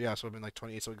time too, yeah, so it's been like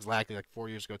 28, so exactly like 4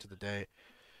 years ago to the day.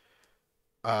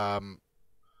 Um,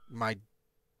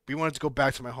 we wanted to go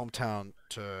back to my hometown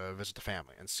to visit the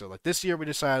family, and so like this year we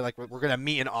decided like we're gonna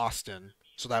meet in Austin,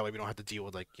 so that way we don't have to deal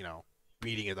with like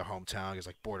meeting in their hometown because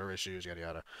like border issues, yada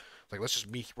yada. Like let's just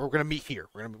meet. We're gonna meet here.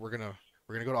 We're gonna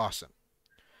go to Austin.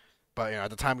 But at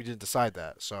the time we didn't decide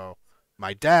that. So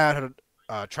my dad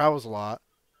had travels a lot,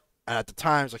 and at the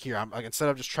time it's like here I'm like instead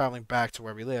of just traveling back to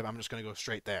where we live, I'm just gonna go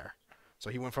straight there. So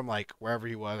he went from like wherever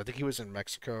he was. I think he was in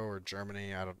Mexico or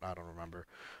Germany. I don't remember,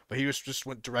 but he just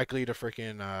went directly to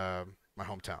freaking my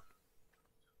hometown.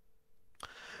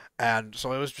 And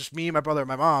so it was just me, my brother, and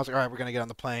my mom. I was like, all right, we're gonna get on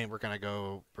the plane. We're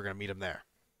gonna meet him there.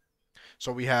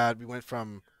 So we went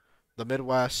from the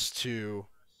Midwest to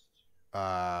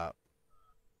uh,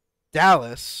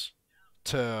 Dallas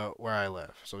to where I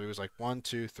live. So it was like 1,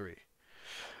 2, 3.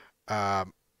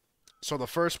 Um, so the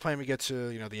first plane we get to,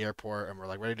 the airport, and we're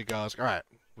like ready to go. I was like, all right,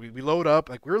 we load up.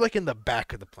 Like we were like in the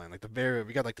back of the plane, like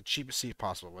we got like the cheapest seat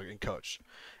possible, like in coach.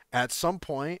 At some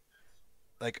point,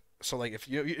 like so, like if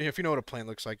you know what a plane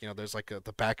looks like, there's like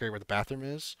the back area where the bathroom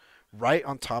is. Right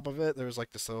on top of it, there was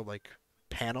like this little like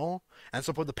panel, and at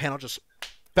some point the panel just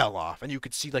fell off, and you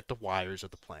could see like the wires of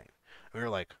the plane. And we were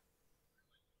like,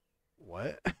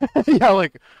 what? Yeah,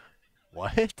 like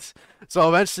what? So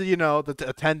eventually, the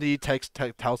attendee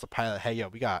tells the pilot, "Hey, yo,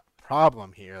 we got a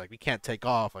problem here. Like, we can't take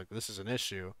off. Like, this is an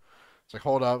issue." It's like,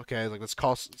 hold up, okay. Like, let's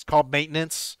call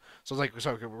maintenance. So it's like,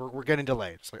 okay, we're getting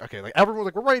delayed. It's like, okay, like everyone's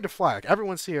like, we're ready to fly. Like,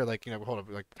 everyone's here. Like, hold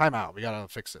up, like time out. We gotta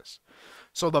fix this.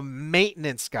 So the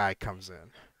maintenance guy comes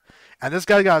in, and this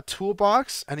guy got a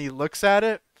toolbox, and he looks at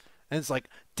it, and it's like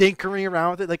tinkering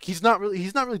around with it. Like he's not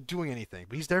really doing anything,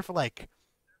 but he's there for like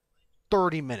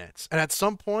 30 minutes. And at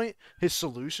some point, his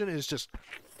solution is just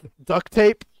duct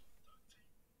tape.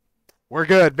 We're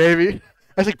good, baby.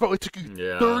 I was like, bro, it took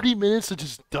you 30 minutes to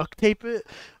just duct tape it?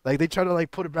 Like, they try to,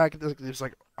 like, put it back. It was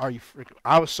like, are you freaking...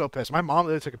 I was so pissed. My mom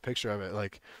literally took a picture of it.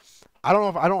 Like, I don't know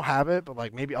if I don't have it, but,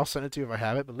 like, maybe I'll send it to you if I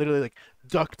have it. But literally, like,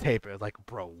 duct tape it. Like,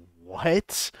 bro,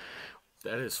 what?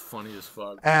 That is funny as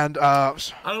fuck. And, I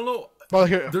don't know. Well,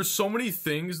 here, there's so many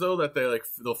things though that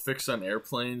they'll fix on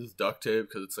airplanes with duct tape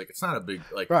because it's like it's not a big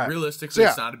realistically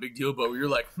it's not a big deal, but you're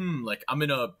like like I'm in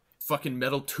a fucking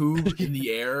metal tube in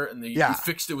the air and you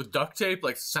fixed it with duct tape,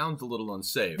 like sounds a little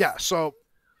unsafe. Yeah, so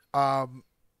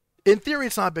in theory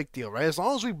it's not a big deal, right? As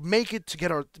long as we make it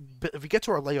to if we get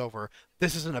to our layover,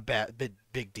 this isn't a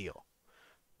big deal.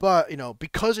 But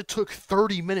because it took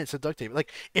 30 minutes to duct tape,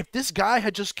 like if this guy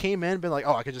had just came in and been like,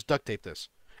 oh, I could just duct tape this.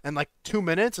 And like 2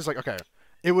 minutes, it's like, okay,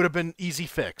 it would have been easy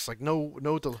fix. Like no.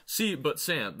 See, but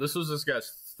Sam, this was this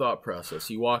guy's thought process.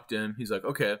 He walked in, he's like,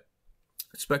 okay,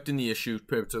 expecting the issue.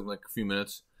 It took like a few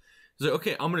minutes. He's like,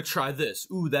 okay, I'm gonna try this.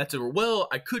 Ooh, that didn't work. Well,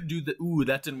 I could do that. Ooh,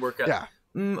 that didn't work out. Yeah.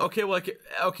 Okay, well,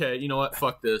 okay, you know what?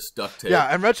 Fuck this. Duct tape. Yeah,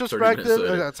 in 30 minutes retrospective,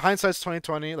 later. it's hindsight's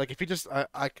 2020. Like if you just, I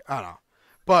don't know,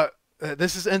 but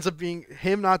this is ends up being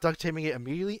him not duct taping it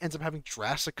immediately ends up having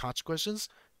drastic consequences,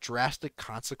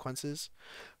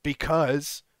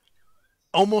 because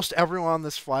almost everyone on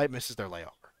this flight misses their layover.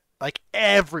 Like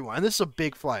everyone, and this is a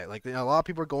big flight. Like a lot of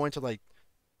people are going to like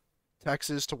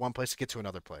Texas to one place to get to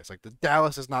another place. Like the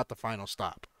Dallas is not the final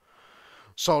stop.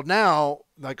 So now,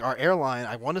 like our airline,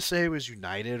 I want to say it was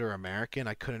United or American,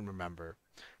 I couldn't remember,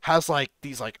 has like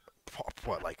these like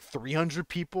what like 300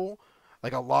 people,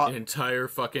 like a An lot. entire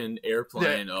fucking Yeah,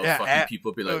 airplane of fucking yeah,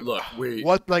 people be like, look, we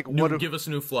what like what? give us a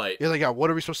new flight. Yeah, like yeah, what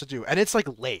are we supposed to do? And it's like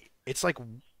late. It's like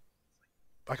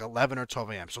 11 or 12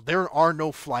 a.m. So there are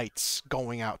no flights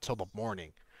going out till the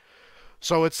morning.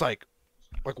 So it's like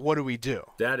what do we do?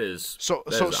 That So is so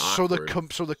the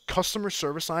awkward. so the customer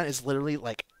service line is literally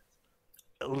like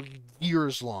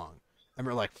years long, and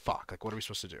we're like, fuck, like what are we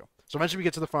supposed to do? So eventually we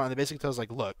get to the front, and they basically tell us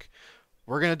like, look,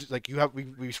 we're gonna do, like we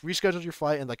rescheduled your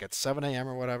flight and like at 7 a.m.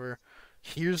 or whatever.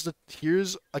 Here's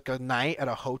like a night at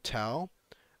a hotel.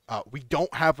 We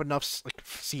don't have enough like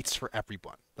seats for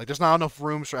everyone. Like there's not enough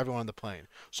rooms for everyone on the plane.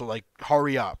 So like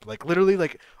hurry up. Like literally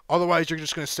like otherwise you're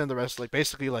just gonna send the rest like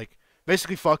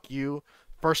basically fuck you.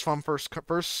 First come first come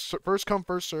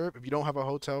first serve. If you don't have a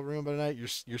hotel room by night, you're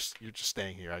just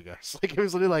staying here, I guess. Like it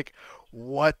was literally like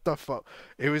what the fuck.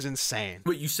 It was insane.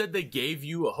 But you said they gave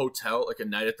you a hotel, like a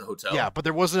night at the Yeah, hotel? but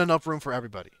there wasn't enough room for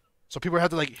everybody. So people had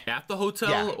to like At the yeah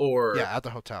hotel, or yeah at the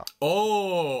hotel.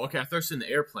 oh, okay. I thought it was in the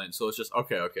airplane, so it's just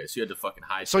okay, okay. So you had to fucking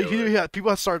So hightail it. people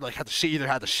had started like either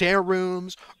had to share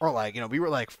rooms or like we were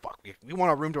like fuck we want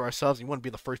our room to ourselves. And we want to be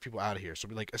the first people out of here. So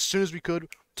we like as soon as we could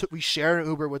we shared an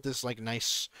Uber with this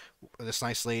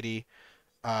nice lady,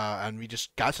 and we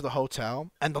just got to the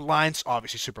hotel and the line's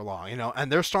obviously super long,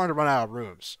 and they're starting to run out of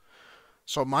rooms.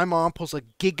 So my mom pulls a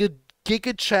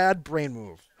giga Chad brain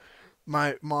move.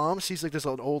 My mom sees like this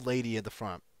old lady at the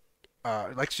front.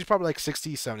 Like she's probably like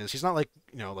 60s, 70s. She's not like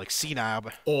like senile,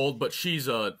 but Old, but she's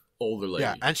a older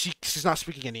yeah, lady. and she's not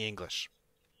speaking any English.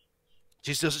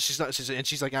 She's like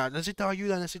necesito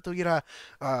ayuda, necesito ir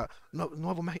a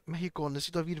Nuevo Mexico,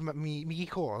 necesito ir mi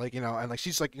hijo, like and like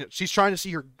she's like she's trying to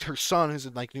see her son who's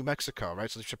in like New Mexico, right?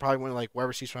 So she probably went like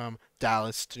wherever she's from,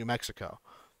 Dallas to New Mexico.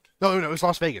 No, it was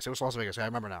Las Vegas. It was Las Vegas. I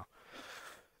remember now.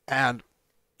 And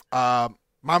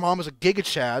my mom is a giga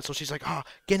chad, so she's like, "Oh,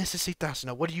 ¿qué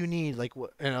necesitas? What do you need? Like,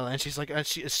 what, And she's like,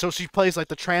 she plays like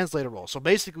the translator role. So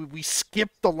basically, we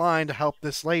skipped the line to help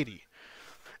this lady.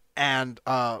 And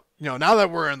now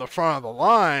that we're in the front of the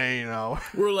line,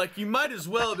 We're like, you might as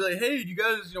well be like, hey, you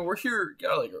guys, we're here. You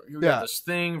got like, you got yeah, this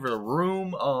thing for the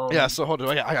room. yeah. So hold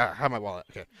on, I have my wallet.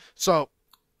 Okay, so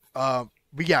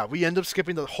we end up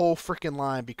skipping the whole freaking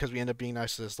line because we end up being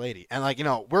nice to this lady, and like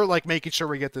we're like making sure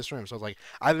we get this room. So it's like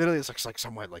I literally it's like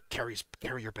someone like carry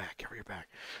your bag, carry your bag.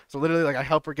 So literally like I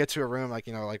help her get to her room, like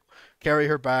like carry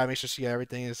her bag, make sure she got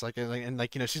everything. It's like and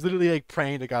like she's literally like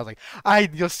praying to God, like ay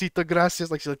Diosito gracias,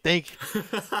 like she's like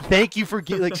thank you for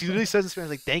like she literally says this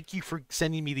like thank you for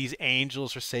sending me these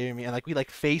angels for saving me, and like we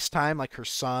like FaceTime like her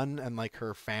son and like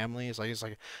her family. It's like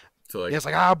So yeah, like, it's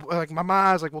like like my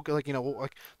mom's like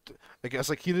like it's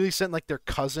like he literally sent like their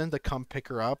cousin to come pick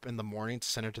her up in the morning to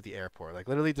send her to the airport. Like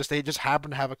literally just they just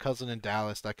happened to have a cousin in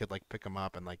Dallas that could like pick him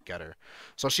up and like get her.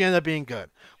 So she ended up being good.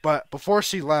 But before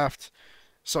she left,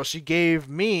 so she gave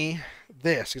me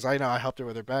this because I know I helped her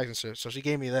with her bags and stuff. So she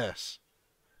gave me this.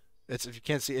 It's if you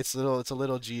can't see, it's a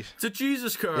little G. it's a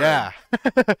Jesus card. Yeah.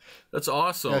 That's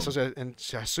awesome. Yeah. And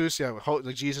Jesus, yeah,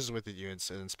 like Jesus is with you in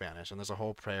Spanish, and there's a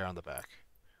whole prayer on the back.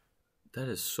 That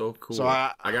is so cool. So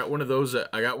I got one of those.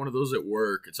 I got one of those at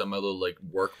work. It's on my little like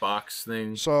work box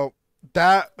thing. So we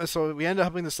ended up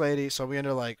helping this lady. So we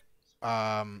ended up like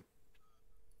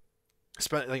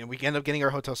we ended up getting our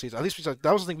hotel seats. At least that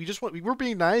was the thing. We were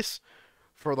being nice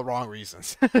for the wrong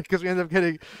reasons because we ended up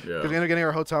getting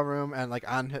our hotel room, and like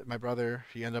my brother,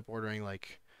 he ended up ordering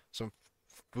like some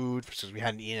food because we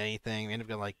hadn't eaten anything. We ended up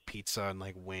getting like pizza and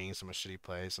like wings from a shitty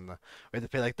place, and we had to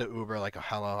pay like the Uber like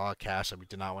a lot of cash that we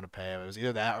did not want to pay. It was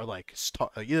either that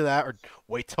or either that or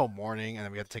wait till morning, and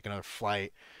then we had to take another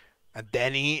flight and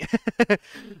then eat.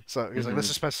 So he was like, let's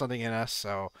just put something in us.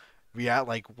 So we had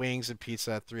like wings and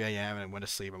pizza at 3 a.m. and went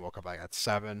to sleep and woke up like at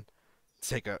 7.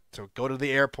 To go to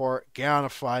the airport, get on a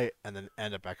flight, and then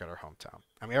end up back at our hometown.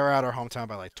 And we were at our hometown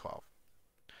by like 12.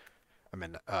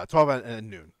 12 at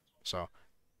noon. So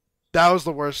that was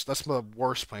the worst. That's the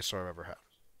worst plane story I've ever had.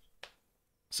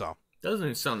 So Doesn't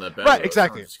even sound that bad. right, though.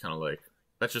 exactly. It's kind of like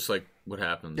that's just like what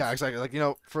happens. Yeah, exactly.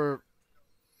 Like for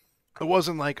It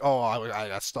wasn't like, oh, I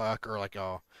got stuck, or like,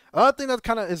 oh. Another thing that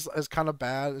kind of is kind of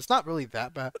bad. It's not really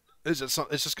that bad. It's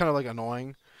just kind of like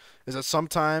annoying. Is that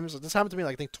sometimes this happened to me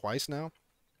like I think twice now,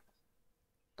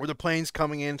 where the plane's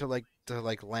coming in to like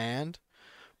land,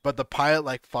 but the pilot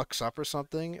like fucks up or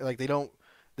something. Like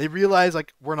they realize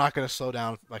like we're not gonna slow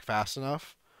down like fast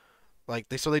enough. Like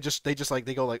they just like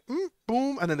they go like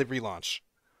boom, and then they relaunch.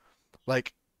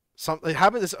 Like it's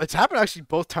happened actually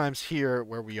both times here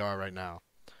where we are right now.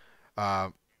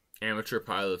 Um, Amateur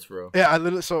pilots, bro. yeah, I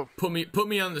literally so Put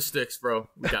me on the sticks, bro.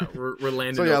 We're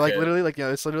landing. so yeah, okay. like literally like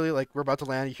it's literally like we're about to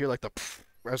land. You hear like the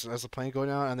as the plane go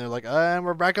down, and they're like, and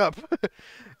we're back up.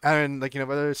 And like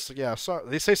whether it's so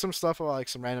they say some stuff about like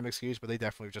some random excuse, but they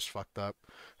definitely just fucked up.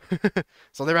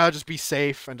 So they'd rather just be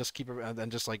safe and just keep it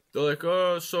and just like they're like,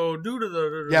 oh, so due to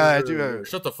the yeah, I do.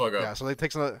 Shut the fuck up. Yeah, so they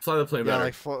take some fly the plane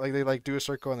better. like they like do a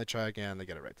circle and they try again. And they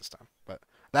get it right this time. But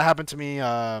that happened to me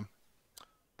on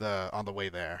the way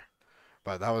there.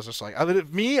 But that was just like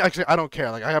me actually I don't care.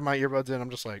 Like I have my earbuds in.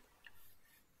 I'm just like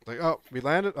oh we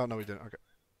landed. Oh no we didn't. Okay.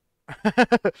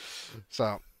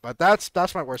 So but that's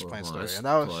my worst plane story, and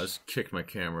that was I just kicked my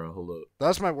camera. Hold up.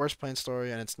 that's my worst plane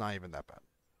story, and it's not even that bad.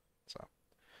 So,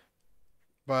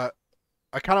 but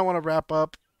I kind of want to wrap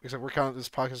up because this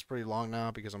podcast is pretty long now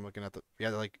because I'm looking at we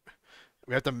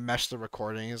have to mesh the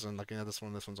recordings and looking at this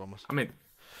one. This one's almost. I mean,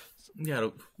 yeah,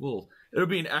 it'll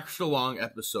be an extra long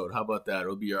episode. How about that?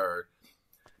 It'll be our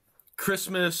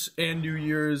Christmas and New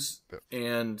Year's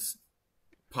and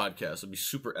podcast. It'll be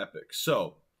super epic.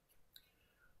 So,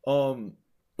 we'll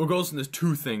go into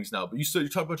two things now. But you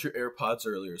talked about your AirPods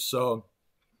earlier. So,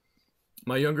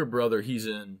 my younger brother, he's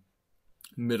in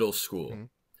middle school. Mm-hmm.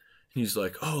 He's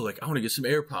like, oh, like I want to get some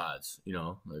AirPods.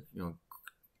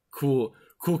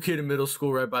 Cool kid in middle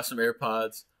school, right? Buy some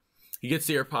AirPods. He gets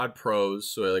the AirPod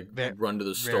Pros, so I run to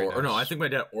the store. Nice. Or no, I think my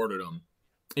dad ordered them.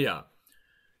 Yeah,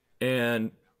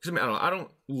 and because I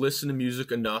don't listen to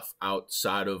music enough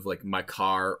outside of like my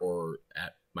car or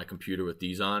at my computer with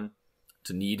these on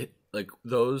to need like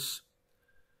those.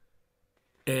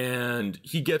 And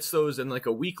he gets those, and like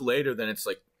a week later, then it's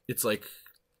like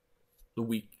the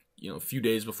week, a few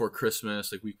days before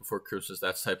Christmas, like week before Christmas,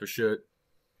 that type of shit.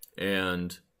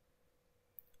 And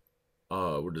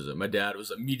what is it? My dad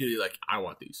was immediately like, I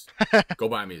want these. Go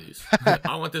buy me these.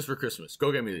 I want this for Christmas.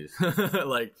 Go get me these.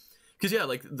 Like, because yeah,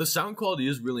 like the sound quality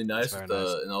is really nice. Nice.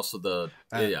 And also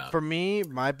for me,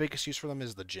 my biggest use for them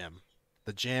is the gym.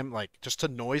 The gym, like just to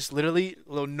literally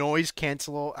noise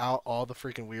cancel out all the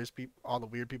freaking weird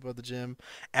people at the gym,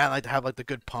 and like to have like the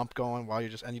good pump going while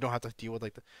and you don't have to deal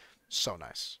with so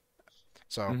nice.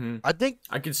 So I think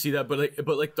I can see that, but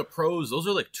like the Pros, those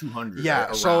are like 200. Yeah.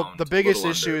 Right? So the biggest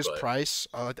issue is price.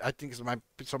 I think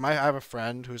I have a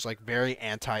friend who's like very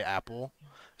anti-Apple.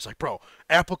 It's like, bro,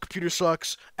 Apple computer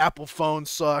sucks, Apple phones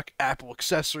suck, Apple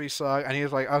accessories suck, and I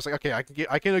was like, okay,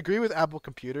 I can agree with Apple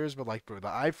computers, but like, bro, the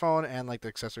iPhone and like the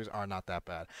accessories are not that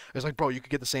bad. It's like, bro, you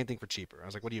could get the same thing for cheaper. I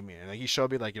was like, what do you mean? And like, he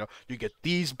showed me like, you get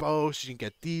these Bose, you can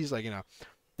get these, like,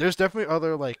 there's definitely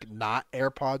other like not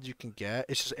AirPods you can get.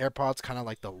 It's just AirPods kind of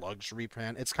like the luxury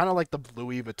brand. It's kind of like the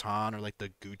Louis Vuitton or like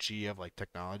the Gucci of like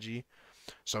technology.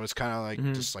 So it's kind of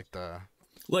like just like the.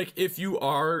 Like if you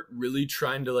are really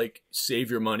trying to like save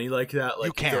your money like that,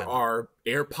 like there are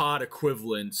AirPod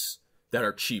equivalents that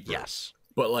are cheaper. Yes.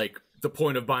 But like the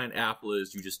point of buying Apple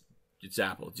is it's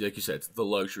Apple. Like you said, it's the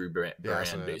luxury brand. Yeah,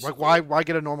 basically. Like why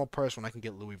get a normal purse when I can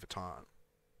get Louis Vuitton?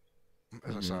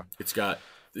 It's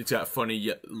got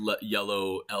funny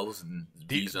yellow L's and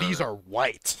D's on these it. are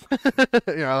white.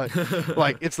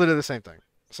 Like it's literally the same thing.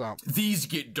 So these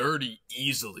get dirty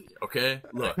easily. Okay,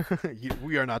 look,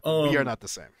 we are not the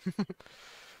same.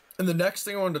 And the next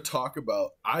thing I wanted to talk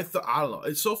about, I don't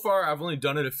know. So far, I've only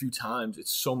done it a few times.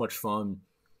 It's so much fun.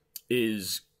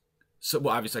 Obviously,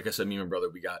 like I said, me and my brother,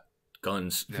 we got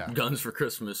guns for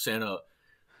Christmas. Santa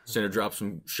dropped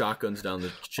some shotguns down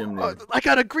the chimney. I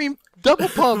got a green double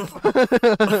pump.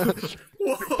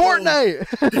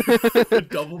 Fortnite.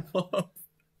 Double pump.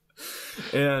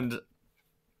 And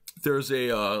there's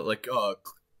a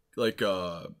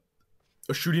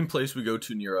shooting place we go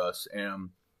to near us, and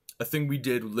a thing we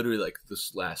did literally like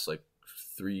this last like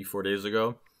 3-4 days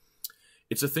ago.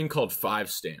 It's a thing called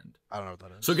 5 stand. I don't know what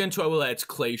that is. So again, to I will add, it's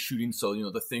clay shooting. So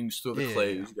the things throw the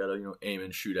clays. You gotta aim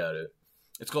and shoot at it.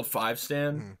 It's called 5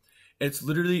 stand. Mm-hmm. It's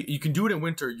literally, you can do it in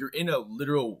winter. You're in a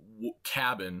literal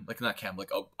cabin, like not cabin,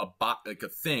 like a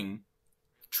thing,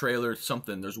 trailer,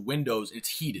 something. There's windows.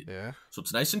 It's heated. Yeah. So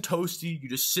it's nice and toasty. You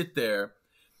just sit there.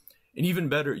 And even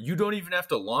better, you don't even have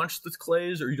to launch the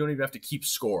clays, or you don't even have to keep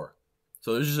score.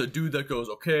 So there's just a dude that goes,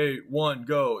 okay, one,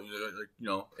 go, and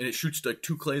it shoots like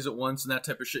 2 clays at once and that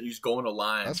type of shit. And you just go in a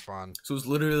line. That's fun. So it's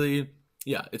literally,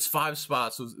 it's 5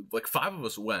 spots. So like 5 of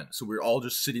us went. So we were all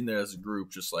just sitting there as a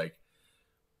group, just like.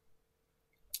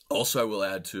 Also, I will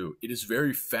add too, it is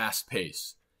very fast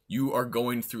paced. You are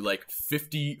going through like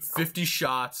 50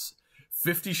 shots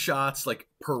like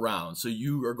per round. So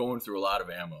you are going through a lot of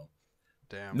ammo.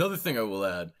 Damn. Another thing I will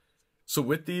add. So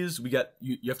with these, we got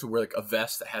you have to wear like a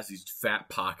vest that has these fat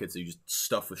pockets that you just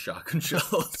stuff with shotgun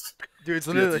shells. Dude, it's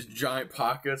literally these giant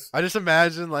pockets. I just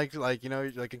imagine like like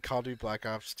in Call of Duty Black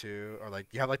Ops 2, or like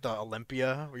you have like the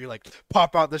Olympia where you like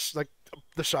pop out this like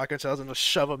the shotgun shells and just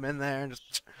shove them in there and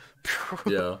just.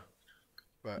 Yeah.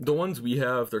 But, the ones we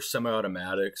have, they're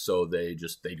semi-automatic, so they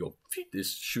go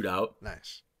just shoot out.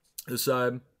 Nice. This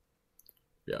side,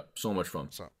 yeah, so much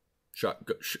fun. So,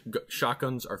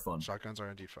 shotguns are fun. Shotguns are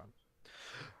indeed fun.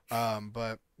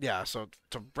 But yeah, so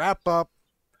to wrap up,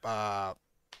 I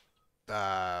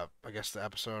guess the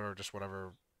episode or just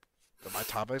whatever my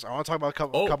topics, I want to talk about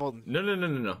a couple.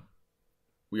 No.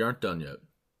 We aren't done yet.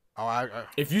 Oh,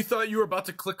 if you thought you were about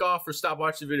to click off or stop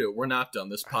watching the video, we're not done.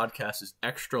 This podcast is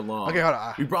extra long. Okay, hold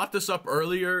on. We brought this up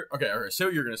earlier. Okay, all right. Say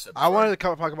what you're gonna say. I wanted to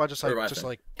talk about just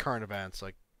like current events,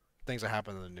 like things that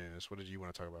happen in the news. What did you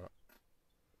want to talk about?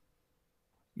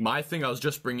 My thing I was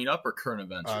just bringing up, or current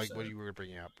events? What you were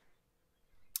bringing up?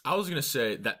 I was gonna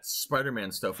say that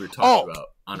Spider-Man stuff we were talking about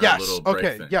on our little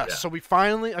break thing. Yes. Yeah. So we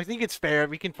finally, I think it's fair.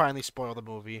 We can finally spoil the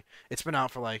movie. It's been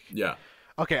out for like. Yeah.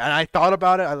 Okay, and I thought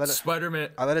about it. I let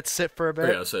it sit for a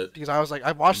bit because I was like,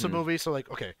 I watched the movie, so like,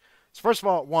 okay. So first of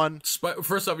all,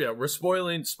 first off, we're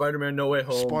spoiling Spider-Man: No Way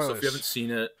Home. Spoilers. So if you haven't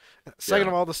seen it, second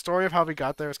of all, the story of how we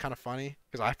got there is kind of funny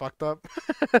because I fucked up.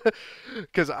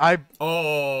 Because I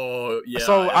bought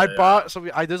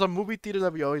there's a movie theater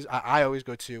that I always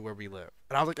go to where we live,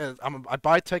 and I was like, I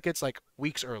buy tickets like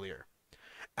weeks earlier,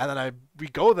 and then we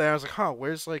go there. I was like,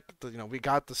 where's like we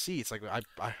got the seats like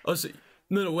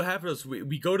No, what happened is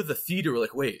we go to the theater. We're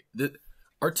like, wait,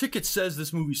 our ticket says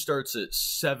this movie starts at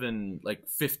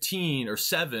 7:15 or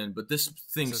 7, but this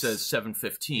thing says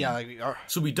 7:15. Yeah,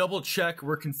 so we double check.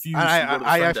 We're confused. And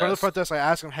I asked the front desk. I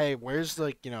asked him, hey, where's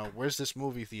this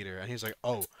movie theater? And he's like,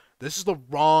 oh, this is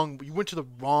you went to the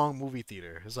wrong movie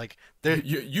theater. It's like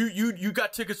you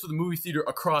got tickets for the movie theater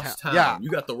across town. Yeah. You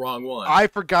got the wrong one. I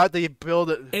forgot they build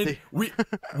it. And we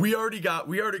already got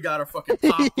our fucking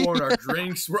popcorn, our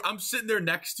drinks. I'm sitting there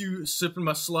next to you sipping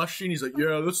my slushie, and he's like,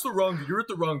 yeah, that's the wrong. You're at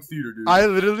the wrong theater, dude. I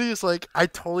literally I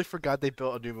totally forgot they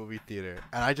built a new movie theater,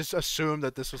 and I just assumed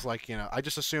that this was I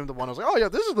just assumed the one I was like, oh yeah,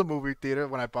 this is the movie theater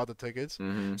when I bought the tickets.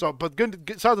 Mm-hmm. So, but good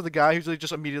shout out to the guy who's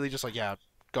just immediately just like, yeah,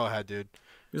 go ahead, dude.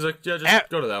 He's like, yeah, just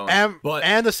go to that one.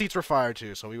 And the seats were fire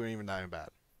too, so we weren't even that bad.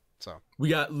 So we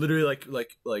got literally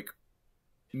like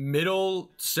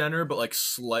middle center, but like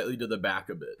slightly to the back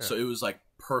a bit. Yeah. So it was like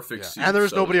perfect. Seats, and there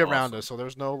was nobody around us, so there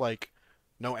was no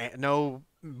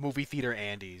movie theater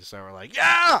Andes that were like,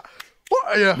 yeah.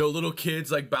 No little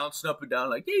kids like bouncing up and down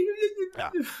like yeah.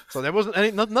 So there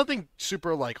wasn't nothing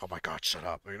super like, oh my god, shut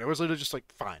up. It was literally just like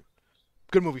fine,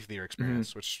 good movie theater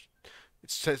experience, which.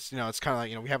 It's it's kind of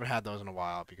like we haven't had those in a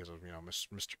while because of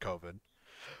Mr. COVID,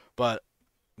 but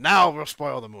now we'll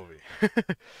spoil the movie.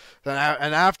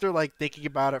 And after like thinking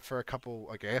about it for a couple,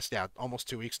 I guess almost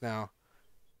 2 weeks now,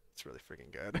 it's really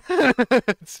freaking good.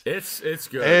 it's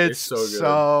good. It's so good.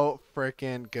 So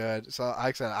freaking good. So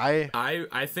like I said,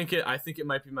 I think it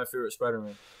might be my favorite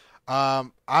Spider-Man.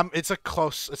 It's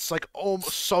like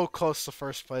almost so close to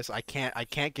first place. I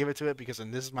can't give it to it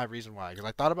and this is my reason why. Because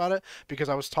I thought about it because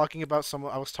I was talking about I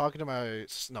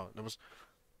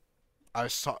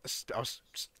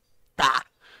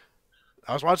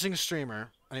was watching a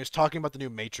streamer and he was talking about the new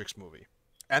Matrix movie.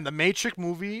 And the Matrix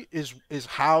movie is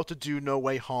how to do No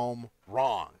Way Home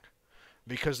wrong.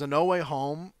 Because the No Way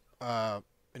Home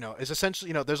is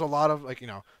essentially there's a lot of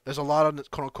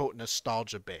quote unquote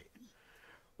nostalgia bait.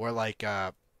 Where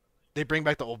they bring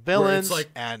back the old villains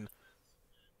and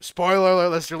spoiler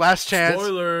alert, that's your last chance.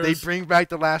 Spoilers. They bring back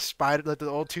the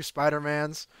old 2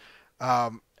 Spider-Mans.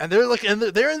 And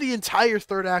they're in the entire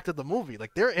third act of the movie.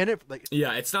 Like they're in it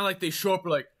it's not like they show up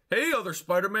like, hey other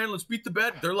Spider-Man, let's beat the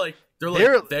bed.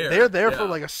 They're there for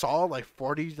like a solid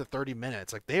 40 to 30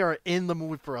 minutes. Like they are in the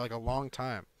movie for like a long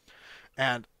time.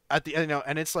 And at the end,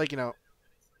 and it's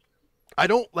I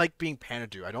don't like being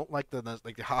pandered to. I don't like the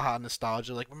haha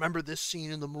nostalgia. Like, remember this scene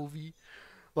in the movie?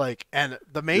 And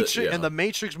the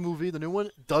Matrix movie, the new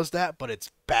one, does that, but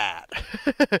it's bad.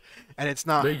 And it's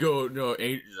not. They go, no,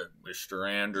 Mr.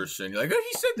 Anderson. You're like, oh,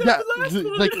 he said that the last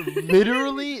one.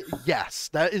 Literally, yes.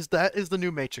 That is the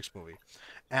new Matrix movie.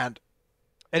 And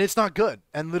and it's not good.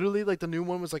 And literally, like the new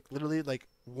one was like literally like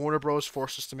Warner Bros.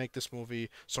 Forced us to make this movie,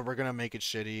 so we're gonna make it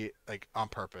shitty like on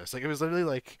purpose. Like it was literally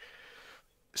like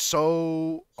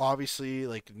so obviously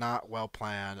like not well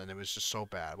planned, and it was just so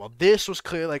bad. Well, this was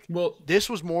clear like Well, this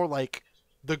was more like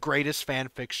the greatest fan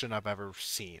fiction I've ever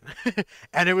seen,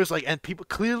 and it was like and people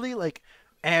clearly like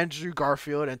Andrew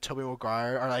Garfield and Tobey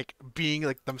Maguire are like being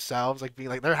like themselves, like being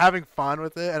like they're having fun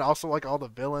with it, and also like all the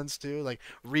villains too, like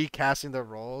recasting their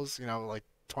roles, like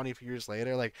 20 years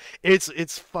later, like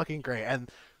it's fucking great. And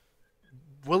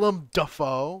Willem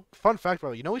Dafoe, fun fact,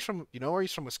 bro, you know where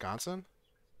he's from, Wisconsin?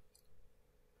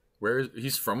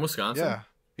 he's from Wisconsin? Yeah,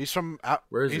 he's from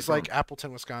Where is he he's from? like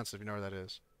Appleton, Wisconsin, if you know where that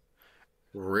is.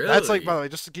 That's like, by Really? the way,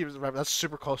 just to keep it right, that's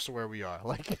super close to where we are.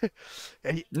 Like,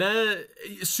 and he, Nah,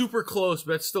 super close,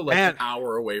 but it's still like an and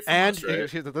hour away from and us,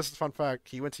 right? this is a fun fact.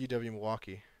 He went to UW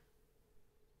Milwaukee.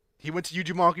 He went to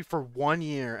UW Milwaukee for 1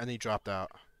 year and he dropped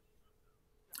out.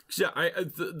 Yeah,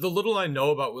 the little I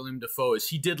know about William Dafoe is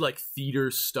he did like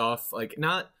theater stuff, like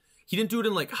not he didn't do it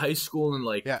in like high school and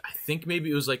like Yeah, I think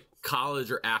maybe it was like college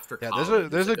or after yeah.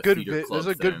 college. There's like a good theater there's club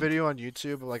a good thing. video on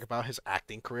YouTube like about his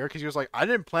acting career because he was like, I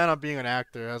didn't plan on being an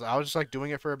actor. I was just like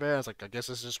doing it for a bit. I was like, I guess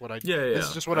this is just what I Yeah, this is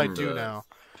yeah, just I what I remember do that. now.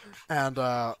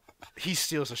 And he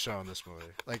steals the show in this movie.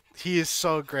 Like he is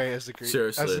so great as the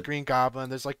Seriously, Green Goblin.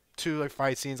 There's like two like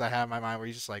fight scenes I have in my mind where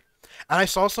he's just like, and I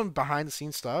saw some behind the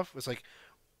scenes stuff. It's like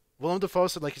Willem Dafoe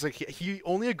said like he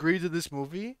only agreed to this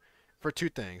movie for two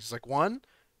things. It's like one,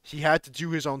 he had to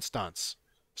do his own stunts.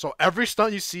 So every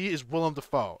stunt you see is Willem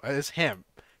Dafoe. It's him.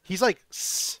 He's like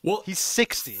well, he's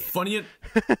 60. funny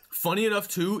funny enough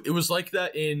too. It was like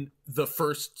that in the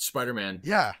first Spider-Man.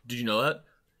 Yeah. Did you know that?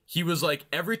 He was like,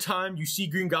 every time you see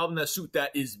Green Goblin in that suit,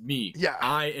 that is me. Yeah.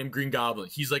 I am Green Goblin.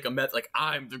 He's like a met, like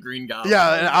I'm the Green Goblin.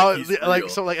 Yeah, and Like, he's like real.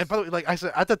 so like and by the way, like I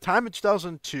said at the time in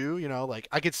 2002, like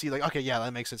I could see like okay, yeah,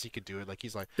 that makes sense. He could do it. Like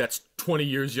he's like That's 20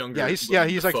 years younger. yeah, William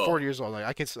he's like Dafoe. 40 years old. Like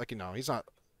I can like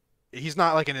he's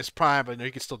not like in his prime, but he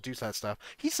can still do that stuff.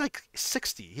 He's like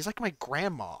 60. He's like my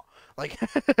grandma. Like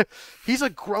he's a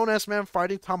grown ass man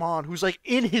fighting Tom Holland who's like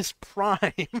in his prime.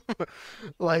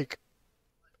 Like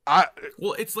I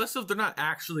Well, it's less of they're not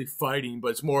actually fighting, but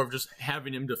it's more of just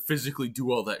having him to physically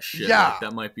do all that shit. yeah. Like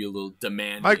that might be a little My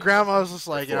demanding grandma was just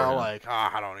like, for him. like,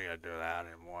 I don't need to do that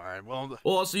anymore. Well,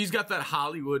 Well, also he's got that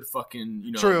Hollywood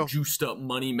fucking true. juiced up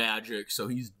money magic, so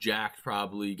he's jacked.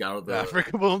 Probably got all Yeah, the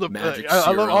freaking Willem Dafoe. magic I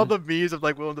love all serum. the memes of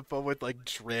like Willem Dafoe with like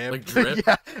drip. Like drip?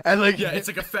 Yeah, and like Yeah, it's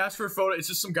like a fast forward photo. It's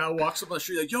just some guy walks up on the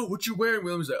street like, "Yo, what you wearing?"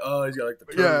 William's like, "Oh, he's got like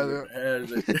the yeah,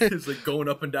 head." It's like going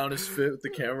up and down his fit with the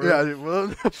camera. yeah. Dude,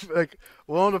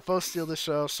 Willem Dafoe steal the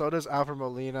show. So does Alfred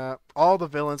Molina. All the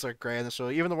villains are great in the show,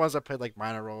 even the ones that played like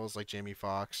minor roles, like Jamie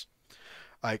Foxx.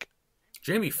 Like,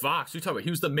 Jamie Foxx, you talking about? He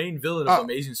was the main villain of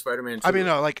Amazing Spider-Man 2. I mean,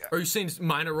 no, like Or are you saying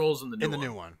minor roles in the new in the one?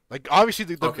 new one. Like, obviously,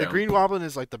 the Okay. Green Goblin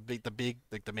is like the big,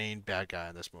 like the main bad guy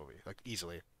in this movie, like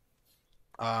easily.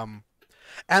 Um,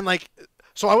 and like,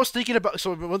 so I was thinking about.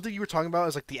 So one thing you were talking about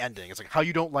is like the ending. It's like how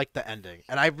you don't like the ending,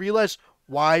 and I realized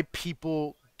why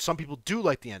some people do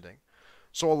like the ending.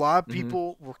 So a lot of Mm-hmm.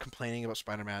 people were complaining about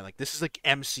Spider-Man. Like this is like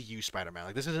MCU Spider-Man.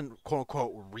 Like this isn't quote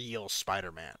unquote real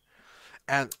Spider-Man.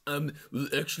 And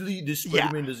Actually, this yeah,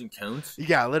 Spider-Man doesn't count.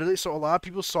 yeah, literally. So a lot of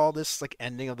people saw this like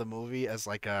ending of the movie as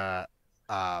like um,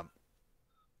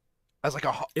 It's like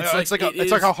it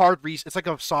it's like is. a hard it's like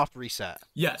a soft reset.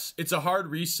 Yes, it's a hard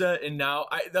reset, and now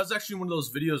that was actually one of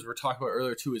those videos we were talking about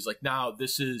earlier too. Is like now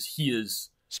he is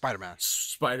Spider-Man.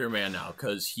 Spider-Man now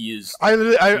because he is I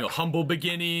literally, humble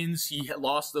beginnings. He had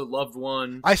lost a loved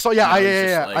one. I saw yeah, Now he's just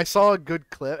yeah. like, I saw a good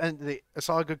clip I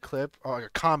saw a good clip or like a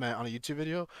comment on a YouTube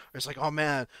video. It's like, oh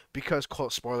man, because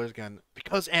quote spoilers again,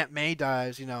 because Aunt May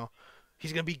dies, he's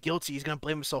gonna be guilty. He's gonna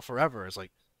blame himself forever. It's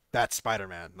like that's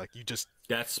Spider-Man. Like you just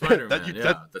that's Spider-Man.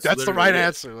 that's the literally right it.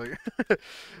 answer. Like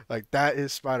like that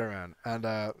is Spider-Man.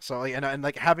 And so like and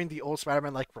like having the old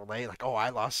Spider-Man like relate like oh I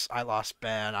lost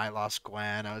Ben, I lost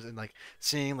Gwen. I was in like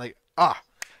seeing like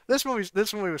this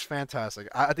movie was fantastic.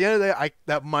 At the end of the day,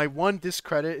 that my one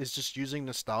discredit is just using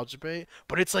nostalgia bait,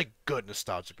 but it's like good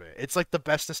nostalgia bait. It's like the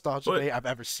best nostalgia But bait I've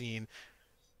ever seen.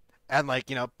 And like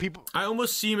people, I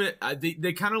almost see it.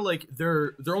 They kind of like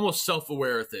they're almost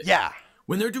self-aware with it. yeah,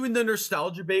 When they're doing the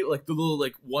nostalgia bait, like the little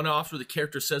like one-offs where the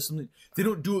character says something, they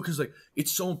don't do it because like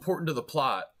it's so important to the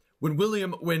plot. When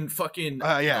fucking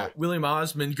William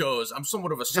Osmond goes, I'm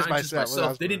somewhat of a scientist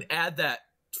myself. They didn't add that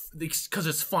because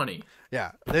it's funny.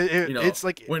 yeah. It's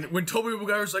like when Tobey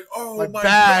Maguire's like, oh my my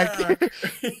back.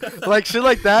 back. like shit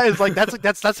like that is like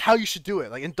that's how you should do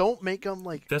it. Like and don't make them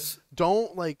like That's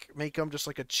don't like make them just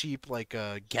like a cheap like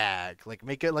gag. Like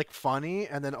make it like funny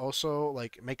and then also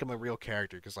like make him a real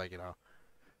character because like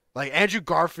Like Andrew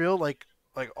Garfield, like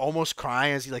almost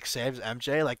crying as he like saves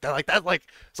MJ, like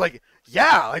it's like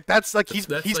yeah, like that's like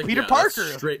That's he's like Peter yeah, that's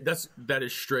Parker. straight. That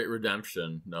is straight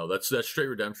redemption. No, that's straight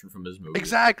redemption from his movie.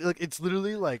 Exactly. Like it's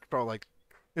literally like bro, like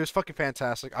it was fucking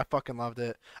fantastic. I fucking loved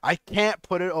it. I can't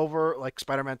put it over like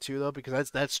Spider-Man 2 though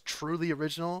because that's truly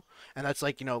original and that's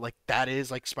like, like that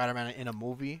is like Spider-Man in a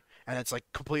movie and it's like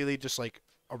completely just like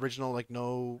original like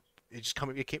no it just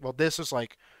coming it came, well this is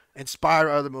like inspired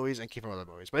other movies and came from other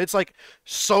movies. But it's like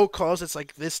so close. It's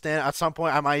like this stand at some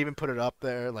point I might even put it up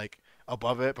there like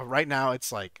above it, but right now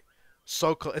it's like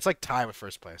so close. It's like tied with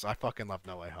first place. I fucking love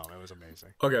No Way Home. It was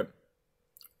amazing. Okay,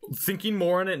 thinking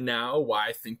more on it now, why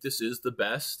I think this is the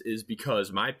best is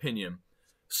because, my opinion,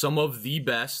 some of the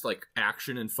best like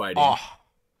action and fighting. Oh,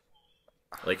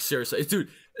 Like seriously, dude,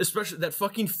 especially that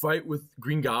fucking fight with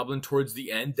Green Goblin towards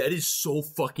the end. That is so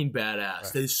fucking badass.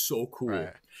 right. That is so cool.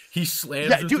 Right. He slams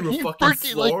Yeah, him dude, through a he fucking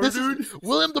freaking like floor, this dude. is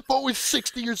William Dafoe is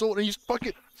 60 years old and he's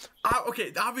fucking.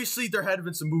 Okay, obviously there had to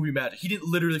been some movie magic. He didn't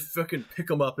literally fucking pick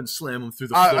him up and slam him through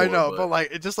the floor. I know, but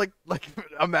like it just like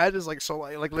imagine like so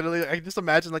like literally I just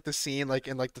imagine like the scene like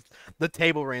in like the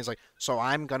table rings like so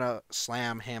I'm gonna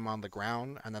slam him on the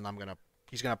ground and then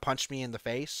he's gonna punch me in the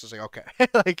face. It's like okay,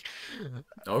 like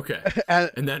okay,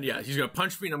 and, and then yeah, he's gonna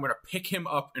punch me and I'm gonna pick him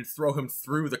up and throw him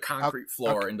through the concrete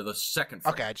floor okay. into the second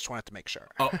floor. Okay, I just wanted to make sure.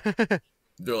 Oh,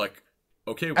 they're like,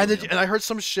 okay, And William. then, and I heard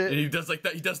some shit. And he does like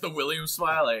that. He does the William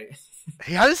smile. Like,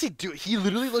 How does he do? He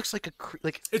literally looks like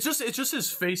like. it's just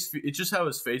his face. It's just how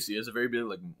his face. He has a very big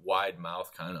like wide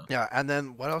mouth, kind of. Yeah, and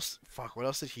then what else? Fuck, what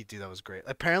else did he do that was great?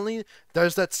 Apparently,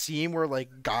 there's that scene where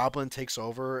like Goblin takes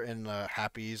over in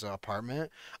Happy's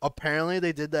apartment. Apparently,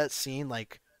 they did that scene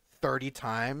like 30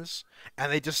 times,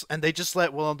 and they just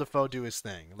let Willem Dafoe do his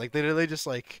thing. Like they literally just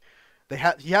like he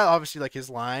had obviously like his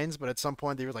lines, but at some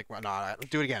point they were like, well, nah,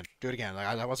 do it again.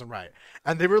 Like that wasn't right.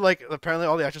 And they were like, apparently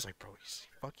all the actors like, bro, he's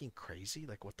fucking crazy.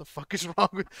 Like what the fuck is wrong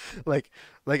with like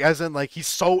as in like he's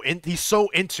so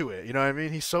into it. You know what I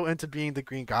mean? He's so into being the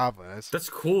Green Goblin. That's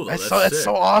cool though. That's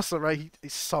so awesome, right?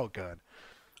 He's so good.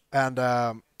 And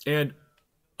and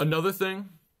another thing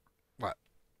what?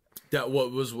 That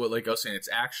what like I was saying, it's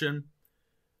action.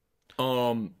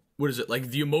 What is it like?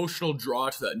 The emotional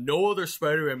draw to that. No other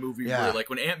Spider-Man movie where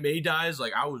like when Aunt May dies,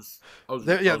 like I was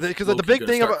because the big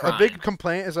thing about a big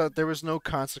complaint is that there was no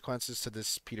consequences to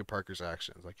this Peter Parker's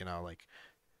actions. Like like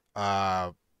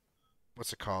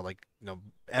what's it called? Like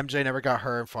MJ never got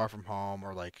hurt in Far From Home,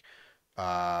 or like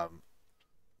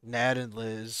Ned and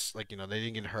Liz, like they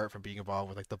didn't get hurt from being involved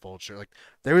with like the Vulture. Like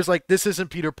there was like this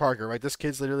isn't Peter Parker, right? This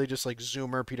kid's literally just like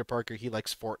Zoomer Peter Parker. He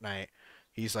likes Fortnite.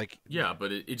 He's like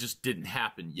but it just didn't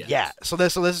happen yet. Yeah, so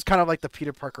this is kind of like the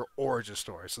Peter Parker origin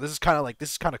story. So this is kind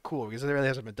of cool because it really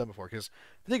hasn't been done before. Because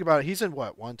think about it, he's in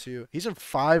what 1, 2, he's in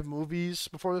 5 movies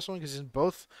before this one because he's in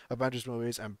both Avengers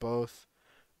movies and both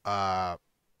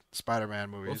Spider-Man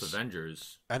movies. Both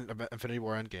Avengers and Infinity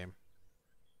War Endgame.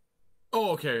 Oh,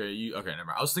 okay. Okay, never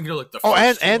mind. I was thinking of like the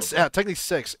and technically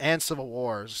 6 and Civil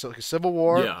War. So like Civil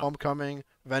War, Homecoming,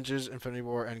 Avengers, Infinity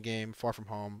War, Endgame, Far From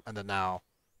Home, and then now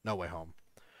No Way Home.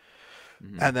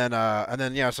 And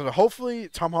then yeah, so hopefully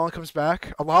Tom Holland comes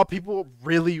back. A lot of people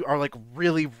really are like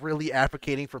really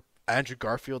advocating for Andrew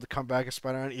Garfield to come back as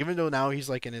Spider-Man, even though now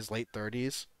he's like in his late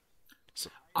 30s.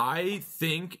 So, I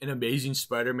think an Amazing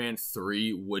Spider-Man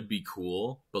 3 would be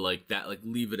cool, but like that, like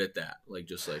leave it at that. Like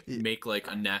just like make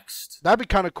like a next. That'd be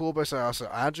kind of cool, but also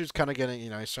Andrew's kind of getting,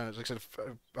 he's trying to like I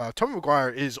said, Tobey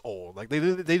Maguire is old. Like they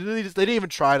didn't even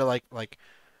try to like.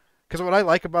 Because what I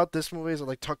like about this movie is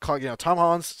like Tom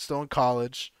Holland's still in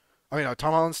college. Tom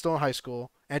Holland's still in high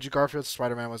school. Andrew Garfield's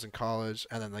Spider-Man was in college,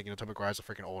 and then Tobey Maguire's a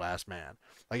freaking old ass man.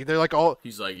 Like they're like all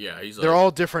they're all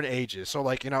different ages. So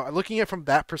like looking at it from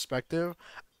that perspective,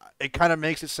 it kind of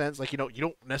makes it sense. Like you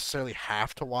don't necessarily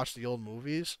have to watch the old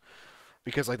movies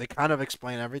because like they kind of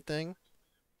explain everything.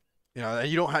 You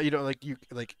don't have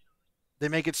they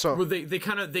make it so. Well, they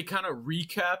kind of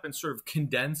recap and sort of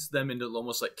condense them into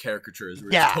almost like caricatures.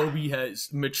 Where Toby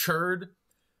has matured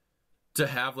to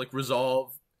have like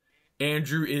resolve.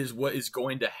 Andrew is what is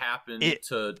going to happen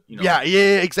to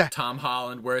exactly Tom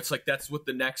Holland, where it's like that's what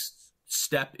the next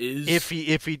step is. If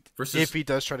he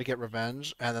does try to get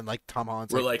revenge, and then like Tom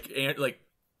Holland's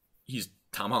he's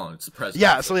Tom Holland's the president.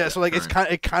 Yeah, so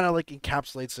it kind of like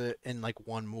encapsulates it in like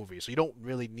one movie, so you don't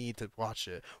really need to watch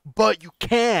it, but you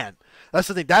can. That's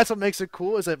the thing. That's what makes it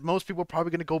cool is that most people are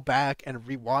probably gonna go back and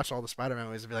rewatch all the Spider-Man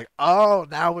movies and be like, oh,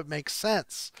 now it makes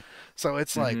sense. So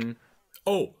it's like,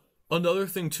 another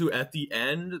thing too at the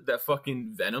end, that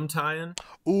fucking Venom tie-in.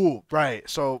 Ooh, right.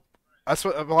 So that's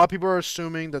what a lot of people are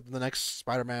assuming, that the next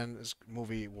Spider-Man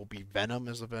movie will be Venom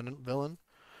as the villain.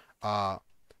 Uh,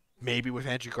 maybe with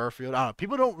Andrew Garfield. I don't know.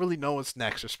 People don't really know what's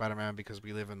next for Spider-Man because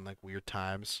we live in like weird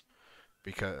times.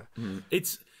 Because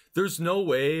It's there's no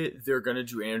way they're gonna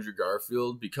do Andrew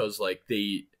Garfield because like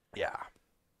they yeah,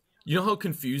 you know how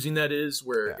confusing that is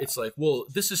where yeah, it's like, well,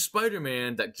 this is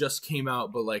Spider-Man that just came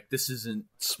out, but like this isn't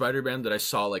Spider-Man that I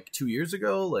saw like 2 years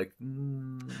ago. Like,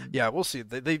 yeah. We'll see.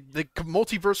 They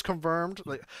multiverse confirmed.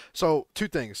 Like so, two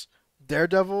things.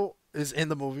 Daredevil is in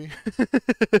the movie,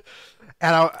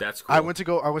 and that's I cool. went to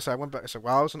go. I went back. So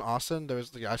while I was in Austin, there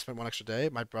was I spent one extra day.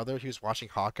 My brother he was watching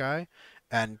Hawkeye,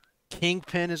 and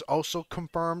Kingpin is also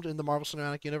confirmed in the Marvel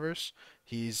Cinematic Universe.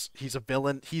 He's a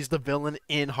villain. He's the villain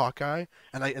in Hawkeye,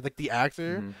 and I like the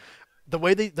actor. Hmm. The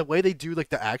way they do like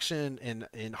the action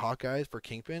in Hawkeye for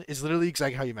Kingpin is literally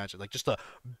exactly how you imagine, like just a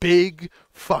big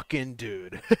fucking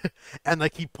dude, and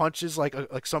like he punches like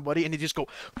somebody, and he just go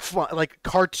fly, like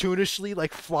cartoonishly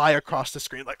like fly across the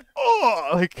screen, like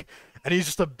oh like, and he's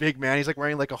just a big man. He's like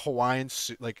wearing like a Hawaiian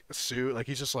suit, like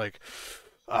he's just like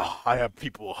oh, I have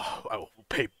people I will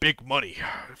pay big money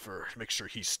for to make sure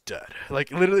he's dead.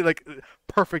 Like literally like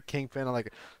perfect Kingpin.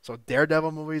 Like so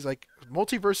Daredevil movies like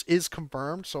multiverse is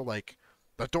confirmed. So like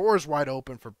the door is wide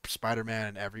open for Spider-Man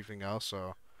and everything else.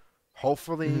 So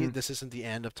hopefully Hmm. this isn't the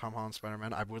end of Tom Holland's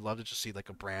Spider-Man. I would love to just see like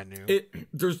a brand new. It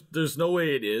there's no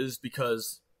way it is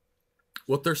because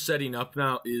what they're setting up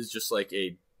now is just like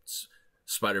a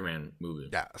Spider-Man movie.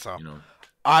 Yeah. So You know,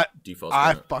 I default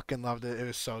I Spider. fucking loved it. It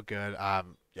was so good.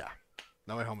 Yeah.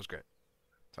 No Way Home was great.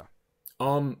 So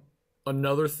Um,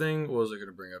 another thing, what was I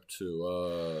gonna bring up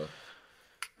too?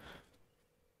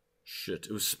 Shit,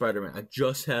 it was Spider-Man. I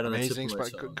just had on the tip amazing. of my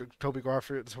tongue. Toby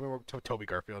Garfield. Toby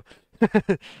Garfield.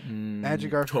 Andrew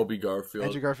Garfield. Toby Garfield.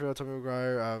 Andrew Garfield, Tobey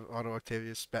Maguire, Otto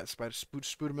Octavius,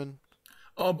 Spooderman.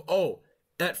 Oh,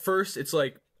 at first it's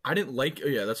like I didn't like. Oh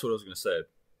yeah, that's what I was gonna say.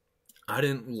 I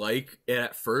didn't like it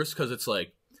at first because it's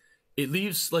like it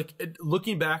leaves like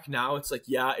looking back now, it's like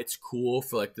yeah, it's cool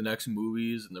for like the next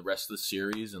movies and the rest of the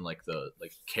series and like the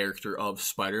like character of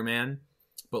Spider-Man,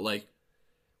 but like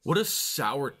what a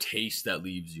sour taste that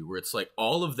leaves you where it's like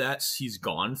all of that he's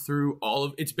gone through all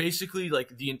of it's basically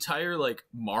like the entire like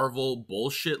Marvel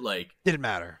bullshit Didn't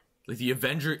matter. like the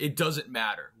Avenger, it doesn't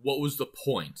matter. What was the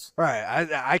point? Right.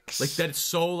 Like that's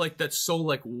so like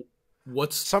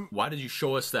what's some. why did you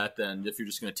show us that then if you're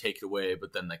just gonna take it away?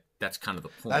 But then like that's kind of the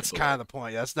point. That's But kind of like the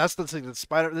point. That's the thing. That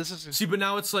Spider. This is. see, but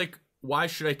now it's like why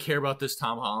should I care about this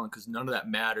Tom Holland? Because none of that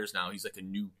matters now. He's like a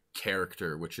new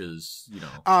character, which is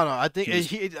I don't know. I think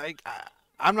he was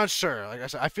I'm not sure. Like I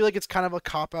said, I feel like it's kind of a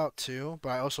cop out too, but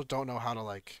I also don't know how to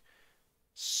like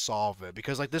solve it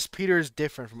because like this Peter is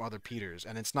different from other Peters,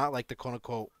 and it's not like the quote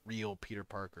unquote real Peter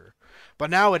Parker. But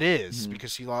now it is mhm.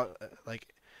 because he lost like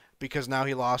because now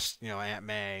he lost Aunt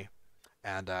May,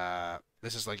 and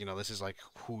this is like this is like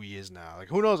who he is now. Like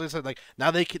who knows? It's like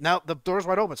now they can now the door's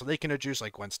wide open, so they can introduce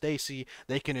like Gwen Stacy.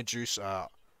 They can introduce uh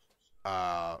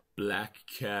Black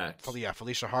Cat.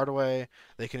 Felicia Hardaway.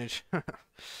 They can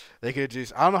they could do.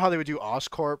 I don't know how they would do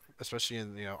Oscorp, especially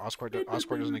in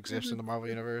Oscorp doesn't exist in the Marvel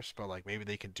universe, but like maybe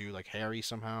they could do like Harry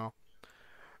somehow.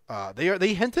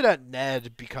 They hinted at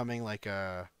Ned becoming like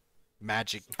a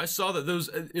magic I saw that those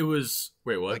it was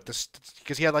wait what? like this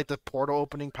because he had like the portal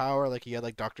opening power, like he had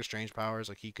like Doctor Strange powers,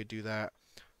 like he could do that.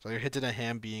 So they hinted at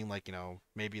him being like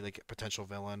maybe like a potential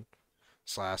villain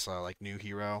slash like new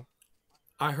hero.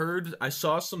 I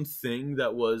saw something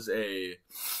that was it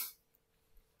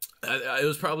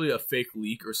was probably a fake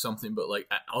leak or something, but like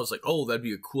I was like, oh, that'd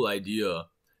be a cool idea.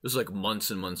 This was like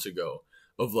months and months ago.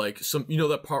 Of like some,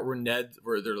 that part where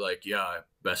where they're like, yeah,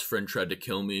 best friend tried to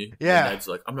kill me, and Yeah, Ned's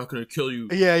like, I'm not gonna kill you.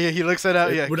 yeah. He looks at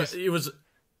It was,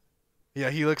 yeah,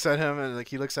 he looks at him and like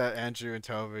he looks at Andrew and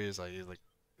Toby. He's like,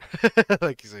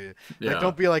 like he's like, yeah,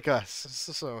 don't be like us.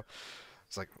 So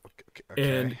it's like,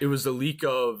 and okay. it was the leak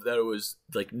of that. It was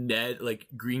like Ned, like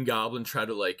Green Goblin tried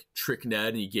to like trick Ned,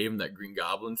 and he gave him that Green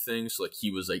Goblin thing, so like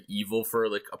he was like evil for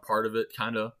like a part of it,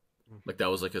 kind of. Like that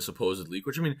was like a supposed leak,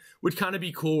 which I mean would kind of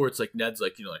be cool. Where it's like Ned's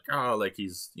like like oh like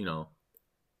he's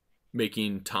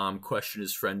making Tom question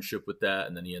his friendship with that,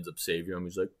 and then he ends up saving him.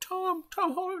 He's like Tom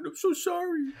Holland, I'm so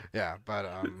sorry. Yeah, but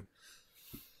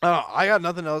I got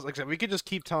nothing else. Like I said, we could just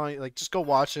keep telling like just go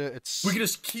watch it. We can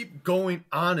just keep going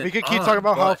on We and could keep talking on,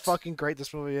 about how but fucking great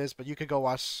this movie is, but you could go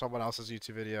watch someone else's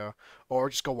YouTube video or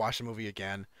just go watch the movie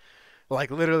again. Like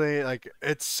literally, like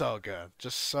it's so good,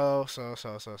 just so good.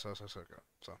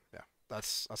 So yeah,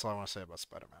 that's all I want to say about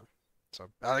Spider-Man. So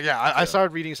yeah, I yeah,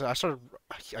 started reading. So I started,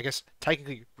 I guess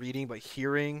technically reading, but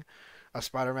hearing a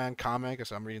Spider-Man comic.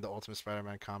 So I'm reading the Ultimate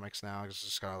Spider-Man comics now. It's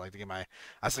just kind of like to get my.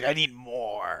 I was like, I need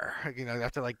more. You know,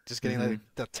 after like just getting Mm-hmm.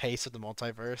 the taste of the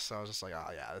multiverse. So I was just like,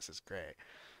 oh yeah, this is great.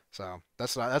 So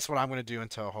that's what I'm gonna do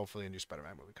until hopefully a new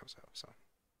Spider-Man movie comes out. So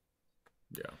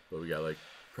Yeah, but we got like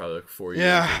probably like 4 years at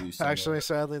yeah, least on actually, that.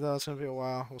 sadly though, it's gonna be a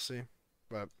while. We'll see.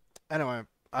 But anyway,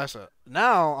 I said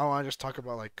now I want to just talk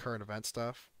about like current event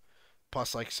stuff,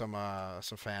 plus like some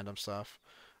fandom stuff.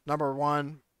 Number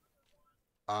one,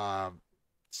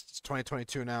 it's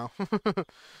 2022 now,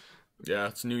 Yeah,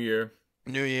 it's New Year.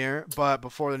 New Year. But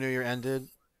before the New Year ended,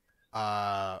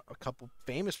 a couple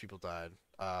famous people died.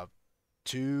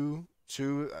 Two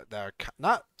that are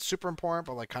not super important,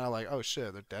 but like kind of like, oh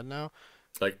shit, they're dead now.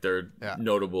 Like they're Yeah,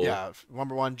 notable. yeah.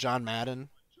 Number one, John Madden.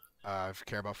 If you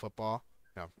care about football,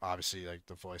 you know, obviously like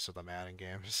the voice of the Madden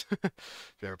games.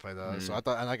 If you ever played those, so Mm, I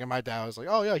thought, and like, and my dad was like,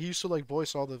 oh yeah, he used to like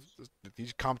voice all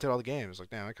he commented all the games. Like,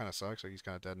 damn, that kind of sucks. Like, he's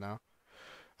kind of dead now.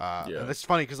 yeah, And it's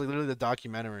funny because like literally the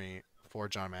documentary for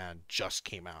John Madden just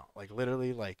came out. Like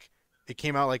literally, like it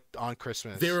came out like on they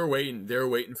Christmas. were waiting. They were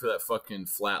waiting for that fucking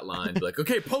flat line. Be like,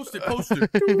 okay, post it, post it.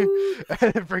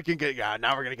 And freaking get, yeah,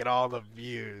 now we're gonna get all the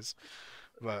views.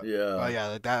 But Yeah, yeah,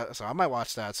 like that. So I might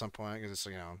watch that at some point because it's,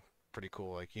 you know, pretty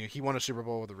cool. Like, you know, he won a Super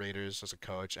Bowl with the Raiders as a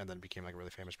coach, and then became like a really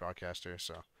famous broadcaster.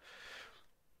 So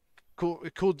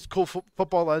cool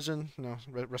football legend. You know,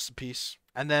 rest in peace.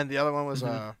 And then the other one was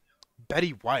hmm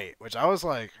Betty White, which I was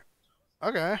like,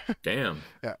 okay, damn.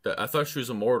 yeah, I thought she was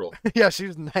immortal. yeah, she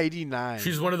was 99.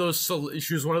 She's one of those.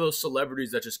 She was one of those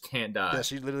celebrities that just can't Yeah, die.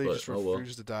 she literally But just oh well.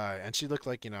 refused to die, and she looked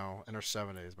like, you know, in her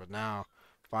 70s, but now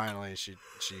finally she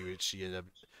ended up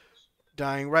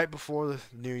dying right before the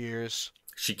New Year's.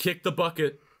 She kicked the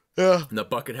bucket, Yeah. and the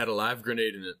bucket had a live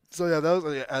grenade in it. So yeah, that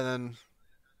was, yeah, and then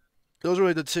those were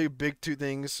really the two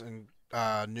things in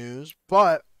news.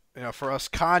 But you know, for us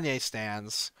Kanye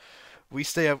stans, we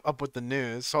stay up with the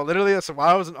news. So literally, that's while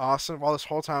I was in Austin, while this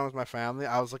whole time with my family,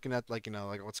 I was looking at, like, you know,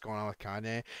 like what's going on with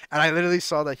Kanye, and I literally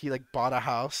saw that he like bought a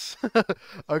house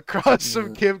across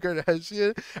from Mm, Kim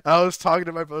Kardashian. And I was talking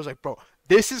to my brothers like, bro,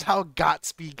 this is how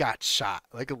Gatsby got shot.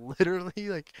 Like literally,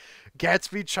 like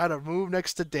Gatsby tried to move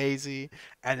next to Daisy,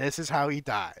 and this is how he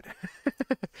died.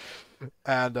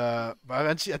 And but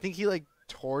eventually, I think he like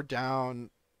tore down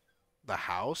the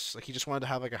house. Like he just wanted to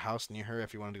have like a house near her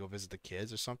if he wanted to go visit the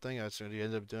kids or something. That's what he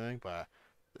ended up doing. But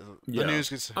the yeah,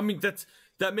 news is, I mean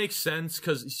that makes sense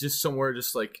because he's just somewhere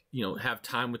just like have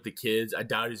time with the kids. I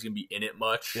doubt he's gonna be in it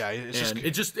much, yeah, it's just, and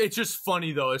it's just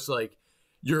funny though. It's like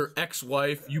your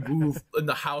ex-wife, you move in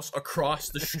the house across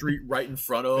the street right in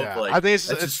front of. yeah. Like I think that's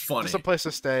it's just funny. just a place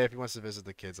to stay if he wants to visit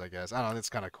the kids, I guess. I don't know. It's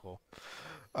kind of cool.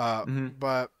 hmm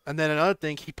But and then another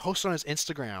thing, he posted on his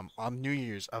Instagram on New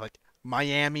Year's, like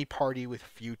Miami party with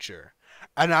Future,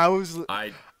 and I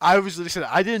I was literally saying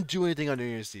I didn't do anything on New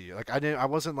Year's Eve. Like I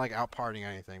wasn't like out partying or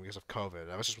anything because of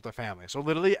COVID. I was just with the family. So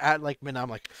literally at like midnight, I'm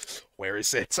like, where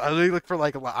is it? So I literally looked for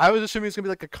like I was assuming it's gonna be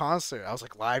like a concert. I was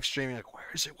like live streaming, like, where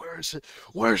is it? Where is it?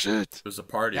 Where's it? it was a Yeah, it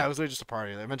party. was literally just a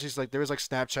party. Eventually, she's like, there was like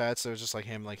Snapchats. There was just like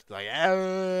him, like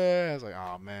I was like,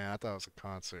 oh man, I thought it was a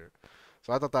concert.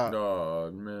 So I thought that.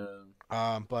 Oh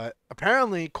man. But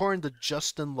apparently, according to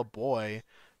Justin LeBoy,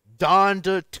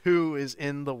 Donda 2 is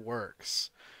in the works.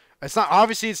 It's not,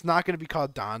 obviously it's not going to be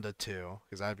called Donda 2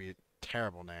 because that'd be a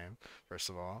terrible name, first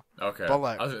of all. Okay, But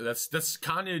like that's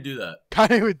Kanye to do that.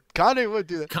 Kanye would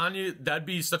do that. Kanye, that'd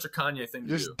be such a Kanye thing to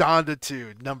Just do. Donda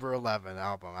 2, number 11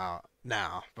 album out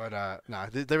now. But no,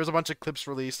 there was a bunch of clips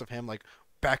released of him like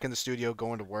back in the studio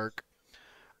going to work.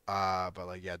 But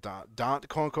like, yeah,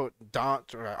 quote unquote Don.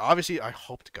 Obviously, I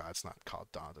hope to God it's not called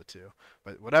Donda 2.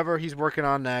 But whatever he's working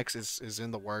on next is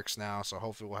in the works now. So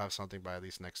hopefully we'll have something by at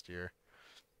least next year.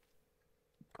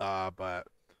 But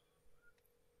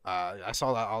I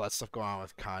saw that all that stuff going on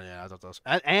with Kanye. And I thought those,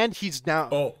 and he's now,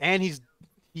 Oh, and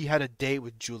he had a date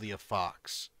with Julia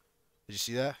Fox. Did you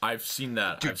see that? I've seen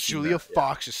that. Dude, I've seen Julia that. Yeah.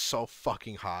 Fox is so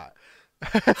fucking hot.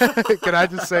 Can I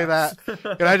just say that?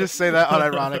 Can I just say that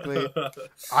unironically?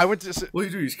 I went to What do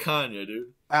you do? He's Kanye, dude.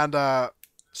 and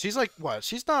she's like what?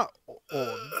 She's not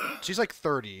old. She's like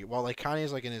 30, while like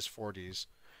Kanye's like in his 40s.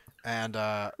 And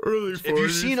Early if you've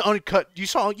 40s. seen Uncut, you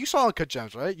saw Uncut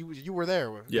Gems, right? You were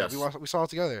there. Yeah, Yes. we saw it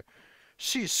together.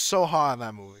 She's so hot in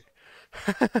that movie.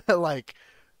 Like,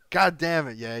 god damn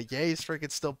it, yeah, Ye's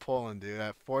freaking still pulling, dude.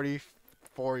 At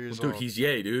 44 years Dude, old, he's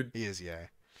Ye, dude. he is, yeah,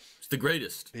 He's the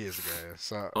greatest. he is the greatest.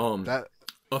 So Um, that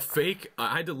a fake.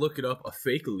 I had to look it up. A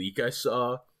fake leak I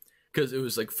saw because it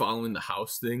was like following the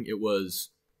house thing. It was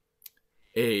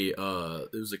it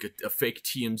was like a fake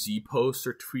TMZ post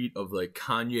or tweet of like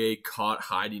Kanye caught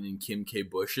hiding in Kim K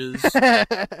bushes,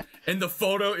 and the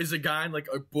photo is a guy in like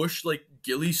a bush like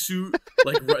ghillie suit,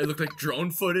 like it looked like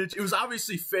drone footage. It was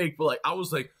obviously fake, but like I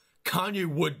was like, Kanye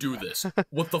would do this.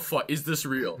 What the fuck? Is this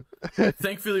real?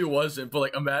 Thankfully it wasn't, but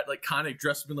like I'm at like Kanye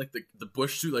dressed up in like the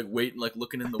bush suit, like waiting, like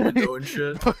looking in the window and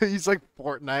shit. He's like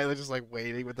Fortnite, like, just like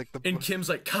waiting with like the. And Kim's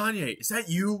like, Kanye, is that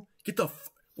you?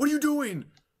 What are you doing?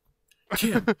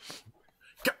 Kim,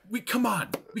 come on,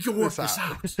 we can work this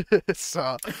out.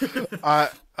 So,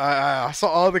 I saw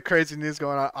all the crazy news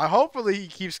going on. Hopefully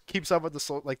he keeps up with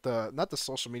not the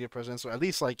social media presence, or at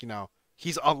least like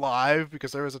he's alive,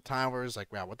 because there was a time where it's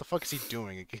like, wow, what the fuck is he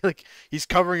doing? Like he's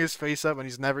covering his face up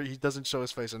and he doesn't show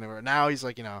his face anywhere. Now he's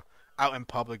like out in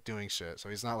public doing shit, so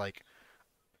he's not like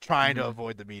trying to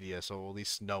avoid the media, so we'll at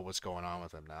least know what's going on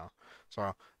with him now.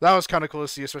 So that was kind of cool to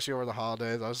see, especially over the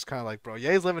holidays. I was just kind of like, bro,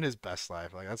 yeah, he's living his best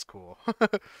life. Like, that's cool.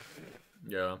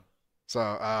 Yeah. So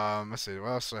let's see, what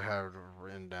else I have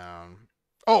written down.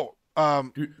 Oh,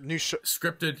 new show.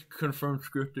 Scripted, confirmed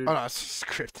scripted. Oh no, it's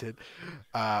scripted.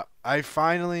 I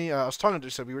finally, I was talking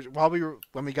to, so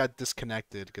when we got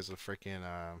disconnected because of freaking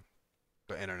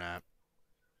the internet.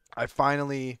 I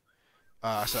finally,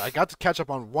 so I got to catch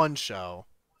up on one show.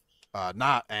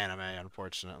 Not anime,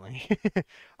 unfortunately.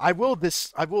 I will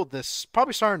this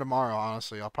probably starting tomorrow,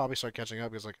 honestly. I'll probably start catching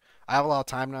up because like I have a lot of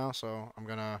time now, so I'm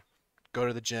gonna go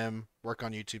to the gym, work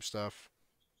on YouTube stuff,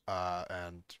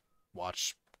 and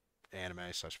watch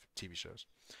anime such TV shows.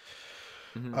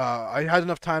 I had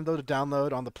enough time though to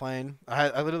download on the plane.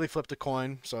 I literally flipped a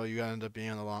coin, so you ended up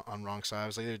being on wrong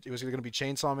side. It was either gonna be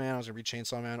Chainsaw Man, I was gonna read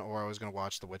Chainsaw Man, or I was gonna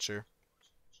watch The Witcher.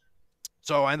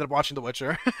 So I ended up watching The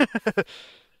Witcher.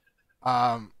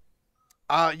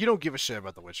 You don't give a shit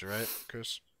about The Witcher, right,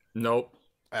 Chris? Nope.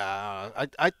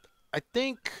 I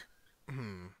think,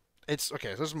 it's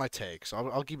okay. So this is my take, so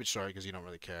I'll keep it short because you don't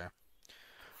really care.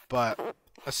 But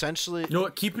essentially, you know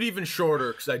what? Keep it even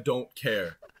shorter because I don't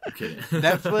care. Okay.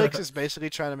 Netflix is basically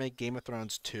trying to make Game of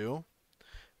Thrones 2,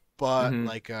 but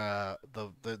like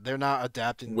they're not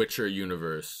adapting Witcher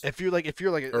universe. If you're like,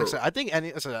 I think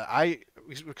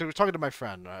because we're talking to my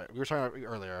friend. We were talking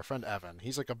earlier. Our friend Evan.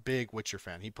 He's like a big Witcher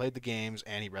fan. He played the games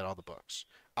and he read all the books.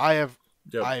 I've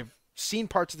seen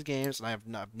parts of the games and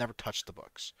I've never touched the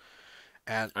books.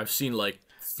 And I've seen like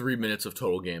 3 minutes of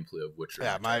total gameplay of Witcher.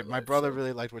 Yeah, my brother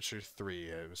really liked Witcher 3.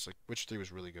 It was like Witcher 3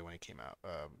 was really good when it came out.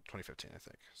 2015, I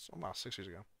think. So, wow, 6 years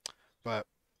ago. But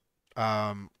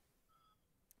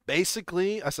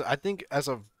basically, I think as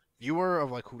a viewer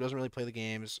of like who doesn't really play the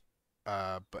games,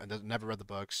 but never read the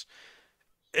books,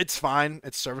 it's fine.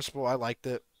 It's serviceable. I liked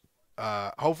it.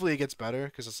 Hopefully it gets better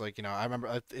because it's like I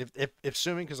remember if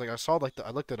assuming because like I saw like I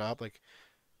looked it up like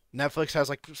Netflix has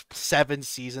like 7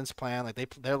 seasons planned. Like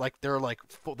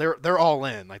they're all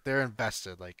in. Like they're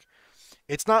invested. Like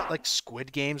it's not like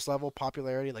Squid Games level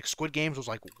popularity. Like Squid Games was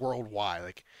like worldwide.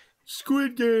 Like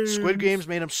Squid Games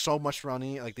made them so much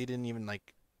money. Like they didn't even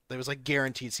like. There was like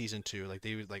guaranteed season 2. Like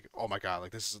they was like, oh my god,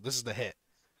 like this is the hit.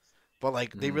 But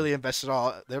like they really invested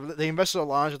they invested a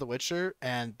lot into The Witcher,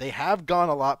 and they have gone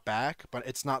a lot back, but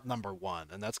it's not number 1,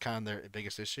 and that's kind of their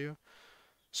biggest issue.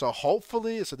 So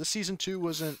hopefully, this season 2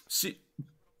 wasn't. See,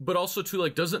 but also too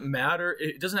like doesn't matter.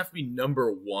 It doesn't have to be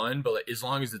number 1, but like, as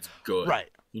long as it's good,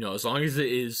 right? As long as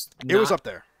it is. It was up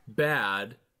there.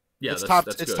 Bad. Yeah, it's that's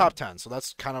it's good. top 10. So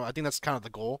that's I think that's kind of the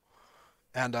goal.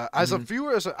 And as a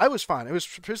viewer, I was fine. It was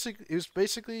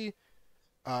basically.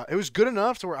 It was good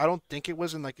enough to where I don't think it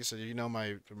wasn't like you said.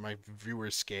 My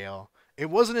viewer scale. It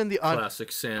wasn't in the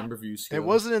classic Sam review scale. It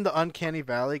wasn't in the uncanny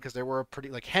valley because there were pretty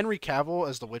like Henry Cavill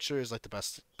as the Witcher is like the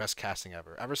best casting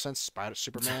ever since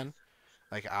Superman.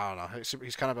 Like I don't know,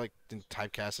 he's kind of like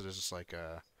typecasted as just like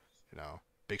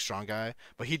big strong guy,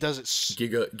 but he does it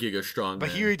giga strong. But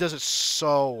here he does it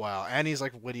so well, and he's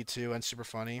like witty too and super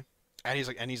funny, and he's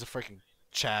a freaking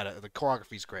Chad. The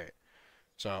choreography's great.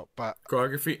 So, but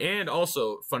choreography and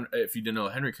also fun. If you didn't know,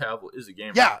 Henry Cavill is a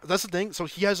gamer. Yeah, that's the thing. So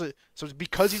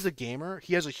because he's a gamer,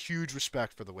 he has a huge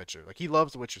respect for The Witcher. Like he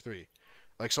loves The Witcher 3.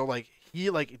 Like so, like he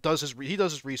does his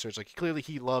research. Like clearly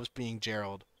he loves being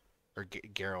Geralt, or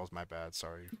Geralt. My bad.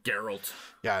 Sorry. Geralt.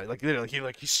 Yeah, like literally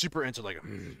he's super into like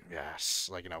yes,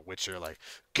 like Witcher. Like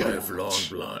I have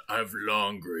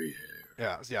long gray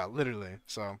hair. Yeah, literally.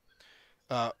 So.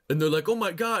 And they're like, "Oh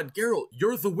my God, Geralt,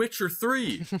 you're The Witcher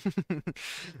 3."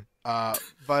 But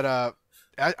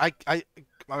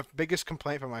my biggest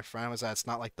complaint from my friend was that it's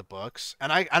not like the books,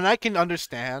 and I can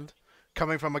understand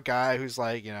coming from a guy who's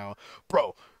like,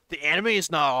 bro, the anime is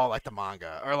not all like the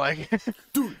manga, or like,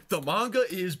 dude, the manga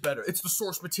is better. It's the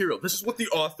source material. This is what the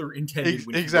author intended.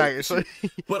 Exactly. So,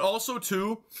 but also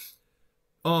too,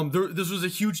 this was a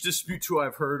huge dispute too.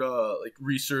 I've heard like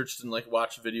researched and like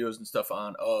watched videos and stuff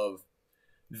on of.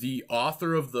 the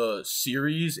author of the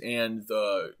series and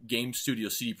the game studio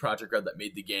CD Projekt Red that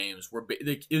made the games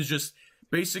it was just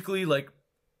basically like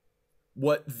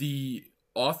what the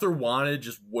author wanted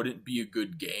just wouldn't be a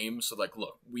good game. So like,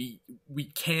 look, we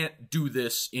can't do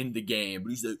this in the game. But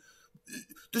he's like,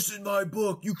 this is my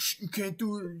book. You can't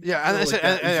do it. Yeah, and I said,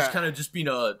 like he's just kind of just being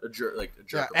a jerk, like a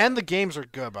jerk. Yeah, and the games are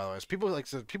good, by the way.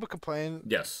 People complain.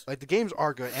 Yes, like the games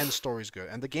are good and the story's good,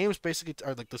 and the games basically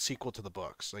are like the sequel to the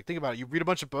books. Like think about it, you read a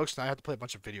bunch of books, now you have to play a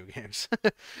bunch of video games.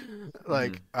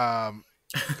 like and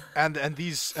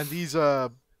these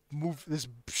this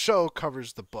show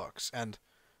covers the books, and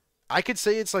I could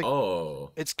say it's like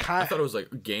it's kind. I thought it was like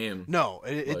a game. No,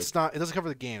 it's not. It doesn't cover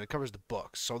the game. It covers the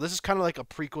books. So this is kind of like a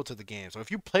prequel to the game. So if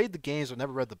you played the games but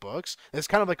never read the books, it's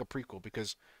kind of like a prequel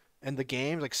because in the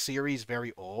games, like Ciri's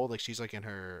very old. Like she's like in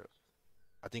her,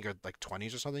 I think her like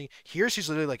 20s or something. Here she's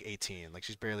literally like 18. Like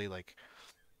she's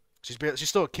she's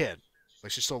still a kid.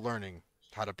 Like she's still learning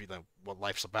how to be like what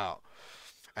life's about.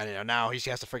 And now he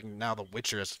has to now the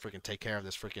Witcher has to freaking take care of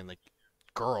this freaking like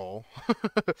girl.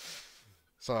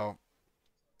 So,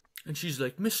 and she's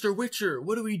like, Mr. Witcher,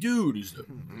 what do we do? And he's like,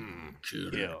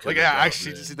 like yeah,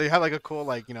 actually, they have like a cool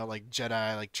like like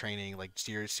Jedi like training like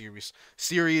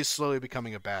Ciri is slowly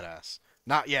becoming a badass.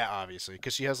 Not yet, obviously,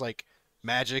 because she has like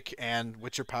magic and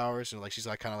Witcher powers, and like she's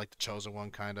like kind of like the chosen one,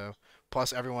 kind of.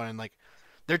 Plus, everyone in like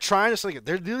they're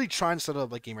literally trying to set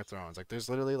up like Game of Thrones. Like there's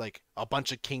literally like a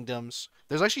bunch of kingdoms.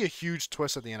 There's actually a huge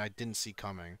twist at the end I didn't see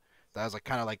coming. That was like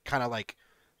kind of like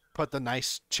put the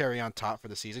nice cherry on top for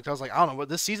the season. Cause I was like, I don't know, what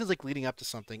this season's like leading up to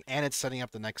something, and it's setting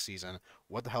up the next season.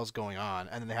 What the hell's going on?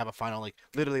 And then they have a final, like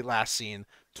literally last scene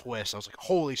twist. I was like,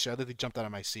 holy shit! I literally jumped out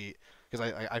of my seat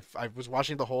because I was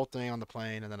watching the whole thing on the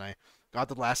plane, and then I got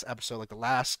the last episode, like the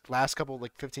last couple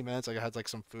like 15 minutes. Like I had like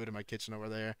some food in my kitchen over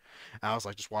there, and I was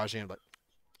like just watching it, like.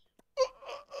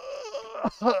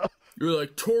 You're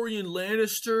like Tyrion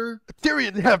Lannister.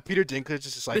 Tyrion, yeah, Peter Dinklage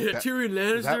is just like Tyrion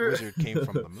Lannister. That wizard came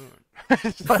from the moon.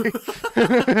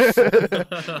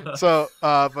 So,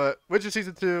 but Witcher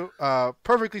season 2,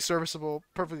 perfectly serviceable,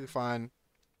 perfectly fine.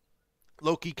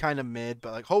 Loki kind of mid,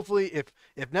 but like hopefully if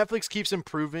Netflix keeps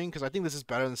improving, because I think this is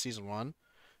better than season 1.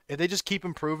 If they just keep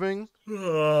improving,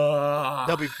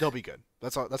 they'll be good.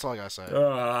 That's all I gotta say.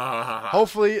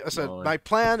 Hopefully, I said my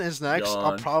plan is next.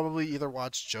 I'll probably either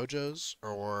watch JoJo's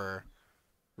or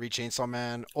read Chainsaw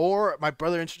Man, or my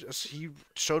brother he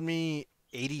showed me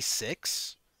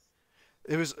 86.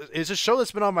 It's a show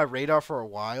that's been on my radar for a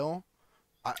while.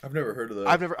 I've never heard of that.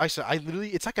 I literally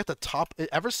it's like at the top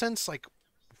ever since like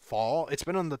fall. It's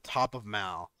been on the top of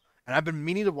Mal, and I've been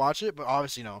meaning to watch it, but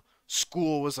obviously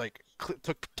school was like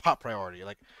took top priority.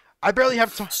 Like I barely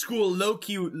have time. School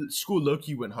Loki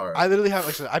went hard. I literally have,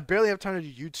 like I said, I barely have time to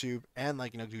do YouTube and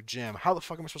like do gym. How the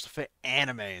fuck am I supposed to fit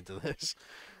anime into this?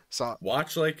 So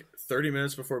watch like 30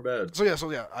 minutes before bed. So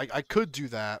yeah, I could do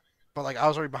that, but like I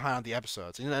was already behind on the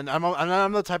episodes, and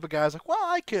I'm the type of guy who's like, well,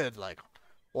 I could like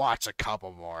watch a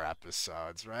couple more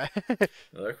episodes, right?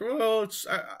 Like, well,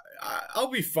 I'll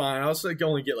be fine. I'll like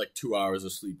only get like 2 hours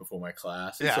of sleep before my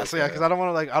class. Yeah, so yeah, because I don't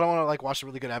want to watch a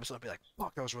really good episode and be like,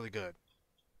 fuck, that was really good.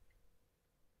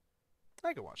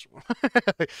 I could watch one.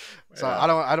 So yeah. I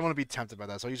don't want to be tempted by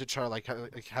that. So I usually try to like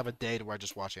have a day where I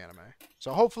just watch anime.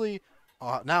 So hopefully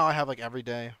now I have like every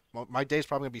day. My day's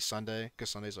probably gonna be Sunday because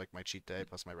Sunday's like my cheat day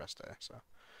plus my rest day. So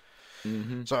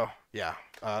so yeah,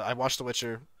 I watched The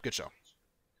Witcher. Good show.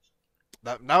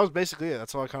 That was basically it.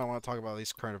 That's all I kind of want to talk about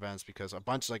these current events because a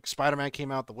bunch like Spider-Man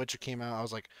came out, The Witcher came out. I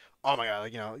was like, oh my god,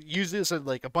 like usually it's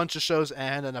like a bunch of shows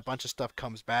end and a bunch of stuff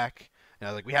comes back.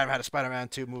 Like we haven't had a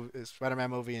Spider-Man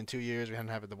movie in 2 years. We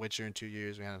hadn't had The Witcher in 2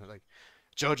 years. We hadn't like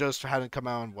JoJo's hadn't come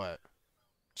out in what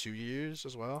 2 years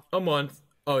as well. A month.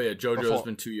 Oh yeah, JoJo's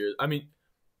been 2 years. I mean,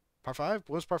 Part 5?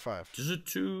 What was Part 5? Is it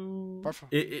 2? Part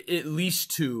 5. At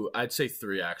least 2. I'd say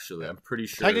 3 actually. I'm pretty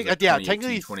sure.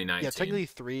 Technically 2019. Yeah, technically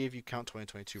 3 if you count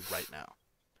 2022 right now.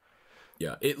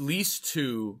 Yeah, at least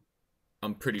 2.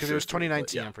 I'm pretty sure. Because it was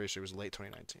 2019. Yeah. I'm pretty sure it was late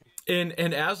 2019.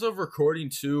 And as of recording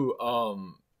too,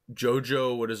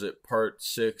 JoJo, what is it, Part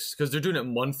 6? Because they're doing it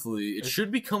monthly. It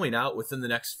should be coming out within the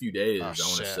next few days. Oh, I want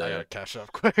to say. I gotta catch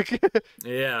up quick.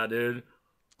 Yeah, dude.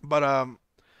 But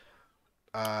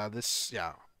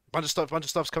bunch of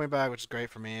stuff's coming back, which is great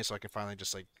for me. So I can finally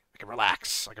just like I can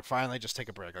relax. I can finally just take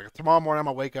a break. Like tomorrow morning, I'm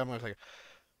gonna wake up. I'm gonna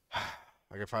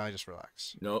I can finally just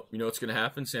relax. No, you know what's gonna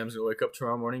happen? Sam's gonna wake up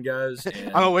tomorrow morning, guys. And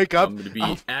I'm gonna wake up. I'm gonna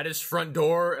be at his front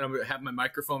door, and I'm gonna have my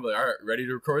microphone. Be like, all right, ready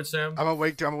to record, Sam? I'm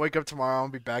gonna wake up tomorrow. I'm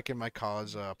gonna be back in my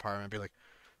college apartment. And be like,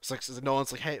 it's like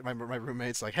Nolan's like, hey, my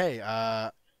roommate's like, hey,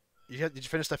 did you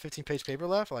finish that 15-page paper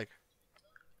left? Like,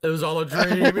 It was all a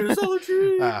dream. It was all a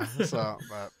dream. But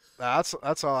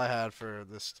that's all I had for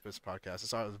this podcast.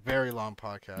 It's a very long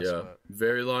podcast. Yeah, but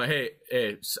very long. Hey,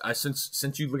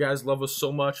 since you guys love us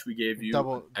so much, we gave you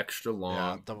an extra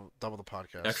long, double the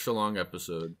podcast, extra long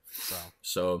episode.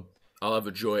 So I'll have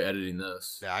a joy editing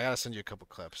this. Yeah, I gotta send you a couple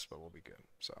clips, but we'll be good.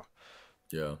 So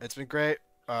yeah, it's been great.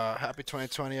 Happy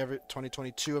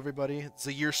 2022, everybody. It's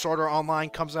the year Sorter Online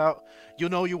comes out.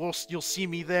 You'll see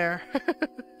me there.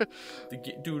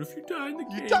 Dude, if you die in the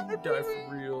game, you die for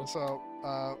real. So,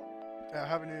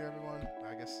 Happy New Year, everyone.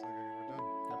 I guess.